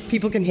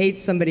people can hate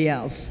somebody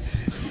else."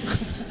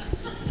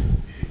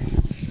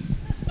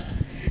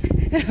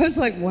 And I was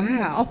like,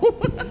 wow,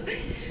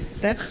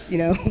 that's,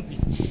 Yeah,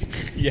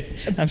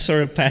 I'm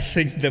sort of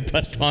passing the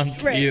baton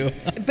to you.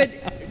 But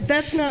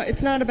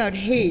it's not about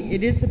hate.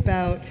 It is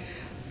about,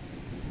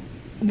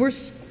 we're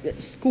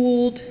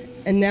schooled,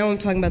 and now I'm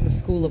talking about the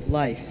school of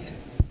life,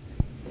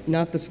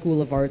 not the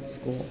school of art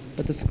school,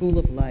 but the school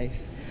of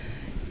life,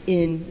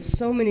 in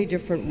so many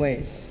different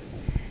ways.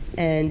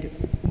 And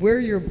where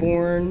you're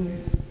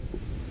born,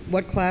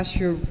 what class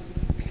you're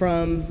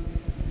from,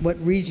 what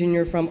region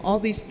you're from, all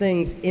these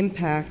things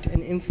impact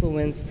and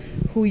influence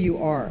who you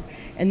are.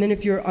 And then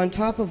if you're on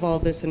top of all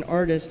this an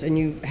artist and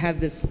you have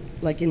this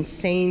like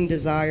insane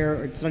desire,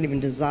 or it's not even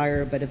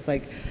desire, but it's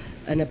like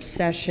an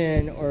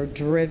obsession or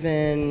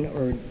driven,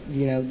 or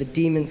the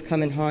demons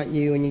come and haunt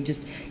you, and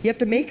you have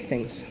to make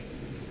things,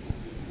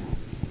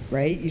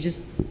 right? You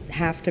just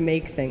have to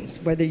make things,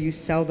 whether you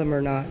sell them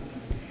or not,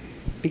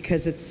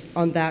 because it's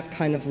on that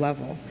kind of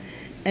level.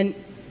 And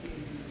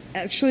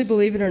actually,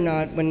 believe it or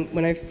not,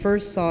 when I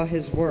first saw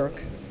his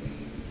work,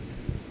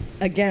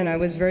 again, I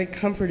was very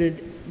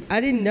comforted. I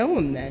didn't know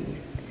him then,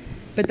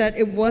 but that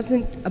it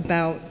wasn't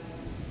about,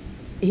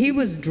 he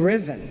was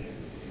driven,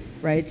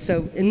 right?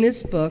 So in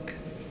this book,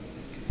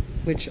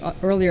 which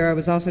earlier I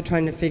was also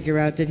trying to figure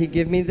out, did he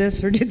give me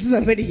this or did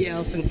somebody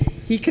else? And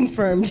he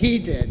confirmed he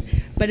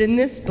did. But in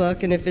this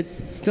book, and if it's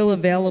still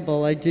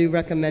available, I do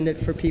recommend it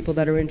for people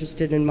that are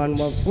interested in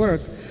Manuel's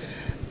work,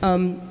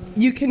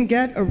 you can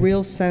get a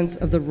real sense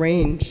of the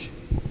range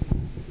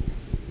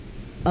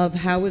of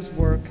how his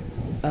work,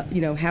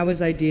 how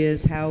his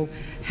ideas, how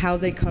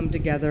they come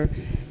together.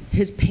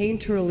 His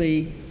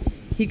painterly,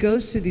 he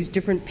goes through these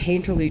different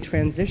painterly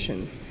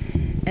transitions.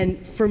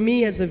 And for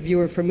me as a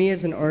viewer, for me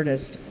as an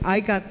artist,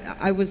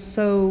 I was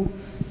so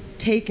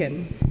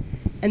taken.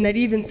 And that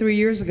even 3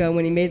 years ago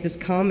when he made this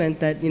comment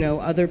that,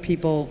 other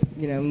people,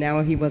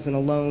 now he wasn't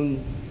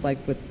alone, like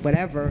with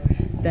whatever,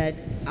 that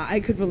I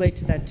could relate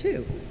to that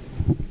too.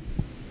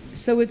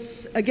 So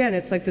it's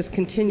like this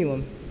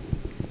continuum.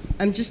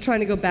 I'm just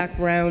trying to go back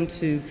around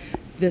to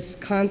this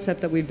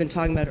concept that we've been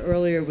talking about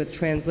earlier with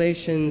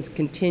translations,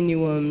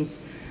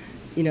 continuums,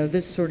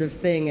 this sort of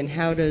thing, and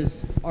how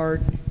does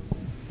art,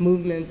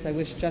 movements, I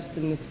wish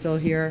Justin was still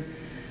here,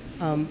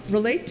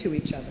 relate to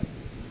each other,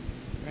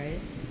 right?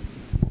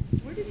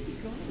 Where did he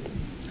go?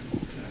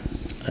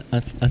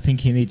 I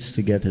think he needs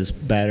to get his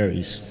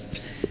batteries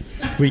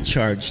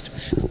recharged.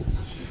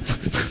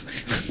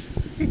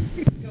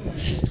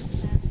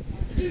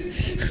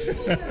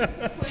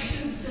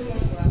 Questions for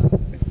Manuel?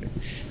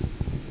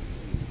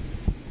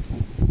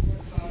 Or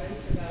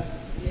comments about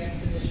the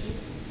exhibition?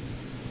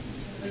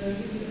 Are those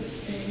exhibits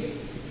staying?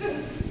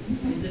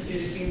 Is the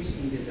Philippines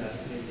un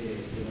desastre de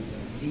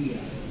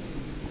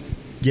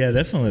Yeah,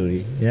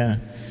 definitely. Yeah.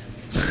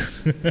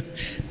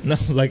 No,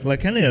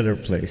 like any other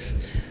place.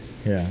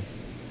 Yeah.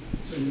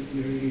 So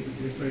you're really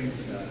referring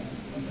to that.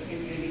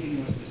 Anything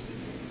more specific?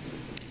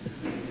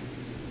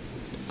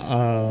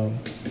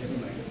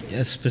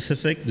 Yeah,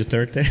 specific,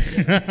 Duterte.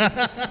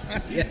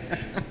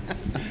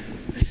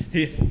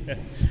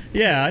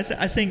 Yeah,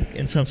 I think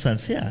in some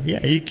sense, yeah.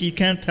 You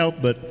can't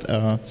help but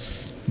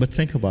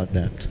think about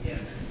that. Yeah.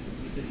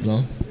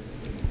 No.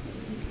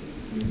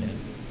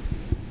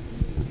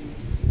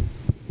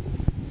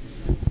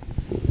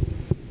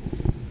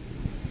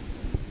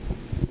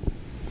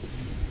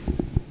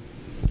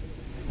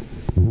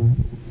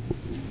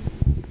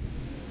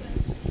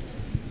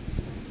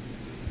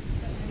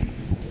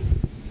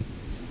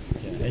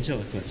 Angel,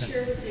 go ahead.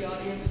 Share with the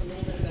audience a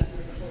little bit about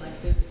your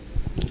collectives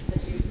that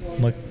you've formed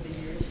My over the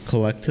years.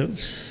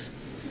 collectives?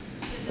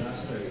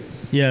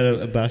 Yeah,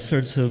 the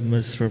Bastards of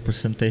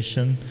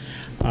Misrepresentation.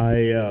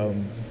 I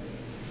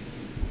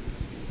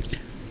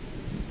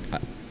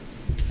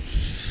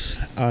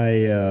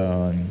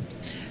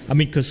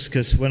mean,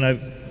 because when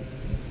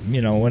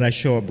when I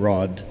show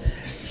abroad,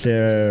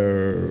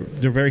 they're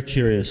very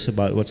curious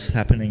about what's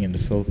happening in the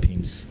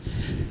Philippines,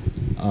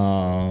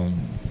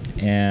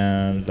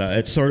 and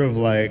it's sort of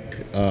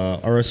like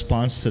a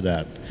response to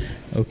that.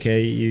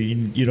 Okay,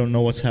 you don't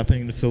know what's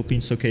happening in the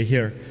Philippines. Okay,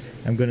 here,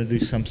 I'm going to do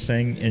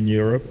something in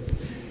Europe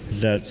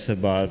that's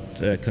about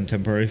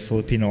contemporary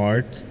Filipino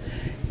art,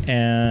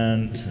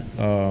 and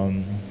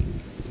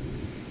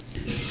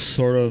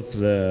sort of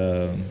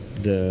the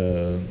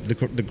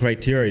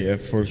criteria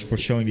for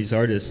showing these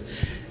artists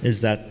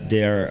is that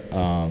they're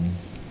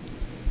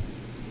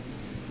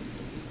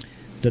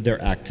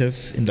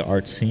active in the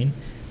art scene,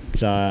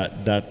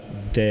 that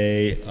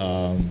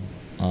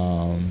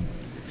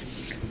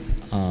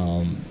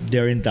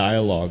they're in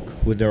dialogue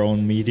with their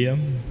own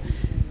medium,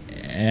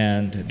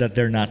 and that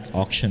they're not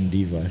auction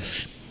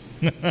divas.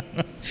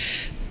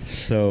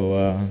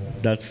 So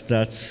that's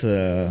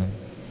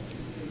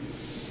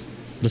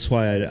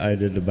why I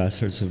did the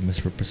Bastards of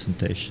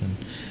Misrepresentation,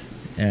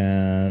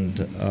 and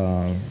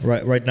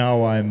right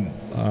now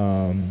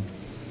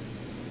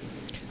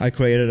I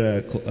created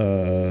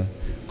a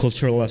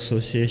cultural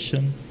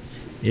association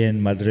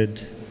in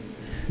Madrid,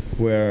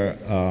 where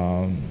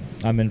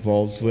I'm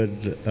involved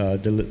with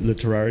the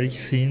literary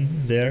scene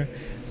there,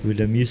 with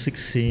the music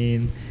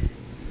scene,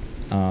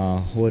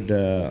 with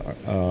the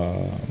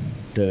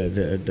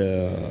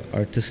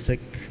artistic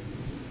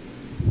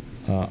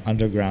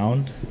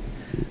underground.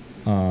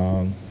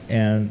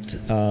 And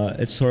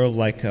it's sort of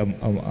like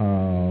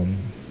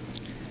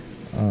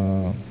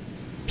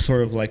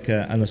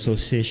an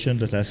association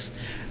that has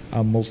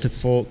a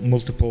multiple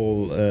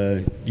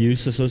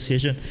use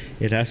association.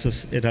 It has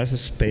a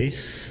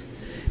space.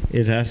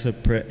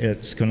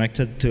 It's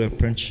connected to a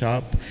print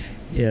shop.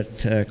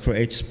 It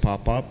creates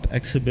pop-up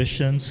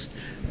exhibitions,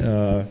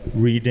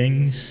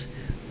 readings,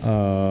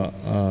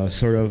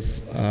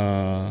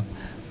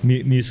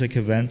 music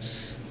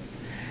events.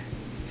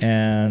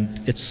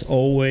 And it's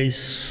always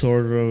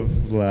sort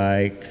of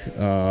like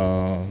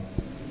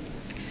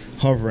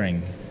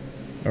hovering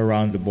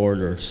around the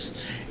borders,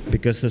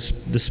 because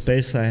the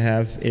space I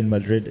have in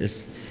Madrid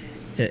it's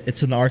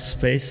an art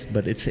space,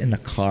 but it's in a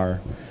car.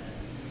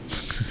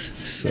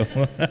 So.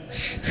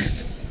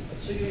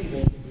 So you're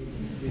involved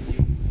with you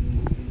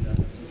in that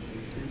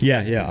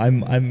association? Yeah,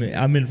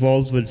 I'm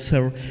involved with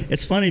several.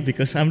 It's funny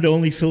because I'm the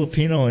only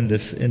Filipino in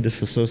this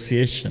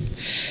association,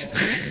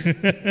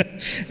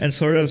 and it's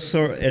sort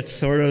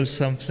of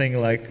something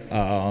like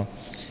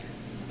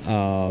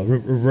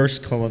reverse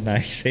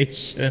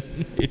colonization.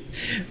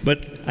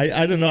 But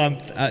I don't know.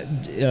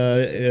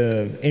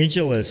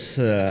 Angel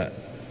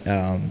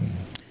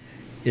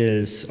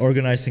is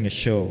organizing a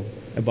show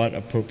about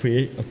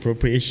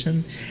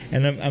appropriation,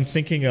 and I'm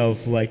thinking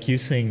of like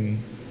using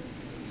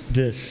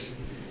this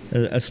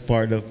as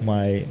part of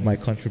my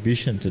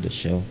contribution to the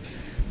show.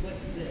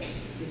 What's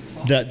this? This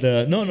talk?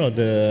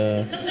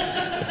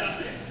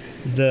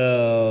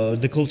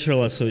 The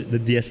cultural the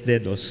Diez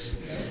Dedos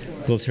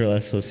Cultural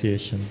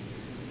Association.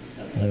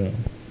 I don't know.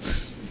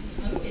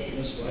 Okay.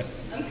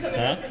 I'm coming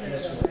up for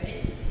this,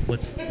 right?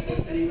 What's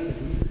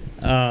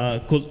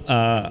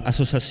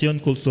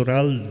Asociación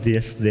Cultural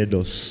Diez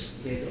Dedos.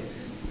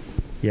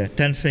 Yeah,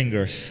 10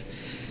 fingers.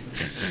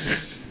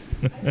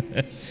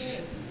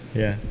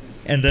 Yeah.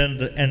 And then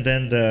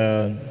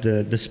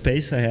the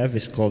space I have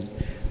is called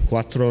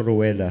Cuatro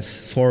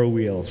Ruedas, 4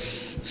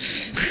 wheels.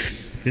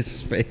 This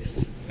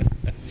space.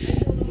 I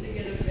told them to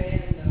get a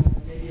van or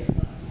maybe a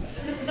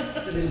bus.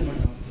 It's a little more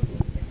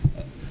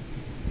comfortable.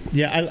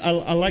 Yeah,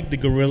 I like the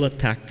guerrilla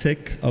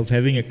tactic of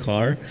having a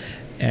car,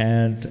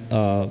 and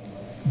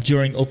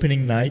during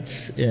opening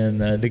nights in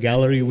the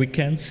gallery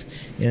weekends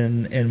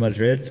in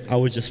Madrid, I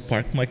would just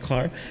park my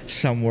car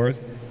somewhere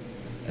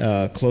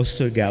close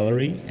to a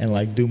gallery and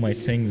like do my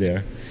thing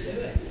there. Do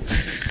it.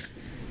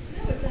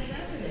 No, it's a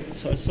happening.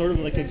 So it's sort of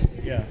like a,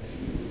 yeah.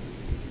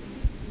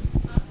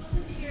 I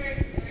wasn't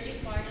here early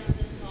part of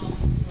the talk,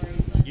 sorry,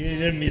 but You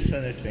didn't miss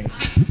anything.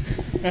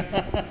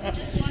 I'm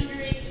just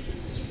wondering,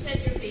 you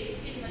said you're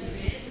based in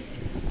Madrid?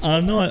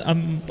 No, I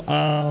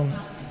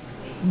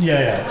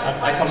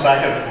come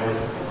back and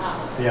forth.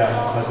 Yeah, So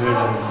Madrid.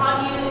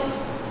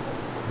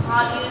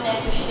 how do you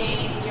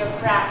negotiate your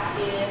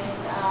practice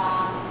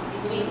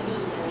between 2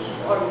 cities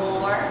or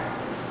more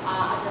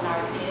as an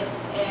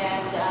artist?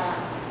 And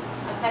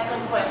a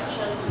second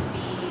question would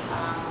be,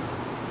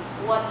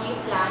 what do you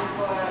plan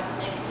for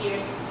next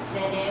year's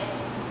Venice,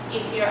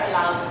 if you're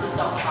allowed to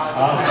talk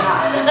about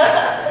it?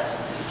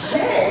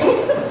 Sure.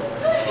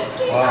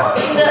 Wow.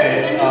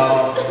 Okay.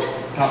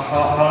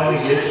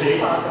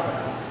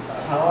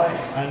 How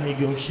I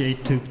negotiate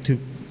to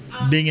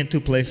being in 2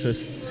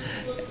 places.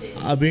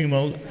 I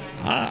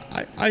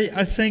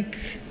think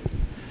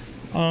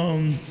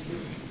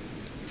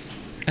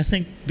I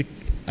think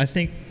I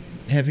think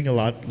having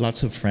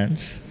lots of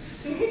friends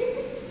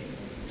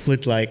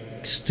with like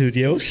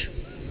studios.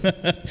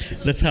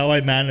 That's how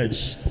I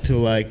managed to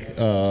like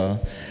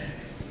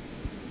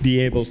be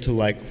able to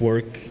like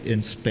work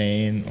in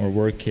Spain or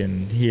work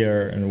in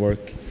here and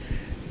work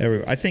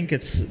everywhere. I think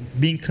it's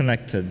being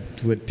connected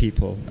with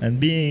people and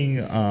being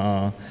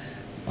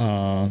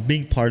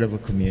part of a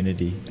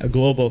community, a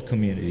global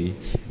community,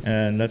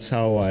 and that's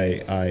how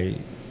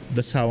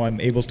that's how I'm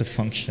able to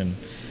function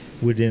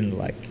within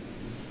like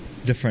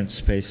different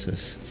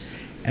spaces.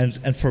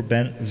 And for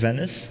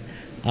Venice,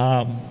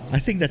 I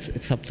think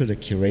it's up to the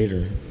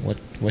curator what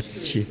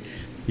she,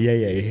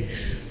 yeah.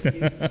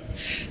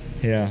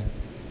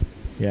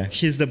 Yeah,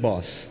 she's the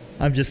boss.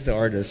 I'm just the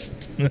artist.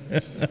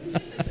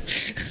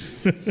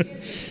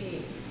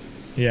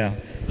 Yeah,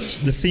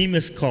 the theme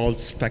is called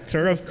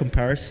Spectre of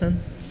Comparison,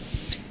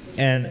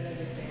 and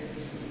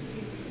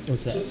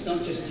what's that? So it's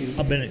not just you.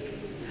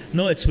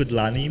 No, it's with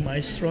Lani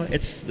Maestro.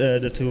 It's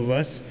the two of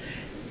us,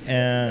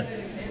 and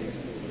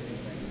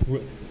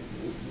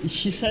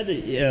she said,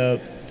 yeah,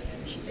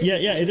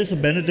 it is a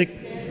Benedict.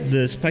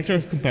 The Spectre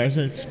of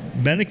Comparison. It's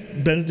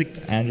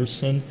Benedict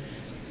Anderson.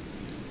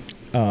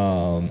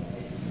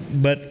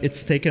 But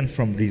it's taken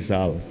from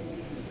Rizal.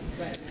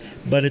 Right.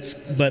 But Benedict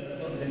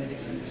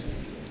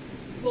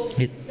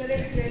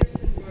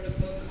Anderson wrote a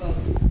book called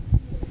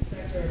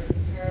Spectre of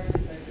Comparison,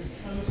 but it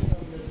comes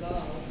from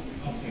Rizal.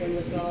 When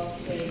Rizal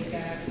came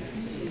back to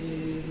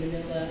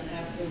Manila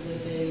after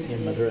living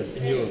in Madrid,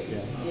 in Europe,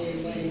 yeah.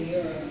 In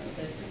Europe,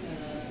 but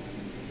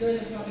during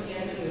the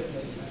propaganda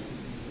movement.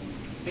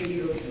 And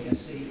you wrote an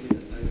essay with the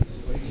title,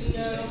 or you just use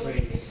that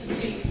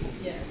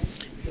phrase? Yeah.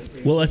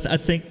 well, I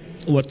think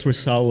what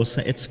Rizal was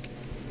saying,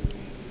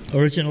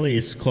 originally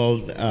it's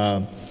called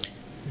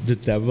The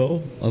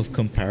Devil of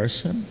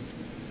Comparison.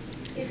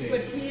 It's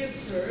what he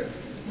observed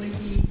when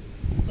he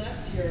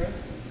left Europe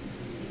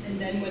and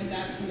then went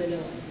back to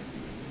Manila.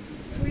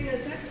 Karina,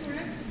 is that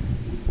correct?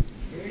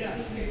 Hear it up.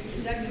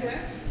 Is that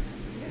correct?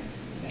 Yeah.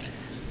 Okay.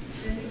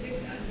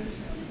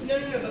 No,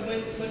 but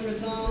when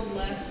Rizal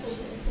left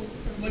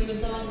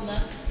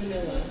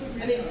Manila,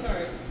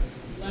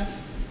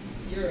 left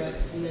Europe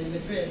and then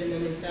Madrid and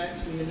then went back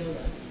to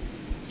Manila.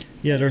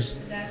 Yeah,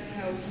 that's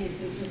how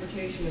his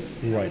interpretation of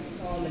how he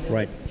saw Manila.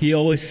 Right. He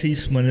always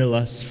sees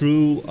Manila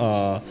through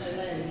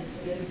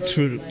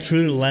through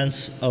the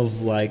lens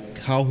of like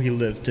how he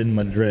lived in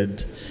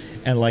Madrid,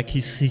 and like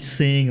he's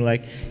seeing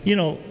like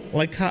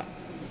like how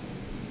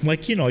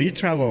you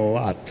travel a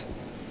lot,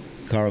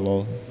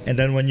 Carlo, and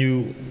then when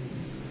you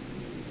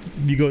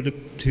go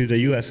to the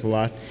U.S. a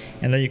lot,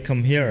 and then you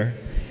come here,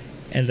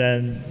 and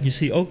then you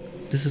see, oh,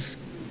 this is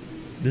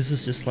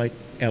just like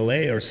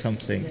L.A. or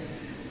something.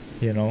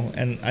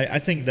 And I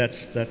think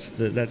that's the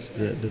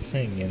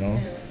thing, Yeah.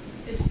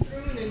 It's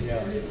through an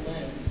inverted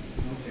lens,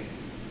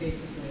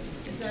 basically.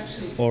 It's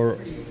actually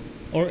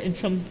or in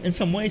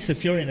some ways,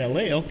 if you're in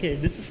LA, okay,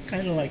 this is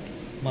kind of like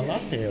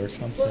Malate or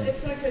something. Well,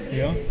 it's like it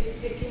can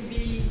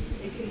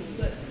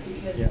flip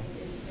because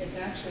it's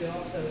actually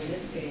also in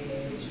this day and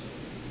age,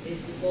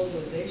 it's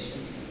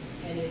globalization,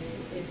 and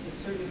it's a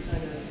certain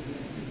kind of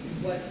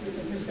it's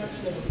a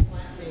perception of a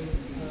flattening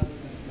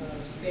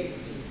of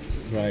space.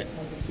 Right.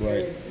 Of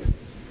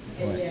experiences.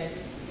 And yet,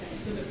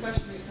 so the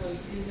question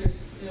becomes, is there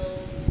still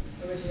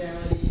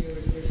originality, or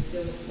is there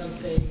still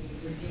something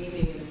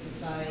redeeming in a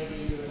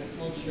society or in a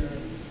culture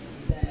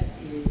that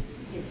is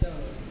its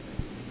own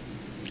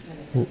kind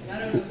of thing? And I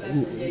don't know if that's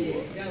where Yeye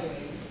is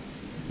going.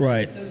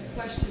 Right. But those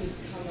questions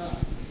come up.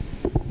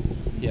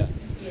 Yeah.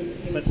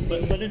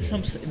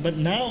 But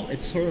now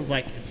it's sort of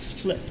like it's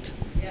flipped.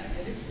 Yeah,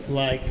 it is flipped.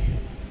 Like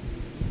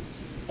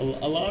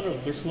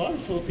there's a lot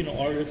of Filipino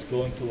artists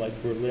going to like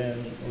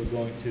Berlin or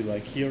going to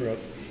like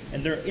Europe,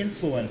 and they're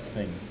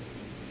influencing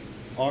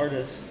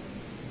artists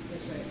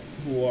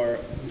who are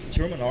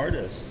German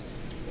artists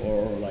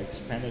or like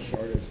Spanish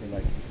artists, or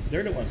like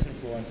they're the ones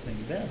influencing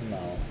them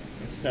now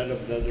instead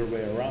of the other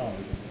way around.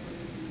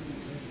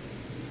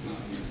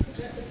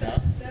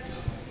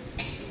 That's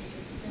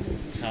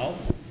how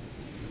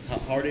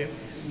are they?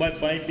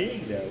 By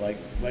being there, like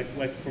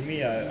for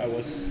me, I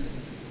was.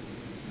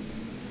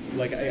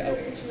 Like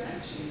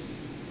interactions.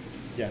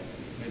 Yeah.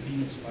 By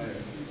being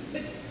inspired.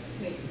 But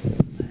wait.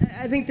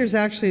 I think there's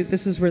actually,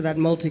 this is where that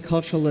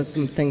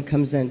multiculturalism thing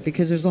comes in,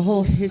 because there's a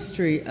whole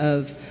history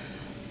of,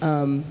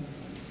 in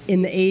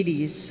the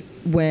 80s,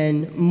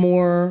 when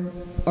more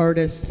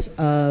artists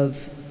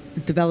of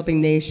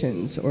developing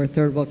nations or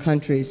third world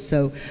countries,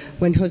 so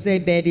when Jose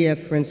Bedia,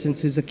 for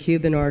instance, who's a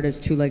Cuban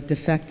artist who like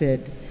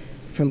defected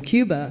from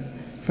Cuba,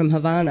 from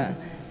Havana,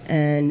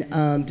 and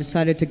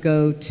decided to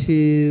go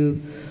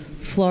to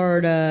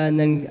Florida, and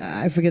then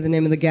I forget the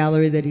name of the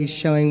gallery that he's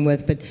showing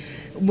with, but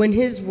when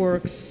his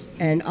works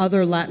and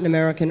other Latin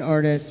American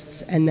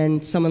artists, and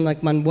then someone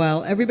like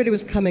Manuel, everybody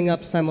was coming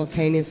up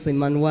simultaneously.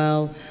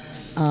 Manuel,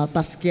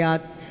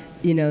 Basquiat,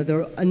 there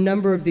were a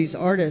number of these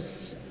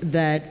artists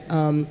that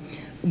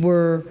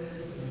were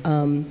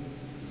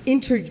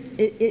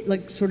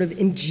sort of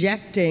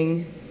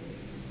injecting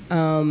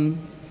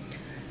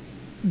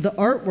the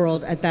art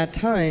world at that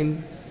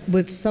time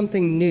with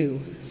something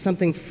new,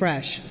 something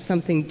fresh,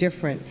 something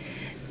different.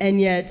 And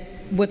yet,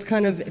 what's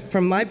kind of,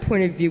 from my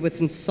point of view,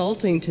 what's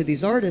insulting to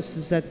these artists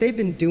is that they've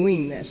been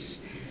doing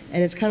this.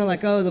 And it's kind of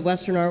like, oh, the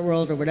Western art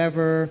world or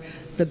whatever,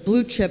 the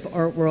blue chip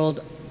art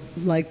world,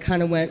 like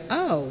kind of went,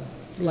 oh,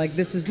 like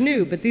this is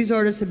new. But these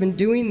artists have been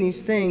doing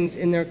these things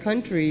in their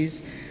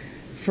countries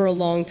for a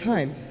long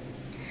time.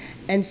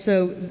 And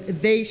so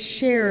they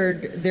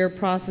shared their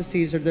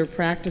processes or their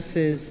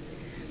practices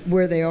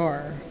where they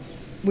are,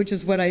 which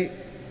is what I,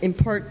 in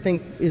part,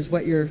 think is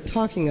what you're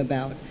talking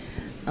about,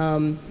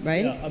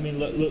 right? Yeah, I mean,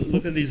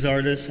 look at these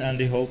artists,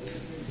 Andy Hope,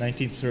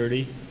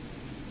 1930.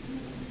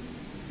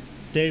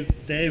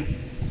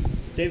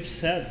 They've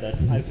said that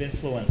I've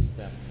influenced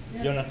them.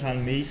 Yeah.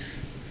 Jonathan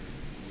Mies.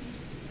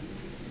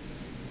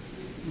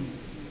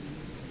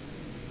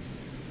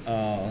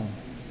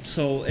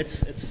 So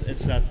it's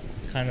that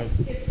kind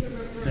of. It's the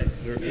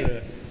reverse.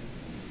 Yeah.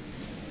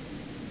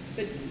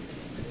 But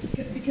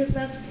because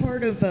that's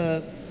part of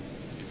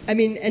I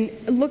mean, and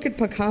look at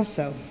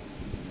Picasso,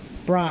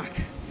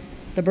 Braque,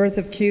 the birth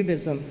of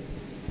Cubism,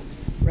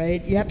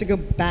 right? You have to go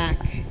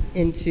back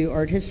into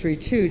art history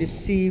too to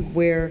see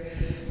where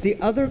the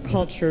other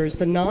cultures,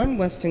 the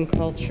non-Western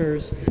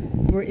cultures,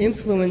 were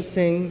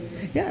influencing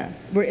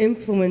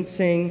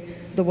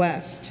the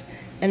West.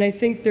 And I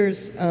think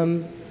there's,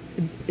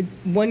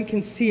 one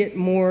can see it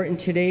more in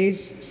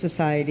today's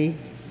society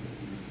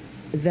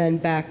than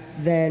back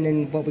then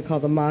in what we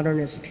call the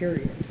modernist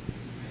period.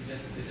 I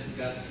just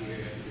got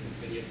curious because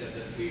when you said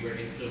that we were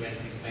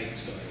influencing by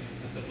choice,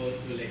 as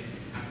opposed to like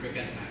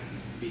African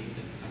masses being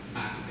just a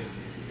passive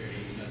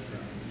inspiration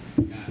from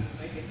God.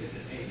 So I guess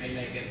I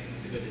like it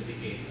as a good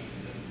indicator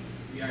that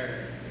we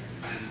are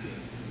expanding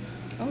as a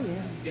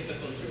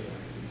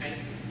culture-wise and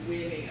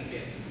winning a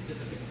bit,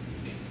 just a bit.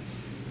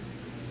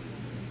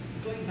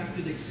 Going back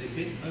to the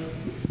exhibit,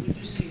 would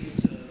you say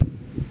it's a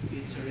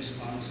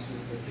response to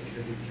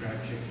particularly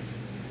tragic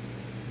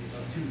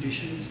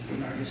conditions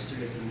in our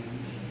history at the moment?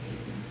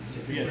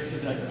 Yes,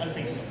 I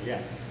think so, yeah. I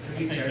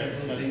think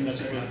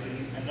that's good.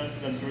 And that's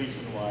the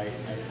reason why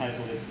I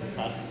titled it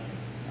Desastres.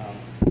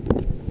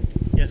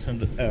 Yes,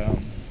 and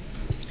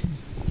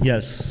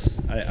yes,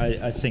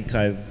 I think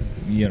I've,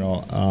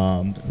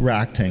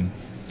 reacting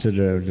to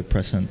the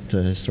present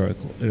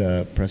historical,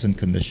 present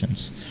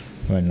conditions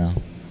right now,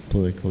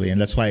 politically.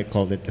 And that's why I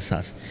called it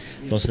Los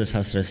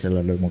Desastres de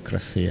la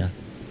Democracia.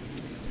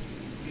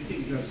 You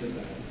think drugs are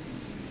bad?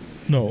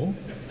 No.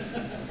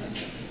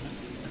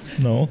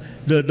 No.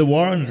 The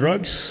war on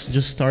drugs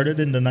just started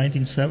in the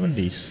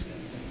 1970s.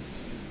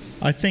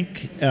 I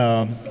think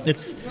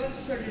it's... Drugs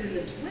started in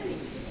the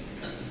 20s.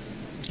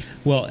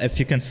 Well, if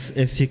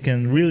you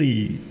can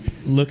really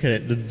look at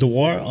it, the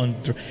war on...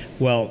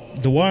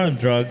 the war on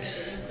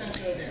drugs...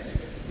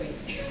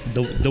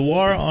 The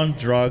war on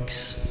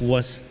drugs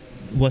was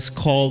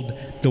called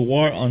the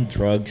war on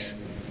drugs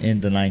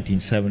in the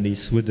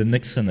 1970s with the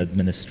Nixon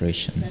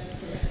administration. That's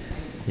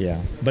correct.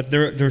 Yeah, but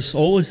there's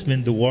always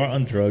been the war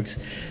on drugs,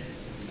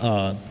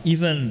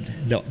 even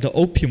the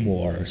opium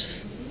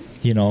wars,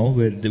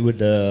 with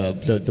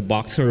the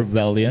Boxer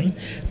Rebellion,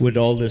 with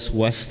all these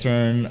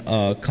Western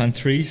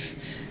countries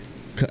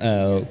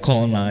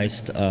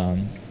colonized,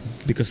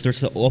 because there's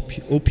the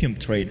opium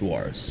trade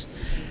wars.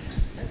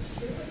 That's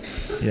true.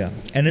 Yeah,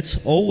 and it's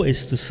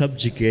always to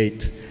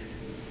subjugate,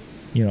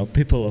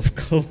 people of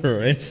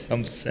color in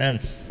some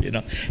sense,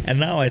 And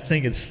now I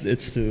think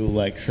it's to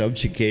like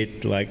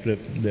subjugate like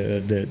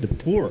the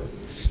poor,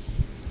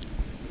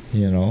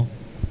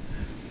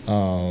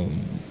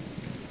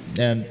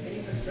 And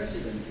it's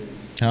unprecedented.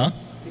 Huh?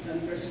 It's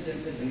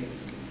unprecedented and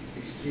it's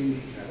extremely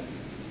tragic.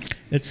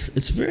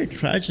 It's very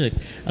tragic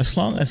as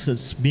long as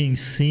it's being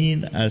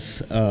seen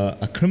as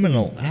a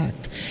criminal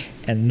act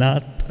and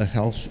not a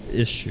health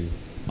issue.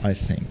 I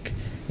think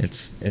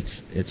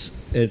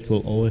it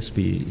will always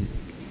be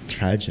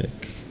tragic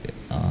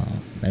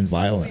and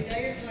violent. Okay, now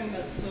you're talking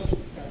about social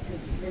stuff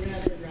because we're going to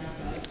have to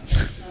wrap up.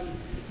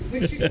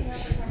 Which you can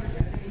have a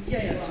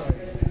conversation. Sorry.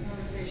 But it's a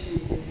conversation you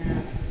can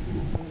have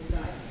on the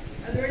side.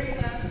 Are there any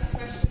last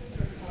questions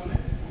or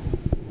comments?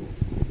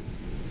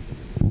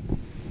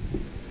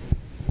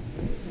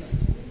 Any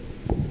questions?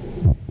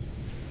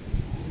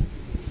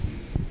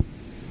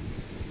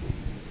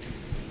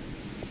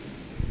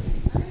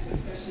 I have a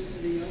question to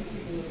the young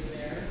people over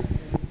there.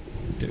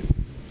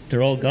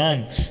 They're all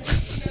gone.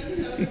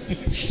 Again,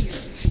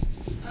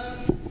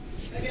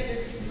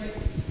 there's like,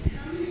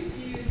 how many of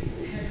you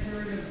had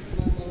heard of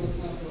Manuel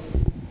Ocampo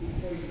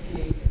before you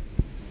came here?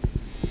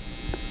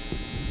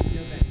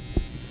 Nobody.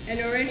 And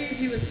are any of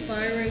you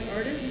aspiring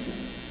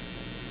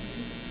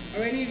artists?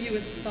 Are any of you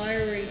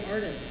aspiring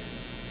artists?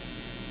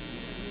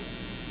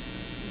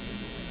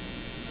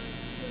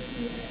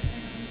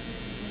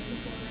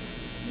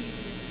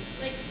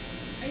 Like,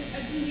 I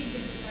really did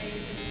aspire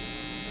to.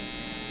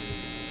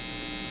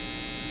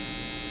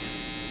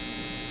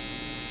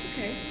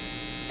 Okay.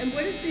 And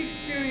what is the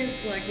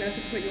experience like, not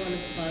to put you on the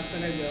spot,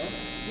 but I will.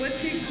 What's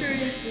the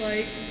experience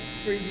like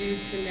for you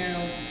to now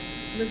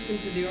listen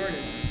to the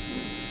artist.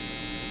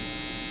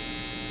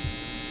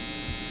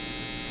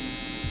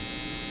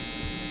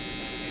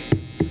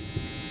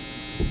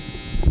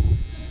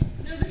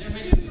 No, this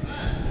is good for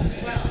us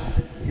as well.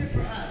 This is good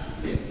for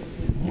us too.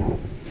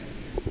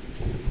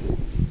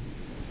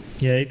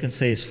 Yeah, you can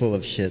say it's full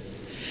of shit.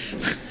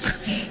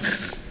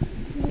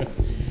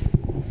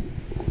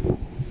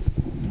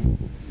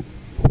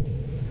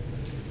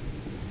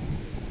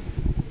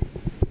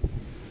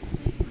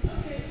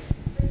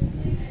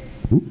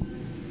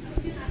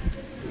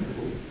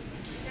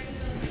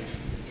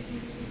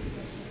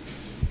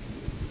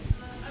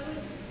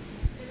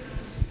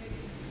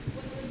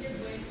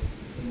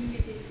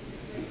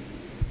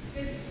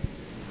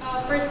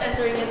 First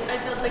entering it, I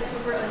felt like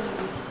super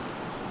uneasy.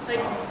 Like,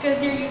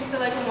 because you're used to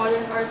like a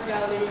modern art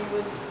gallery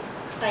with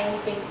tiny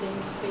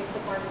paintings spaced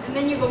apart. And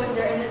then you go in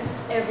there and it's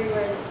just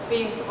everywhere. There's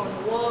paint on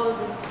the walls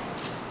and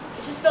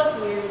it just felt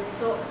weird.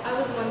 So I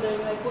was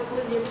wondering, like, what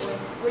was your point?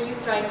 Were you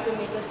trying to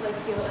make us like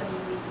feel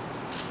uneasy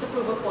to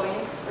prove a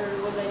point?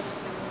 Or was I just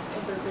kind of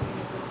interpreting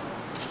it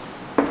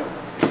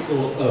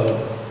wrong? Well,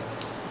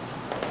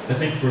 I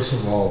think first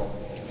of all,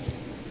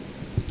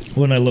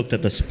 when I looked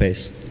at the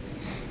space,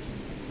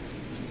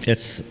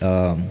 it's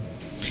how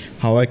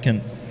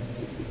can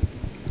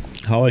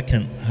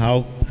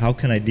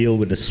I deal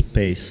with a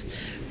space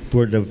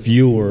where the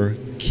viewer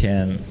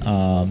can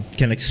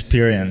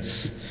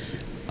experience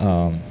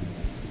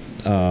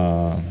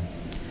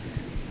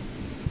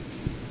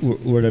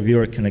where the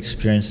viewer can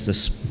experience the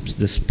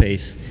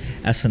space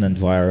as an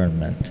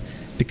environment,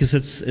 because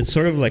it's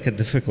sort of like a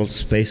difficult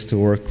space to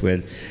work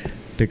with,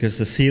 because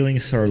the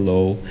ceilings are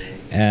low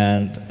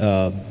and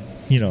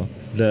you know,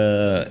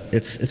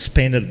 it's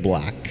painted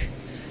black,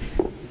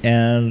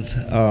 and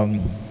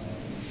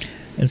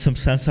in some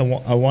sense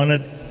I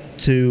wanted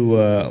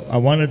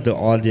the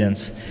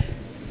audience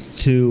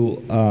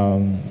to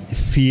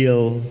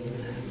feel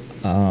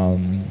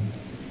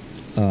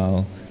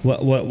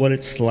what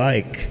it's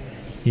like,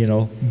 you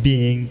know,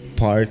 being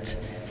part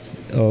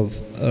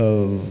of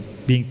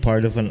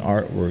an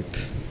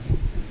artwork.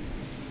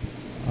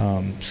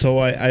 So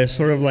I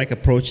sort of like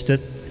approached it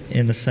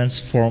in a sense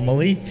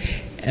formally,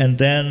 and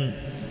then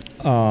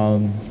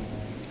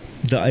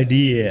the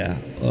idea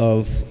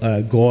of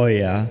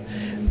Goya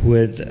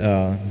with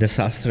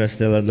Desastres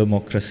de la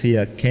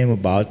Democracia came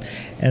about,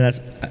 and that's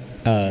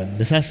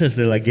Desastres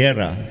de la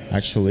Guerra,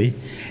 actually.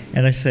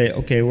 And I say,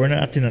 okay, we're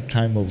not in a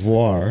time of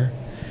war,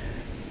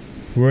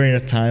 we're in a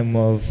time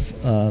of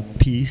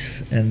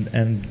peace and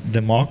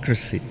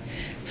democracy.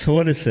 So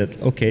what is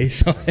it? Okay,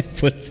 so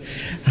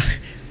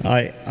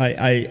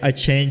I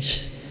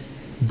changed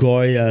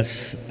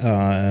Goya's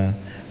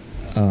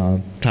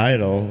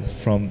title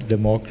from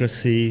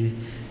Democracy,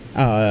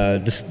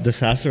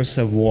 Disasters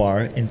of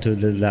War into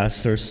the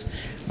Disasters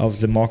of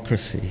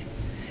Democracy.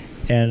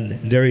 And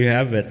there you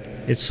have it.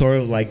 It's sort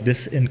of like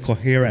this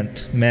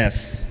incoherent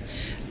mess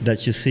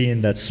that you see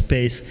in that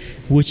space,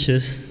 which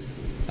is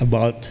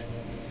about,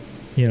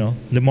 you know,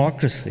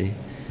 democracy,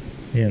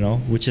 you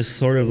know, which is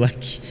sort of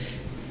like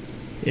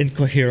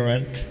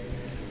incoherent.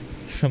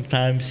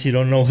 Sometimes you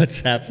don't know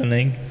what's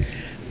happening.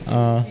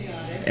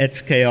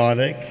 It's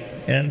chaotic,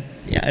 and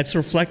yeah, it's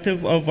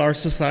reflective of our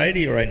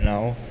society right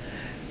now,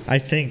 I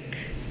think,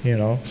 you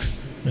know.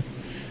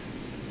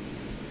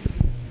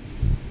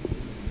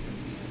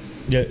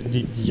 Yeah,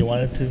 did you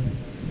want it to?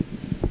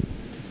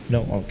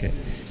 No? Okay.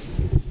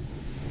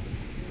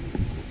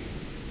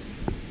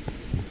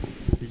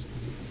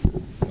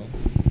 No?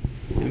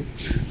 You?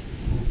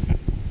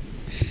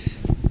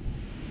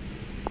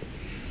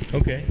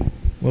 Okay.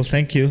 Well,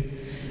 thank you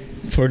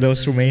for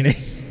those remaining.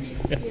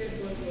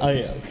 Oh,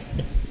 yeah.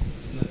 Okay.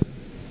 It's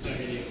not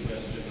really a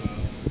question.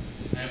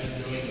 I have a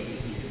drawing of it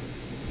here.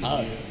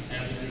 I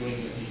have a drawing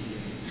of it here.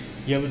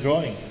 You have a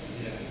drawing?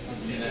 Yeah.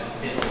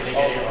 Can I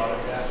get your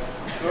autograph?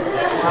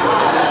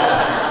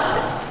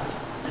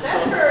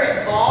 That's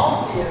very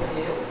ballsy of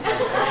you.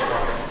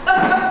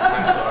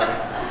 I'm sorry.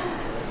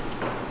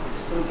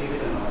 Just don't give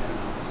it an option.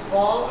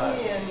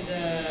 Ballsy and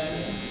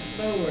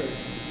forward.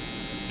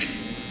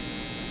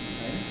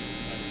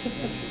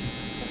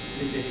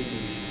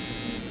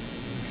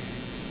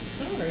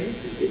 Sorry,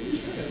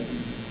 it's true.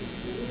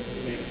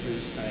 It's my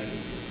first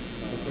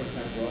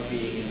time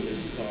being in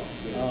this talk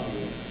with an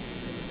artist.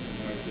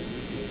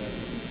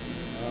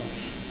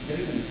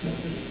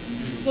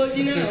 Well,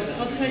 you know,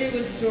 I'll tell you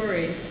a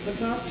story.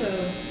 Picasso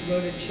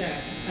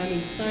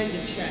signed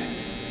a check,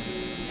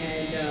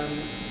 and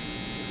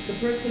the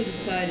person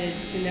decided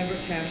to never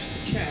cash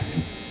the check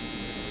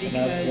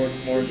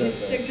because his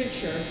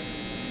signature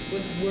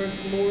was worth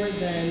more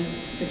than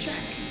the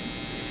check.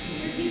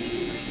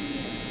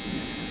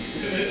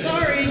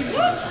 Sorry,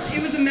 whoops,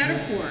 it was a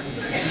metaphor.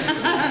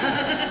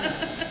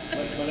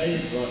 But I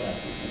didn't draw that.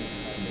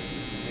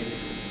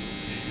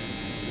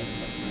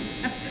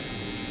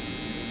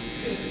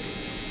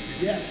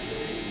 Yes.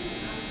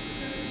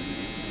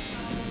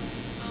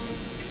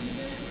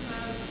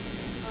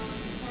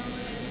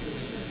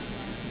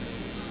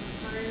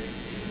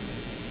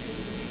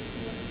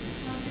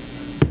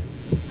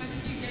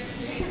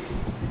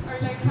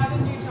 like, how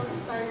did you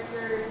jumpstart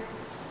your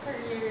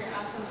career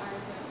as an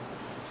artist?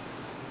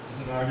 As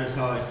an artist,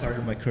 how I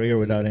started my career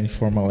without any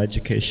formal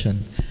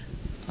education.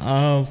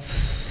 I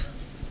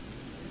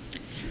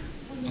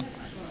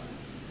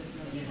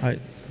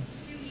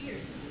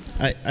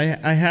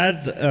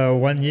had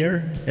 1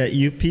 year at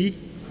UP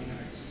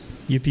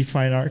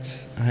Fine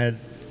Arts. I had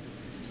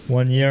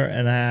 1 year,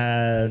 and I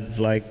had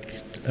like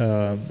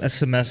a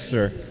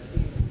semester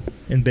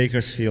in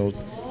Bakersfield,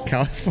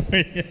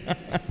 California.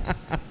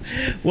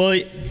 Well,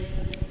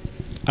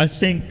 I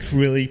think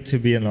really to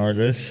be an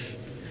artist,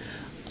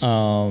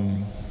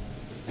 I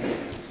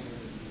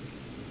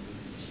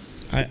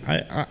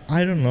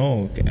don't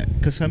know,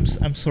 because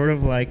I'm sort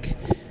of like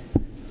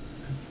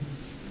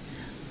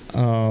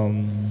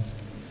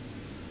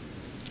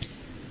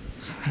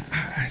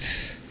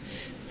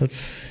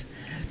let's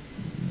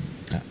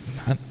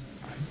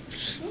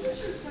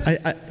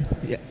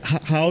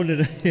how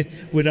did I,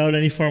 without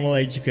any formal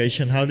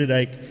education, how did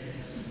I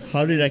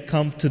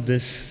come to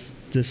this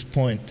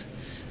point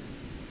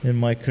in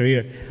my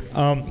career?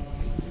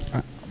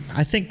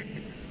 I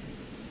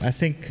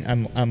think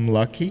I'm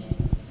lucky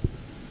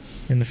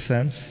in a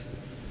sense.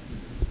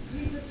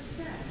 He's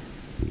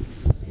obsessed,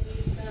 and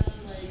he's not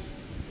like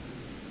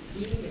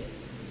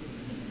demons.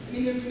 I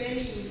mean, there are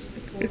many,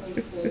 quote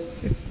unquote,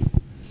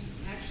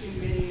 actually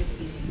many of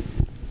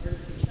these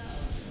artists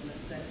themselves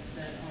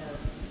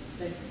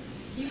that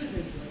he was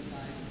influenced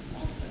by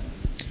also.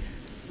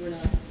 We're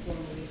not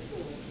formally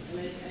schooled,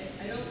 and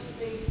I don't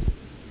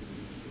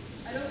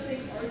think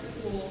art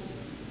school.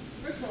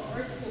 First of all,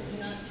 art school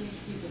cannot teach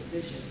people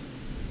vision.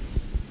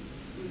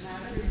 You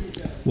have it or you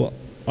don't. Well,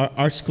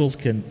 art schools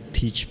can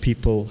teach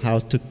people how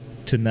to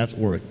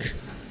network.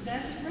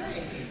 That's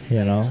right.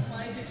 You know? I got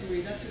my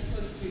degree, that's what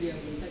Close Studio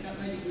means. I got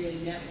my degree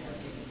in networking.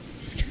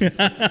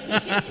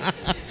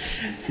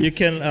 You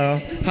can,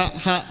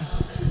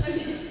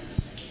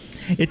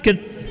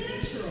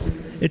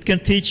 it can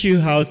teach you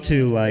how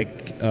to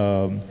like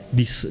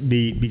be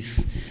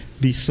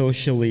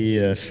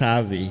socially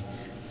savvy,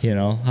 you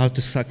know, how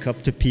to suck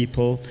up to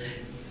people,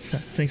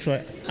 things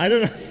like, I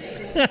don't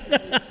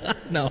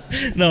know.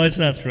 No, it's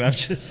not true. I'm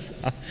just,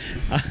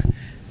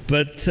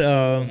 but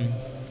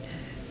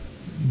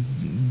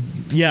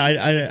yeah,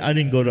 I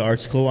didn't go to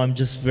art school. I'm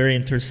just very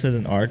interested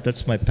in art.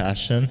 That's my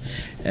passion,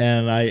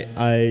 and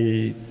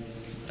I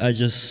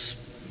just,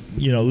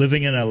 you know,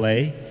 living in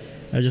LA,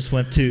 I just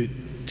went to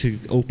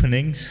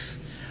openings.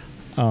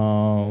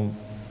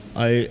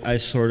 I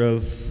sort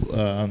of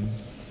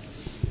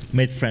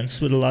made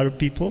friends with a lot of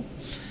people,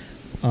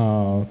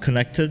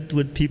 connected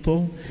with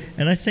people,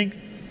 and I think,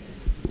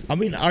 I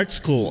mean, art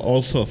school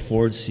also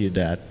affords you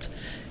that,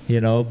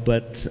 you know,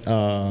 but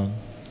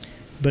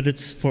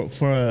it's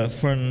for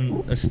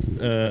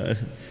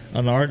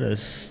an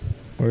artist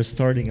or a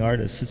starting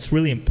artist, it's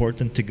really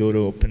important to go to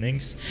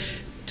openings,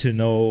 to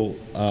know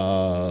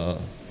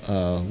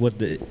what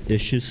the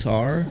issues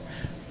are.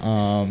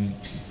 You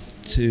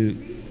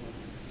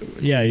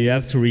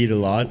have to read a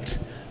lot,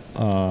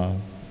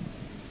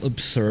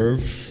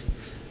 observe.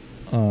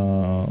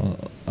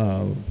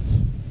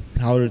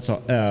 How to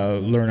talk,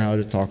 learn how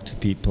to talk to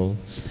people,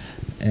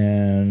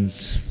 and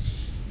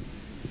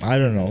I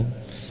don't know.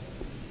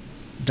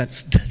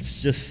 That's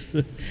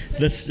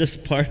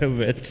just part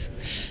of it.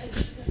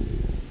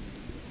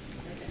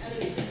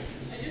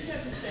 I just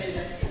have to say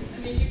that, I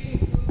mean, you can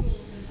Google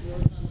his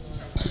work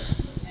online,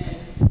 and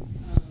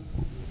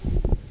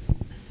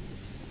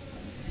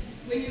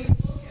when you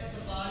look at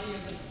the body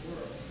of his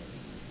work,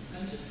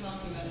 I'm just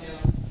talking about now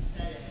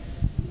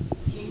aesthetics,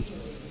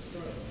 painterly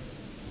strokes,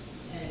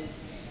 and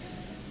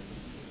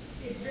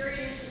it's very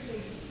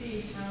interesting to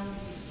see how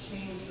he's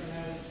changed or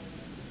how his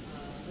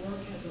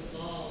work has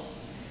evolved.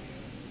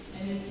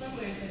 And in some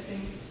ways, I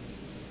think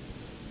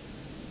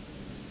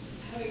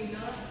having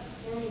not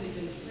formally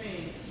been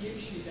trained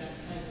gives you that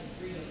kind of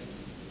freedom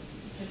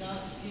to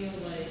not feel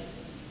like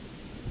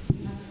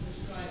you have to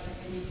prescribe to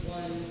any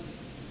one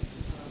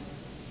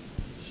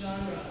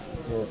genre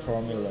or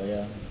formula,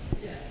 yeah.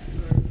 Yeah,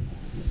 or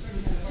a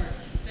certain kind of art.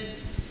 But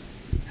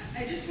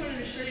I just wanted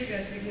to show you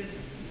guys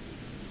because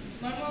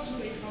Manuel's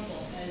really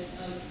humble, and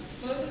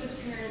both of his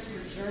parents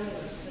were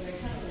journalists, and I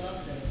kind of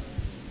love this.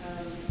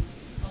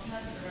 I'll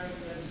pass it around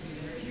for those of you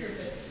that are here,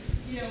 but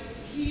you know,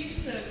 he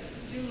used to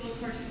do little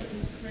cartoons.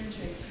 He's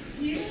cringing.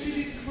 He used to do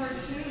these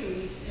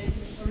cartoons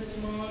for his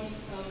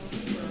mom's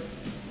paper.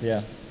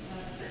 Yeah.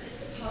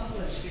 It's a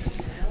published.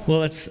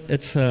 Well, it's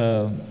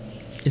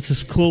a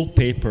school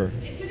paper.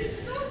 But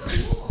it's so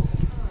cool.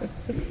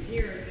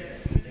 Here it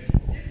is, but it's a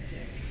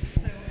diptych.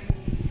 So I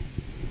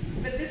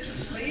mean, but this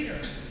is later.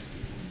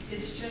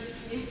 It's just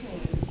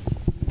influenced.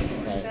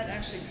 Or does that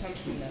actually come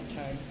from that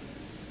time?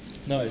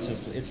 No,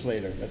 it's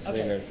later. That's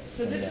okay. later.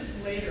 So this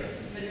is later,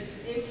 but it's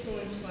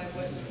influenced by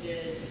what he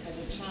did as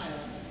a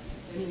child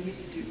when he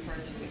used to do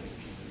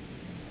cartoons.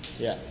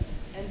 Yeah.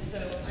 And so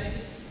I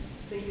just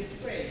think it's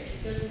great.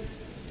 It doesn't.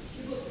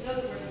 People, in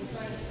other words, I'm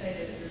trying to say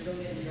that if you're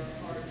really into your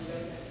art, you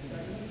don't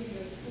necessarily need to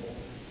go to school,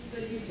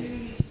 but you do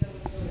need to know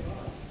what's going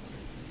on.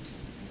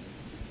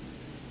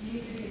 You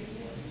need to be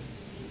informed.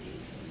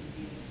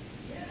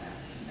 Yeah,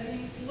 I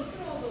mean, look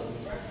at all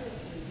the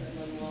references that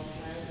Manuel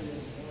has in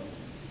his work.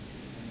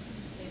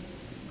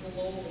 It's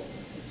global.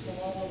 It's from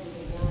all over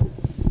the world.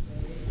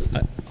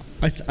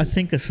 Right? I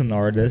think as an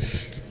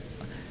artist,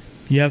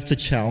 you have to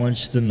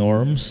challenge the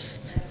norms.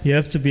 You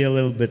have to be a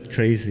little bit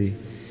crazy.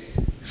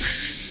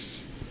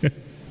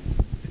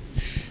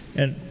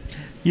 And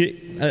you,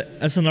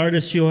 as an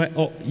artist, you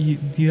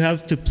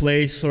have to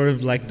play sort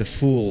of like the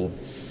fool.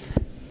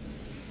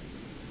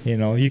 You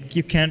know,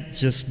 you can't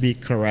just be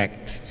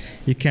correct.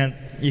 You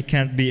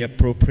can't be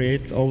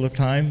appropriate all the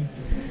time.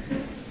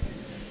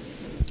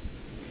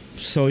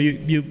 So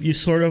you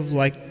sort of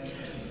like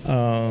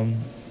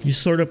you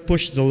sort of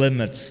push the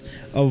limits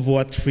of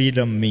what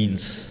freedom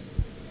means,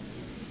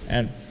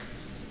 and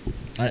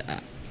I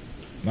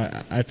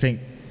think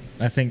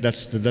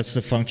that's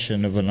the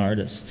function of an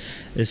artist,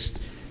 is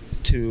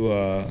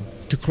to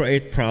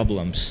create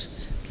problems,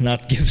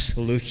 not give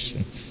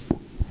solutions.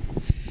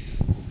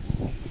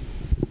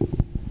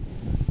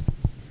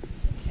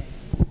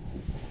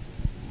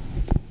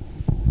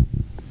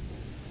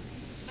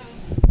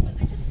 Well,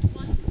 I just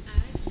want to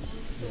add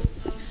also,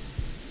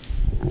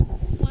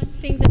 one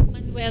thing that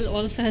Manuel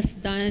also has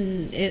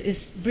done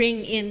is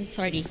bring in,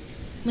 sorry,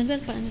 Manuel,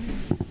 paano?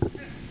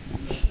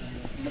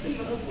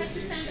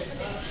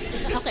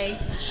 Okay.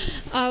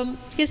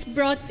 He's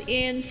brought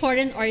in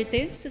foreign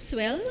artists as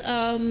well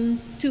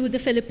to the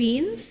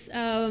Philippines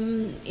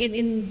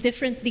in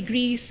different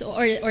degrees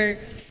or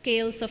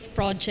scales of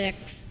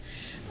projects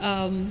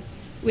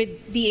with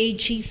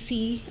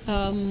DAGC.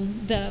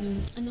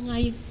 Ano nga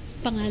yung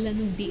pangalan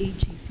ng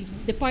DAGC?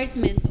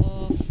 Department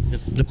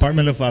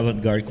of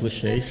Avant-Garde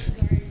Clichés.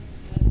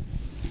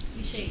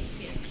 Clichés,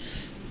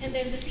 yes. And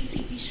then the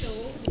CCP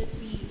show that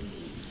we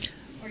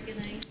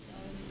organized.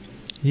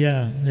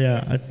 Yeah.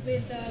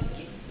 With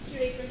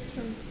curators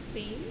from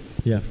Spain.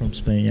 Yeah, from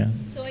Spain, yeah.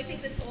 So I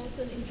think that's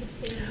also an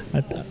interesting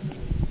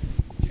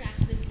track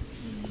that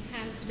he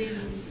has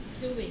been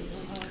doing,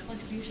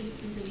 contribution he's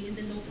been doing in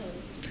the local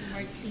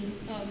art scene,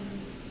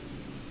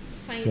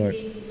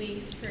 finding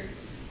ways for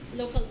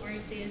local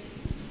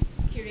artists,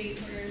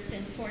 curators,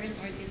 and foreign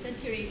artists and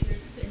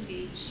curators to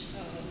engage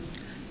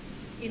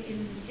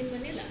in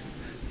Manila.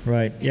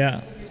 Right,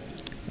 yeah.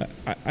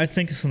 I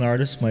think as an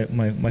artist,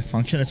 my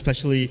function,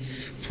 especially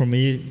for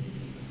me,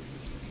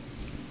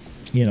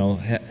 you know,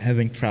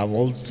 having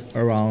traveled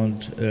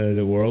around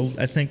the world,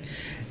 I think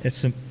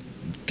it's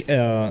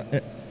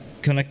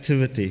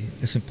connectivity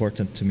is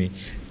important to me.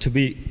 To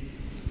be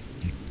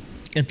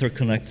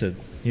interconnected,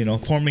 you know,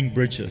 forming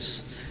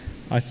bridges.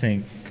 I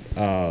think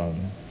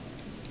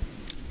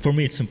for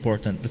me it's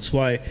important. That's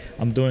why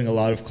I'm doing a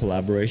lot of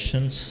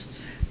collaborations.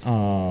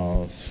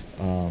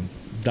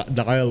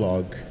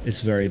 Dialogue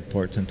is very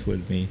important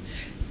with me,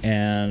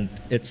 and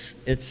it's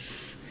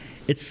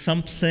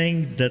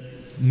something that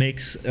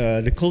makes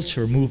the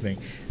culture moving.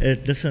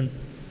 It doesn't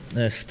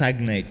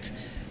stagnate,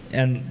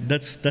 and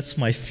that's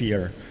my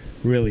fear.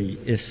 Really,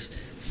 is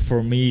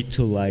for me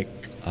to like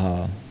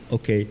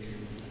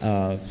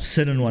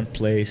sit in one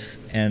place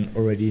and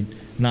already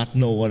not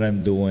know what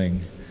I'm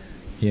doing,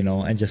 you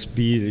know, and just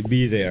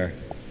be there,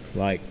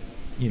 like,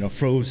 you know,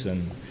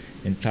 frozen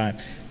in time.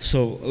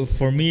 So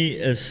for me,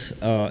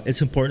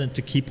 it's important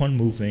to keep on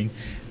moving,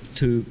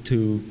 to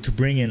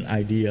bring in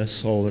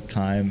ideas all the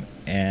time,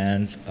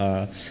 and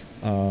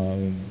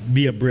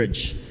be a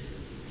bridge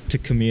to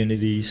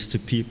communities, to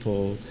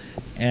people,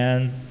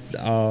 and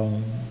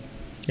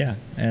yeah,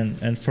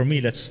 and for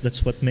me,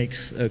 that's what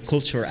makes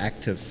culture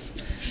active,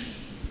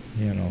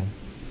 you know.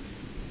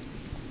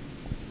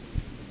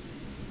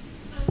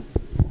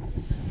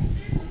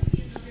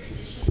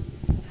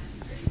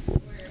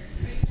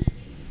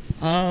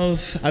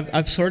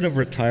 I've sort of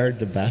retired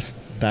the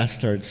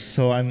Bastards,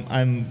 so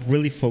I'm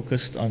really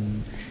focused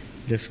on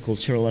this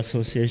cultural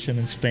association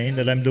in Spain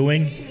that I'm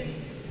doing.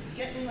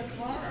 Get in the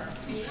car.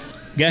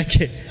 Yeah,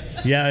 okay.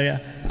 Yeah.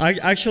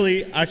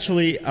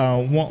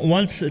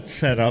 Once it's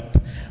set up,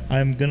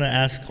 I'm gonna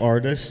ask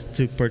artists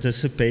to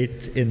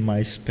participate in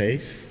my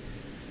space,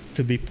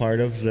 to be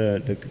part of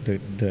the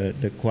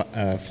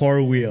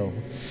four-wheel,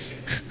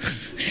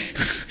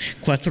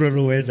 cuatro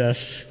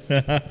ruedas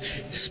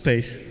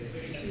space.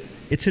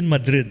 It's in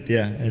Madrid,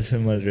 yeah. It's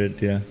in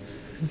Madrid, yeah.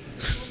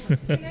 Can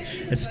I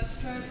be the bus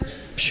driver?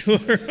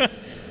 Sure.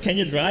 Can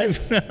you drive?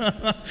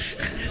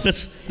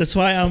 That's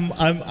why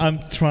I'm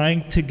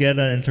trying to get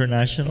an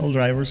international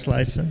driver's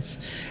license.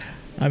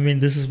 I mean,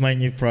 this is my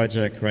new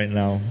project right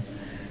now.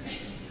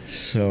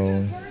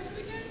 So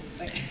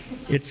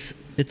it's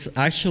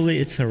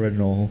actually a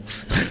Renault.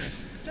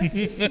 That's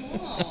too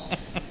small.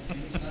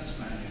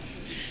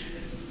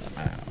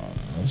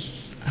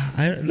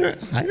 There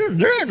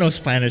are no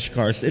Spanish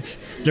cars.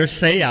 They're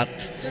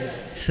Seat.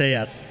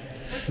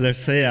 They're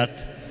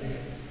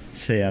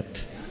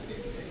Seat.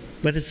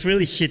 But it's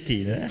really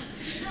shitty. Eh?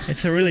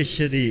 It's a really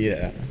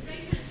shitty.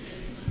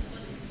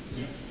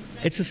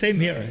 It's the same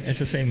here.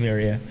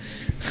 Yeah.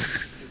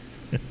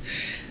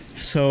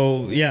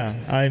 So yeah,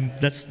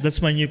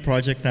 that's my new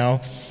project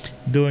now,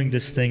 doing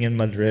this thing in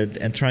Madrid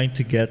and trying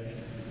to get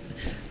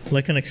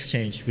like an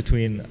exchange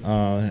between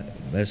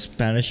a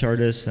Spanish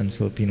artist and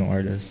Filipino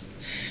artist.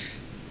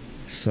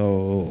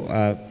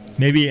 So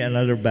maybe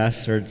another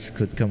Bastards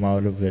could come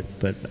out of it,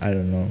 but I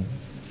don't know.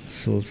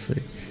 So we'll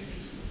see.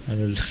 I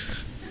don't know.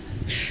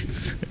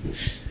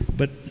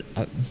 But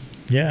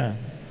yeah,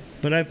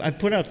 but I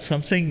put out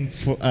something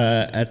for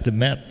at the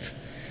Met,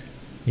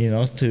 you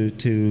know,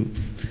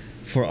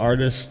 for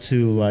artists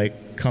to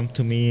like come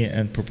to me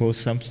and propose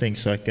something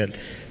so I could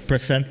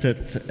present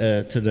it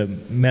to the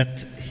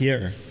Met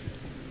here.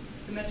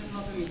 The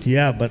Metropolitan.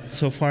 Yeah, but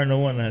so far no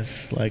one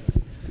has like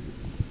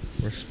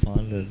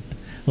responded.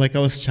 Like I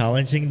was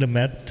challenging the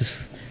Met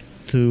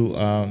to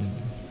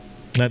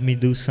let me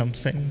do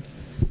something,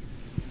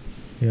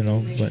 you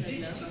know, but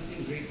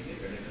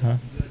huh?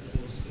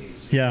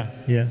 Yeah.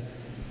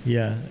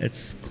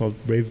 It's called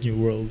Brave New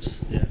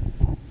Worlds. Yeah.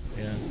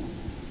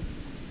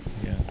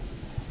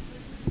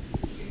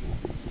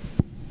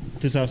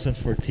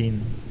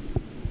 2014.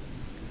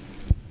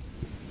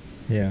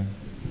 Yeah.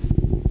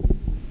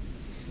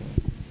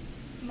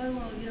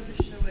 Manuel, you have a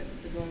show at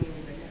the drawing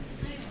room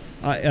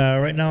right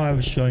now. Right now I have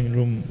a showing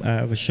room. I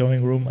have a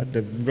showing room at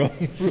the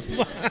drawing room.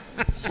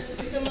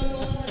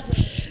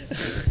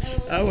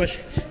 I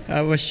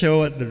have a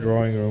show at the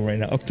drawing room right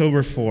now.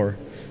 October 4,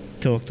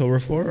 till October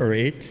 4 or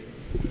 8.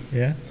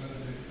 Yeah.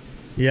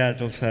 Yeah,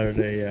 till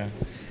Saturday. Yeah.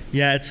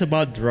 Yeah, it's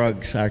about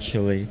drugs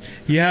actually.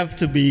 You have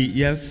to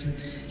be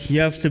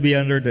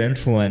under the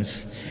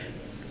influence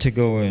to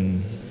go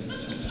in.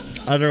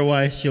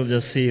 Otherwise, you'll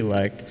just see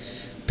like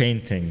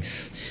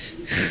paintings.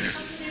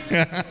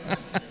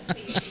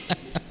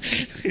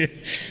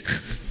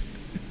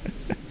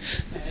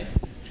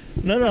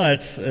 No,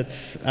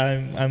 it's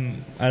I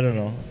don't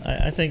know.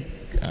 I think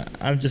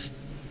I'm just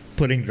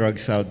putting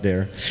drugs out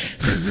there,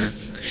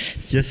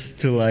 just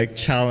to like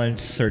challenge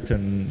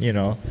certain, you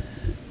know,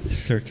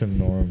 certain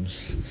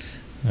norms.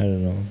 I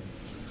don't know.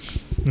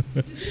 Do you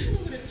know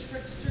what a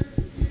trickster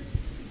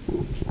is?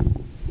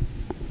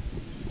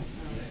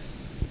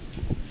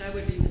 That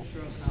would be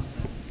Mr.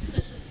 Ocampo.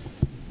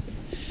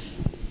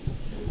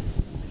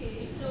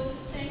 Okay, so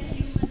thank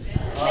you,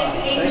 Manuel. Thank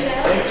you, Angel.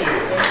 Thank you.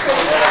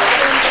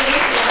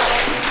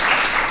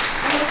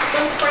 And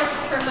of course,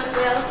 for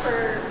Manuel for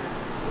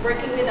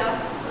working with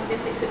us on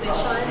this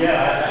exhibition.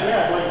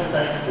 Yeah, I'd like to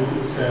thank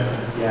Boots and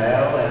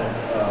Yael and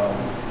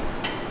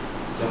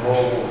the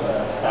whole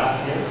staff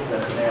here, the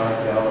Ateneo Art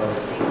Gallery.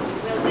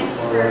 Well, thank you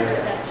for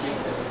that.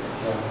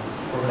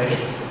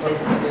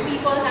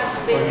 People have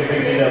been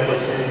giving me the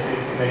opportunity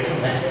to make a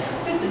mess.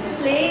 to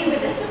play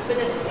with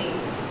the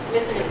space,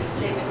 literally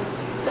play with the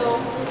space. So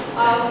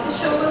the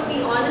show will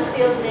be on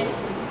until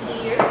next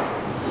year.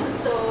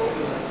 So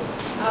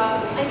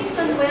I think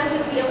Manuel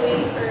will be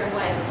away for